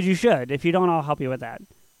ones? Because you should. If you don't, I'll help you with that.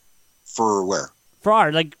 For where?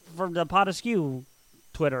 For the Podaskew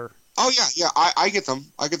Twitter. Oh yeah. I get them.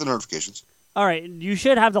 I get the notifications. All right. You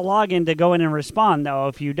should have the login to go in and respond, though.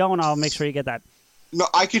 If you don't, I'll make sure you get that. No,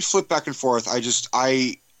 I could flip back and forth.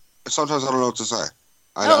 Sometimes I don't know what to say.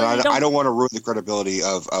 I don't want to ruin the credibility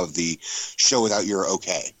of the show without your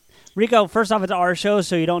okay. Rico, first off, it's our show,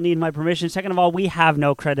 so you don't need my permission. Second of all, we have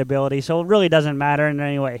no credibility, so it really doesn't matter in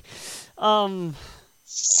any way.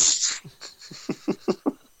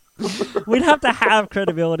 We'd have to have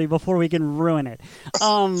credibility before we can ruin it.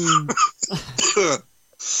 That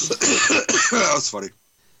was funny.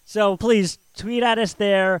 So please tweet at us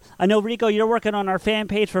there. I know, Rico, you're working on our fan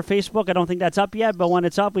page for Facebook. I don't think that's up yet, but when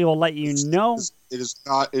it's up, we will let you know. It is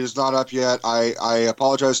not up yet. I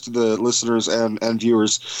apologize to the listeners and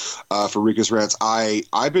viewers for Rico's Rants.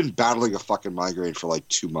 I've been battling a fucking migraine for like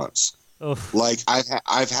 2 months. Oof. Like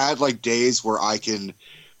I've had like days where I can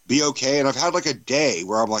be okay, and I've had like a day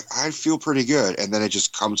where I'm like, I feel pretty good, and then it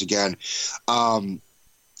just comes again.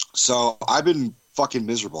 So I've been fucking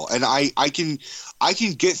miserable, and I can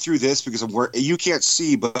get through this because you can't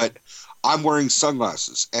see, but I'm wearing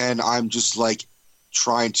sunglasses, and I'm just like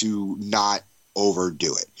trying to not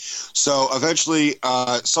overdo it. So eventually,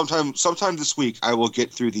 sometime this week, I will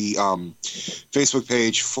get through the Facebook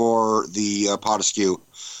page for the Podaskew.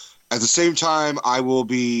 At the same time, I will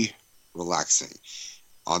be relaxing.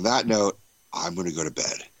 On that note, I'm going to go to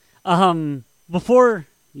bed. Before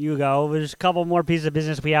you go, there's a couple more pieces of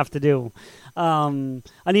business we have to do. I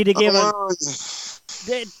need to give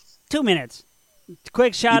 2 minutes.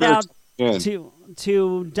 Quick shout out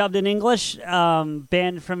to Dubbed in English,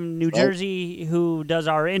 band from New Jersey who does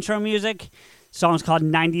our intro music. Song's called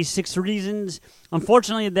 96 Reasons.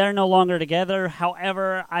 Unfortunately, they're no longer together.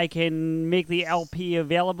 However, I can make the LP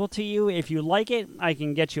available to you. If you like it, I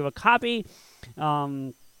can get you a copy.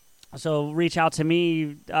 So reach out to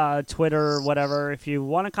me, Twitter, whatever, if you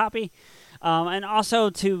want a copy. And also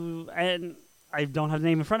and I don't have the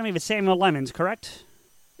name in front of me, but Samuel Lemons, correct?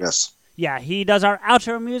 Yes. Yeah, he does our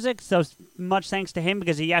outro music, so much thanks to him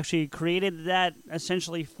because he actually created that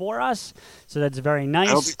essentially for us. So that's very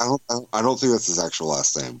nice. I don't think that's his actual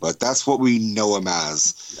last name, but that's what we know him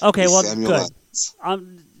as. Okay, well, Samuel good.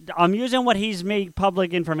 Lemons. I'm using what he's made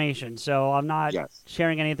public information, so I'm not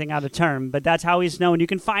sharing anything out of turn, but that's how he's known. You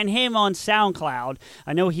can find him on SoundCloud.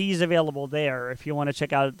 I know he's available there if you want to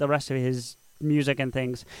check out the rest of his music and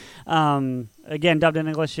things. Again, Dubbed in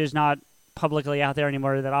English is not publicly out there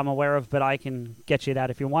anymore that I'm aware of, but I can get you that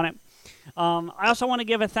if you want it. I also want to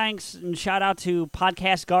give a thanks and shout out to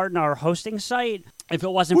Podcast Garden, our hosting site. If it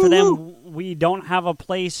wasn't for them, we don't have a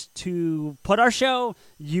place to put our show.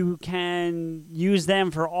 You can use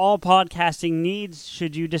them for all podcasting needs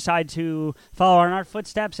should you decide to follow in our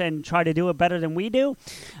footsteps and try to do it better than we do.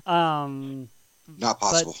 Not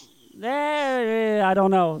possible. I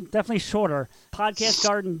don't know. Definitely shorter.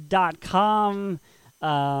 Podcastgarden.com.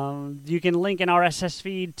 You can link an RSS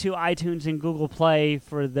feed to iTunes and Google Play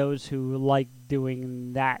for those who like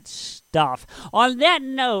doing that stuff. On that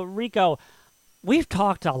note, Rico, we've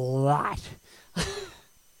talked a lot.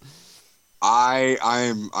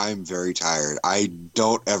 I'm very tired. I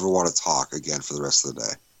don't ever want to talk again for the rest of the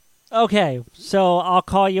day. Okay, so I'll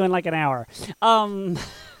call you in like an hour. I'll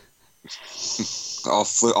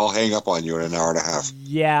hang up on you in an hour and a half.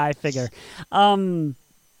 Yeah, I figure.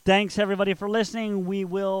 Thanks, everybody, for listening. We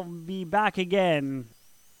will be back again.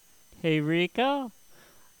 Hey, Rico,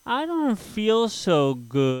 I don't feel so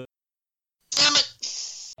good. Damn it!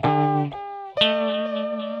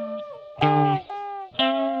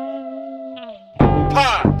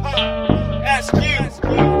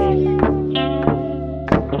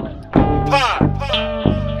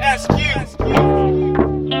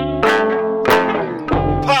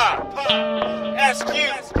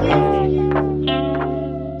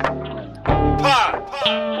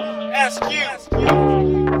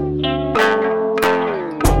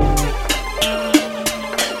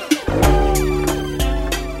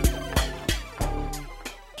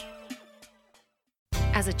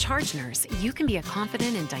 As a charge nurse, you can be a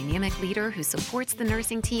confident and dynamic leader who supports the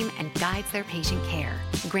nursing team and guides their patient care.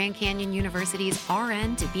 Grand Canyon University's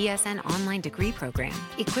RN to BSN online degree program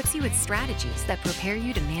equips you with strategies that prepare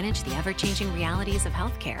you to manage the ever-changing realities of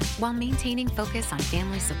healthcare while maintaining focus on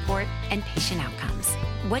family support and patient outcomes.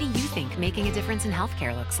 What do you think making a difference in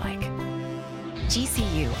healthcare looks like?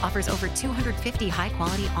 GCU offers over 250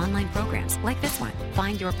 high-quality online programs like this one.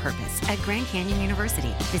 Find your purpose at Grand Canyon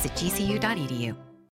University. Visit gcu.edu.